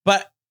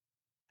 But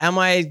am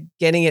I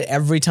getting it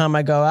every time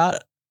I go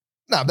out?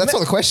 No, that's not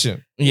the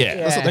question. Yeah. Yeah.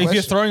 That's not Like the if you're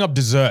question. throwing up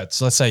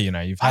desserts, let's say, you've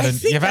I had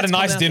think you've had a that's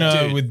nice gonna happen.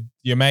 dinner Dude. with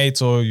your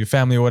mates or your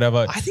family or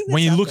whatever. I think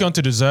When that's you look out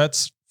onto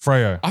desserts,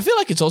 Froyo. I feel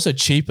like it's also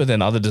cheaper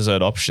than other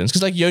dessert options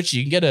because like Yochi,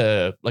 you can get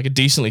a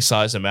decently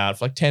sized amount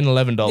for like $10,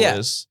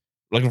 $11.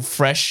 Like a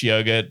fresh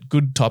yogurt,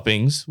 good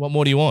toppings. What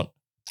more do you want?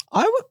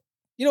 I would.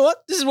 You know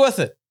what? This is worth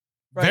it.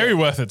 Very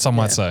worth it, some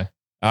might say.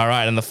 All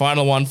right, and the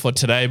final one for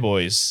today,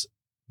 boys.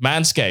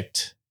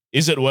 Manscaped.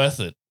 Is it worth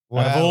it?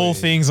 Out of all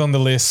things on the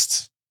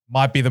list,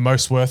 might be the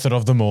most worth it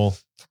of them all.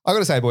 I got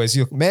to say, boys,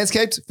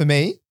 Manscaped for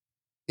me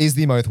is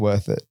the most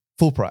worth it.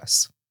 Full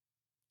price.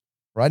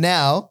 Right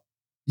now,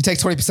 you take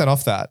 20%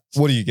 off that.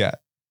 What do you get?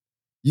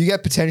 You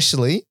get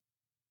potentially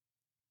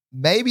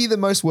maybe the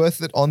most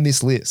worth it on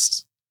this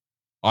list.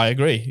 I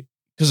agree.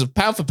 Because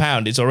pound for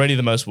pound, it's already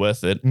the most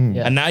worth it.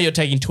 Yeah. And now you're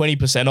taking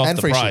 20% off And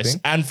the free price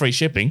shipping. and free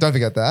shipping. Don't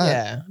forget that.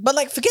 Yeah. But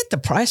like, forget the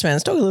price, man.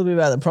 Let's talk a little bit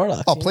about the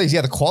product. Oh, please.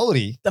 Yeah, the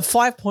quality. The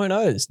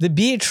 5.0s, the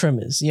beard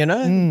trimmers, you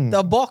know,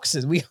 the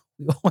boxes. We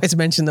always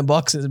mention the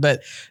boxes,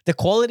 but the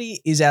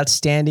quality is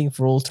outstanding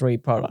for all three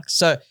products.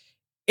 So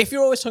if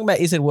you're always talking about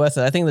is it worth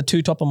it, I think the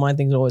two top of mind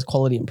things are always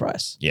quality and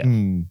price. Yeah.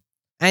 Mm.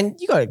 And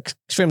you got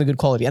extremely good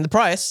quality. And the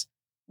price,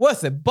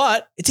 worth it.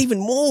 But it's even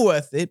more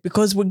worth it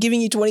because we're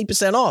giving you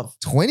 20% off.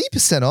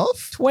 20%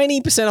 off?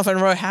 20% off.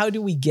 And Ro, how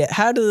do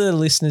the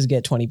listeners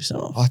get 20%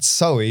 off? Oh, it's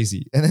so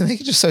easy. And they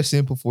make it just so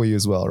simple for you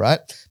as well, right?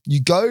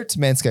 You go to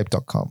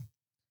manscaped.com.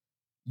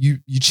 You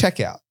check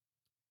out.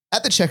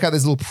 At the checkout,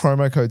 there's a little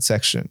promo code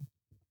section.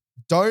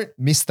 Don't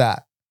miss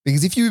that.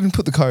 Because if you even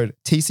put the code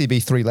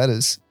TCB 3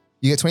 letters,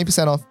 you get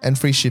 20% off and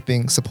free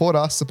shipping. Support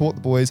us, support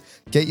the boys.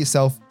 Get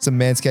yourself some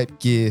Manscaped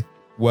gear.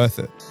 Worth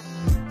it.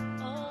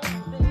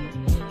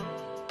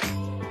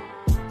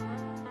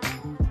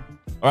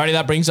 Alrighty,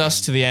 that brings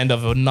us to the end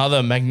of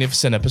another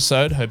magnificent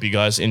episode. Hope you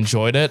guys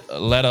enjoyed it.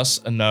 Let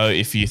us know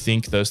if you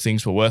think those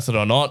things were worth it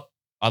or not.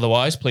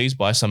 Otherwise, please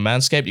buy some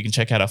Manscaped. You can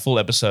check out our full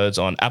episodes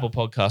on Apple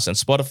Podcasts and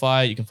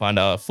Spotify. You can find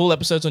our full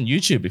episodes on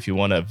YouTube if you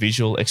want a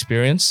visual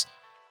experience.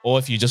 Or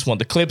if you just want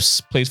the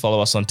clips, please follow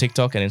us on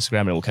TikTok and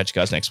Instagram, and we'll catch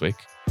you guys next week.